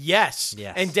 Yes.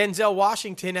 And Denzel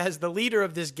Washington, as the leader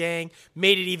of this gang,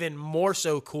 made it even more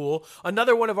so cool.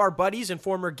 Another one of our buddies and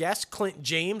former guests, Clint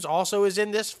James, also is in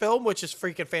this film, which is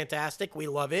freaking fantastic. We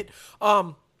love it.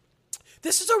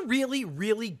 This is a really,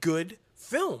 really good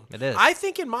film. It is. I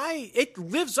think it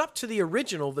lives up to the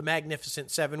original, The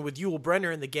Magnificent Seven, with Yul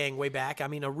Brynner and the gang way back. I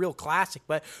mean, a real classic.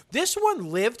 But this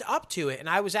one lived up to it, and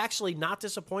I was actually not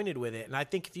disappointed with it. And I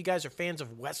think if you guys are fans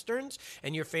of Westerns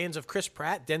and you're fans of Chris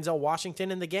Pratt, Denzel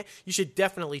Washington, and the gang, you should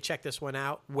definitely check this one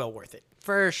out. Well worth it.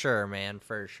 For sure, man.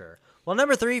 For sure. Well,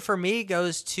 number 3 for me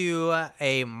goes to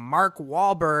a Mark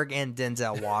Wahlberg and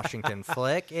Denzel Washington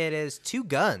flick. It is Two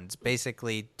Guns,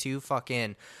 basically two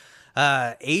fucking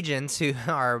agents who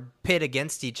are pit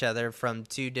against each other from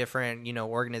two different,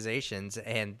 organizations,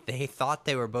 and they thought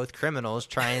they were both criminals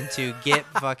trying to get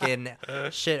fucking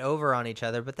shit over on each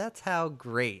other. But that's how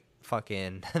great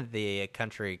fucking the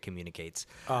country communicates.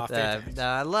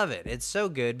 I love it. It's so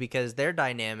good because their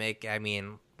dynamic, I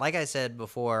mean, like I said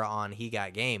before on He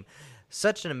Got Game,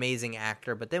 such an amazing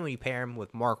actor, but then when you pair him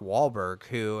with Mark Wahlberg,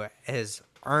 who has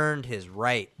earned his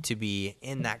right to be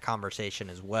in that conversation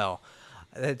as well,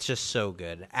 it's just so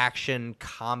good. Action,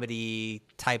 comedy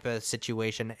type of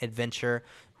situation, adventure,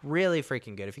 really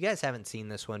freaking good. If you guys haven't seen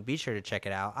this one, be sure to check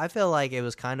it out. I feel like it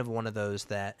was kind of one of those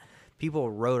that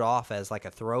people wrote off as like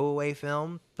a throwaway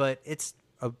film, but it's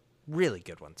a really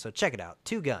good one. So check it out.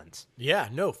 Two Guns. Yeah,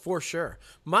 no, for sure.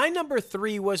 My number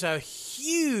 3 was a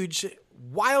huge,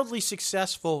 wildly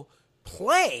successful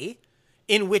play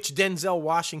in which Denzel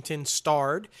Washington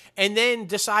starred, and then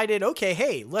decided, okay,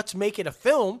 hey, let's make it a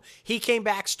film. He came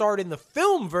back, starred in the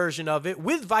film version of it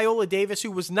with Viola Davis,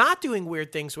 who was not doing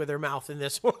weird things with her mouth in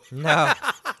this one. No,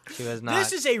 she was not.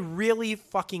 This is a really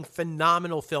fucking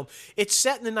phenomenal film. It's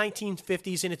set in the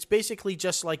 1950s, and it's basically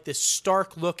just like this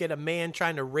stark look at a man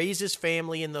trying to raise his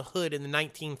family in the hood in the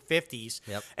 1950s,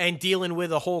 and dealing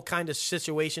with a whole kind of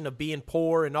situation of being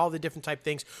poor and all the different type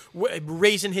things,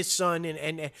 raising his son,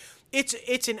 and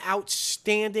it's an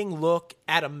outstanding look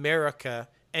at America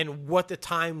and what the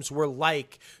times were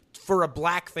like for a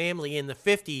black family in the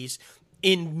 50s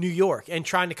in New York and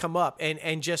trying to come up,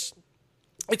 and just,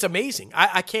 it's amazing.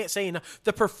 I can't say enough.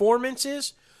 The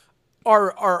performances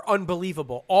are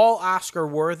unbelievable. All Oscar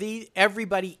worthy.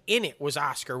 Everybody in it was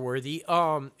Oscar worthy.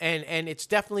 And it's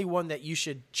definitely one that you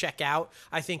should check out.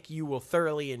 I think you will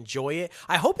thoroughly enjoy it.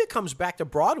 I hope it comes back to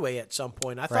Broadway at some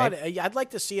point. I'd like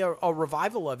to see a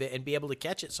revival of it and be able to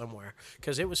catch it somewhere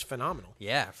because it was phenomenal.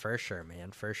 Yeah, for sure,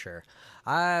 man, for sure.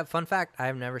 Fun fact,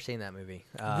 I've never seen that movie.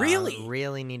 Really?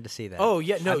 Really need to see that. Oh,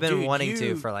 yeah, no, I've been dude, wanting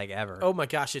to for like ever. Oh my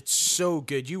gosh, it's so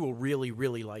good. You will really,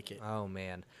 really like it. Oh,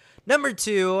 man. Number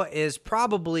 2 is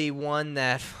probably one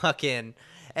that fucking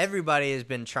everybody has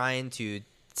been trying to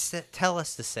tell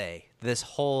us to say this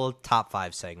whole top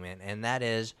 5 segment, and that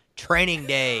is Training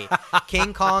Day.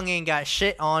 King Kong ain't got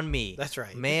shit on me. That's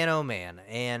right. Man, oh man.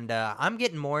 And I'm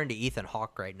getting more into Ethan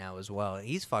Hawke right now as well.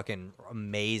 He's fucking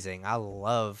amazing. I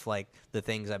love like the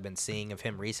things I've been seeing of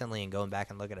him recently and going back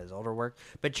and looking at his older work.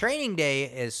 But Training Day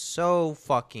is so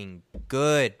fucking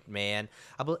good, man.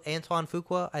 Antoine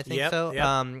Fuqua, I think so.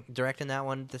 Yep. Directing that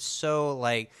one. That's so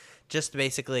like just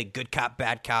basically good cop,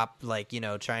 bad cop, like,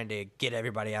 trying to get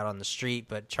everybody out on the street,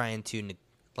 but trying to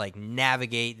like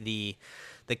navigate the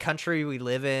country we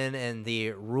live in and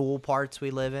the rural parts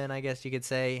we live in, I guess you could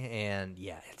say. And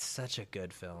yeah, it's such a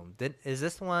good film. Is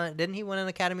this one? Didn't he win an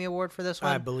Academy Award for this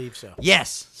one? I believe so.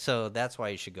 Yes. So that's why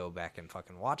you should go back and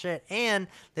fucking watch it. And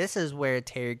this is where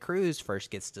Terry Crews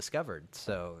first gets discovered.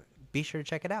 So be sure to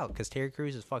check it out because Terry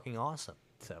Crews is fucking awesome.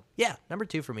 So yeah, number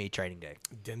 2 for me, Training Day.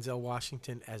 Denzel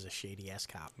Washington as a shady ass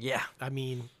cop. Yeah. I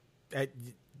mean,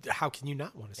 how can you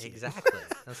not want to see it? Exactly.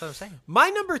 That's what I'm saying. My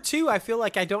number 2, I feel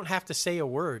like I don't have to say a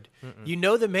word. Mm-mm. You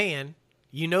know the man,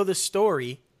 you know the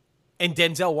story, and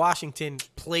Denzel Washington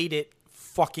played it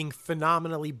fucking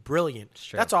phenomenally brilliant.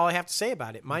 Sure. That's all I have to say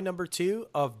about it. My number 2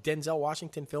 of Denzel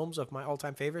Washington films of my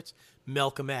all-time favorites,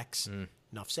 Malcolm X.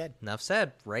 Enough said. Enough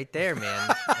said. Right there, man.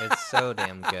 It's so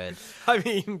damn good. I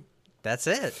mean... That's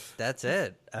it.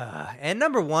 And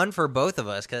number 1 for both of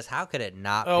us, because how could it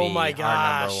not be our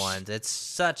number 1s? It's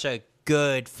such a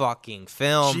good fucking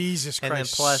film. Jesus Christ, and then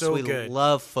plus so we good.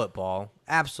 love football.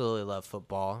 Absolutely love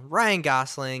football. Ryan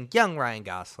Gosling, young Ryan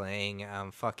Gosling,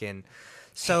 fucking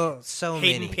so Hayden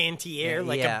many. Panettiere,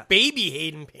 like a baby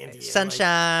Hayden Panettiere.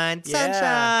 Sunshine, Yeah.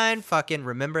 sunshine. Fucking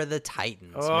remember the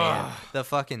Titans, man. The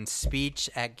fucking speech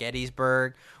at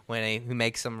Gettysburg when he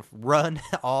makes them run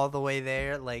all the way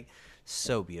there, like.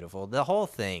 So beautiful. The whole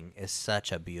thing is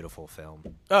such a beautiful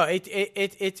film. Oh,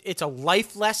 it's a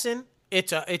life lesson.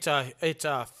 It's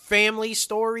a family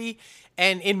story,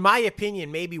 and in my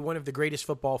opinion, maybe one of the greatest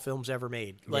football films ever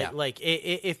made.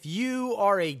 If you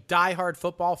are a diehard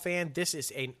football fan, this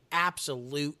is an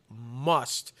absolute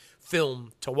must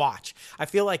film to watch. I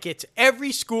feel like it's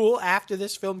every school after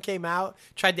this film came out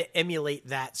tried to emulate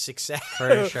that success.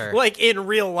 For sure. Like in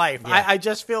real life. Yeah. I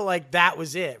just feel like that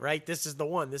was it, right? This is the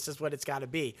one. This is what it's got to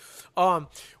be.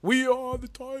 We are the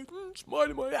Titans.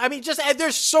 Mighty, mighty. I mean, just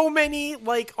there's so many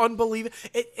like unbelievable.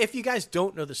 If you guys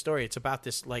don't know the story, it's about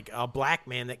this like a black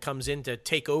man that comes in to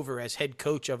take over as head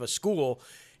coach of a school.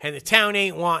 And the town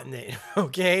ain't wanting it,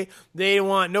 okay? They don't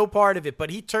want no part of it. But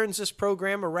he turns this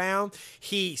program around.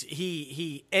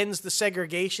 He ends the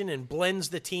segregation and blends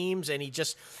the teams. And he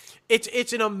just,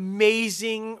 it's an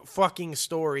amazing fucking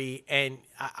story. And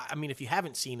I mean, if you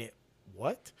haven't seen it,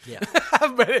 what? Yeah.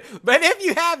 but if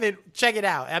you haven't, check it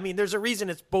out. I mean, there's a reason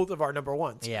it's both of our number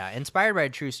ones. Yeah, inspired by a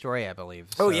true story, I believe.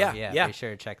 Oh, So, yeah. Be sure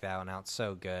to check that one out.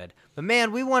 So good. But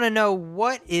man, we want to know,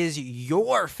 what is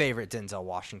your favorite Denzel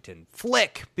Washington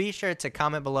flick? Be sure to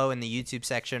comment below in the YouTube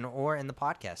section or in the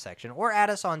podcast section, or add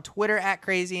us on Twitter at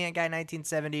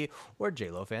CrazyAntGuy1970 or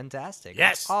JLo Fantastic.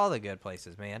 Yes. All the good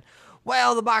places, man.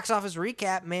 Well, the box office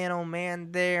recap, man, oh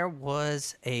man, there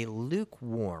was a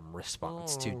lukewarm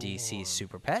response to DC's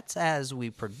Super Pets, as we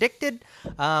predicted.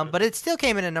 But it still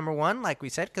came in at number one, like we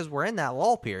said, because we're in that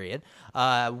lull period,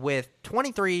 with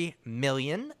 23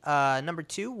 million. Number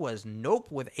two was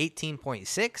Nope with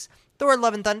 18.6. Thor: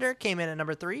 Love and Thunder came in at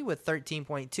number 3 with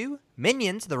 13.2.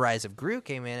 Minions: The Rise of Gru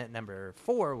came in at number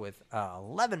 4 with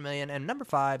 11 million. And number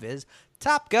 5 is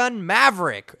Top Gun: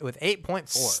 Maverick with 8.4.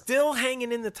 Still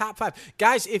hanging in the top 5.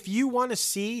 Guys, if you want to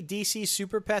see DC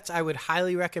Super Pets, I would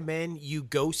highly recommend you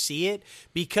go see it,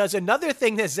 because another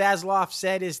thing that Zaslav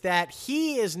said is that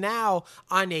he is now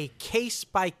on a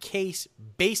case-by-case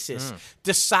basis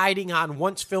deciding on,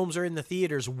 once films are in the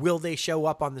theaters, will they show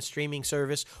up on the streaming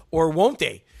service or won't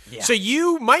they? Yeah. So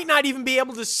you might not even be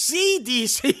able to see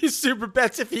DC Super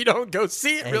Pets if you don't go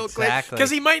see it real quick, Exactly. because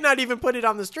he might not even put it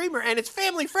on the streamer, and it's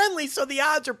family friendly, so the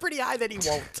odds are pretty high that he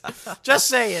won't. Just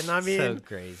saying. I mean, So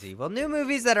crazy. Well, new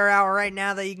movies that are out right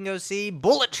now that you can go see: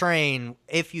 Bullet Train,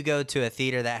 if you go to a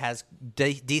theater that has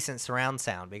decent surround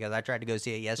sound, because I tried to go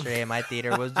see it yesterday and my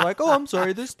theater was like, oh, I'm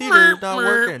sorry, this theater is not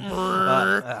working.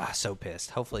 So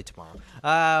pissed. Hopefully tomorrow.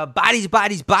 Bodies,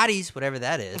 whatever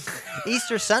that is.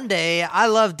 Easter Sunday, I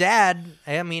Love Dad.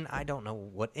 I mean, I don't know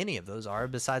what any of those are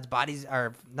besides Bodies,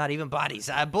 or not even Bodies.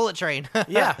 Bullet Train.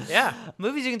 yeah.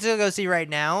 Movies you can still go see right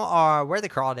now are Where the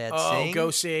Crawdads Oh, Sing.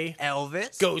 go see.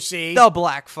 Elvis. Go see. The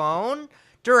Black Phone,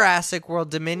 Jurassic World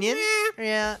Dominion,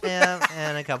 yeah,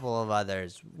 and a couple of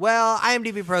others. Well,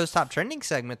 IMDb Pro's top trending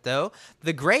segment, though,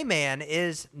 The Gray Man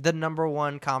is the number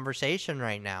one conversation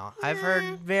right now. I've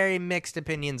heard very mixed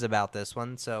opinions about this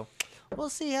one, so we'll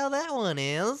see how that one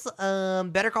is.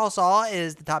 Better Call Saul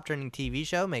is the top trending TV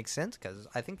show. Makes sense, because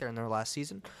I think they're in their last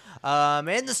season. And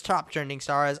this top trending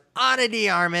star is Ana de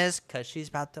Armas, because she's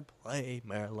about to play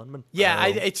Marilyn Monroe. Yeah,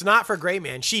 it's not for Gray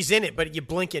Man. She's in it, but you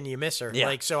blink and you miss her. Yeah.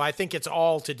 Like, so I think it's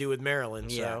all to do with Marilyn.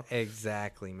 Yeah, So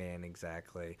exactly, man,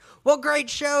 exactly. Well, great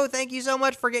show. Thank you so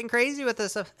much for getting crazy with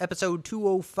us. Episode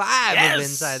 205 Yes! of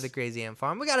Inside the Crazy Ant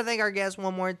Farm. We got to thank our guest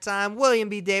one more time, William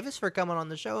B. Davis, for coming on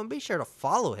the show, and be sure to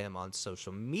follow him on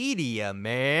social media,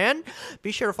 man.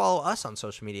 Be sure to follow us on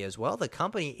social media as well. The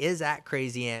company is at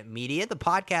Crazy Ant Media. The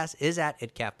podcast is at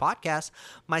ItCaf Podcast.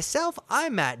 Myself,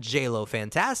 I'm at JLo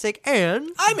Fantastic, and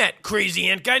I'm at Crazy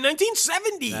Ant Guy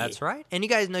 1970. that's right. And you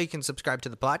guys know you can subscribe to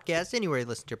the podcast anywhere you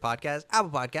listen to your podcast: Apple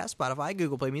Podcasts, Spotify,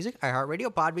 Google Play Music, iHeartRadio,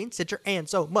 Podbean, Stitcher, and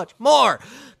so much more.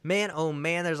 Man, oh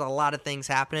man, there's a lot of things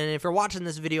happening. And if you're watching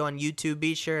this video on YouTube,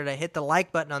 be sure to hit the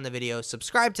like button on the video,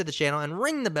 subscribe to the channel, and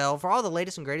ring the bell for all the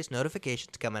latest and greatest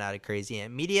notifications coming out of Crazy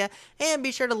Ant Media. And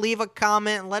be sure to leave a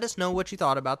comment and let us know what you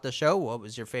thought about the show. What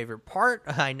was your favorite part?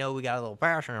 I know we got a little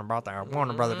passionate about that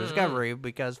Warner Brother Discovery,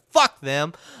 because fuck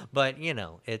them. But, you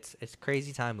know, it's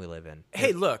crazy time we live in.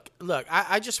 Hey, look,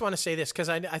 I just want to say this, because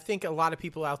I think a lot of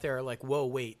people out there are like, whoa,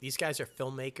 wait, these guys are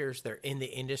filmmakers. They're in the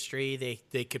industry.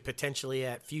 They could potentially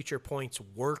at future points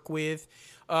work with,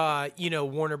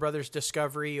 Warner Brothers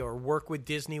Discovery, or work with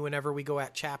Disney whenever we go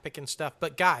at Chapek and stuff.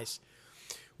 But guys,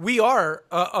 we are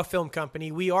a film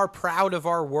company. We are proud of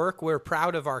our work. We're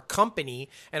proud of our company.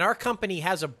 And our company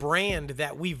has a brand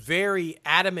that we very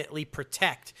adamantly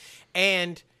protect.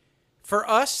 And for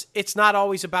us, it's not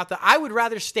always about the... I would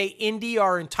rather stay indie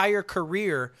our entire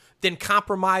career than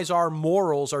compromise our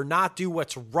morals or not do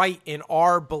what's right in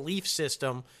our belief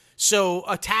system So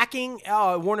attacking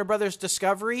Warner Brothers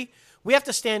Discovery, we have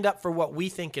to stand up for what we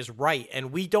think is right,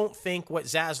 and we don't think what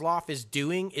Zaslav is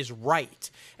doing is right.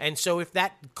 And so if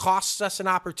that costs us an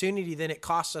opportunity, then it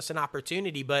costs us an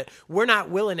opportunity, but we're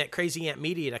not willing at Crazy Ant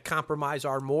Media to compromise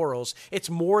our morals. It's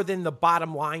more than the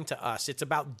bottom line to us. It's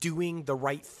about doing the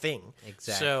right thing.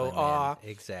 Exactly, So, man.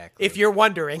 Exactly. if you're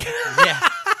wondering. Yeah.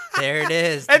 There it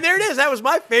is. And there it is. That was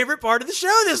my favorite part of the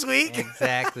show this week.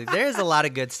 Exactly. There's a lot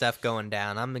of good stuff going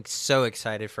down. I'm so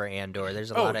excited for Andor.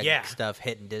 There's a lot of stuff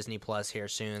hitting Disney Plus here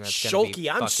soon. That's going to be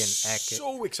fucking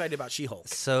so excited about She-Hulk.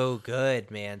 So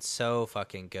good, man. So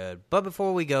fucking good. But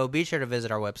before we go, be sure to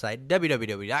visit our website,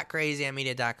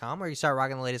 www.crazyantmedia.com, where you start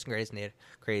rocking the latest and greatest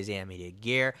Crazy Ant Media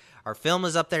gear. Our film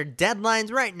is up there,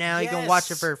 Deadlines, right now. You can watch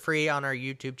it for free on our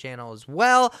YouTube channel as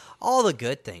well. All the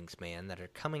good things, man, that are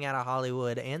coming out of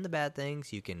Hollywood and the bad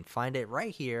things, you can find it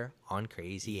right here on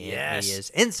Crazy Ant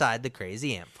Media's Inside the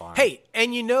Crazy Ant Farm. Hey,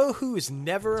 and you know who is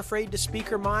never afraid to speak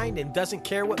her mind and doesn't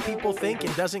care what people think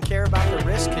and doesn't care about the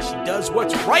risk because she does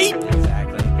what's right?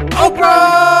 Exactly.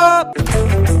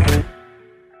 Oprah!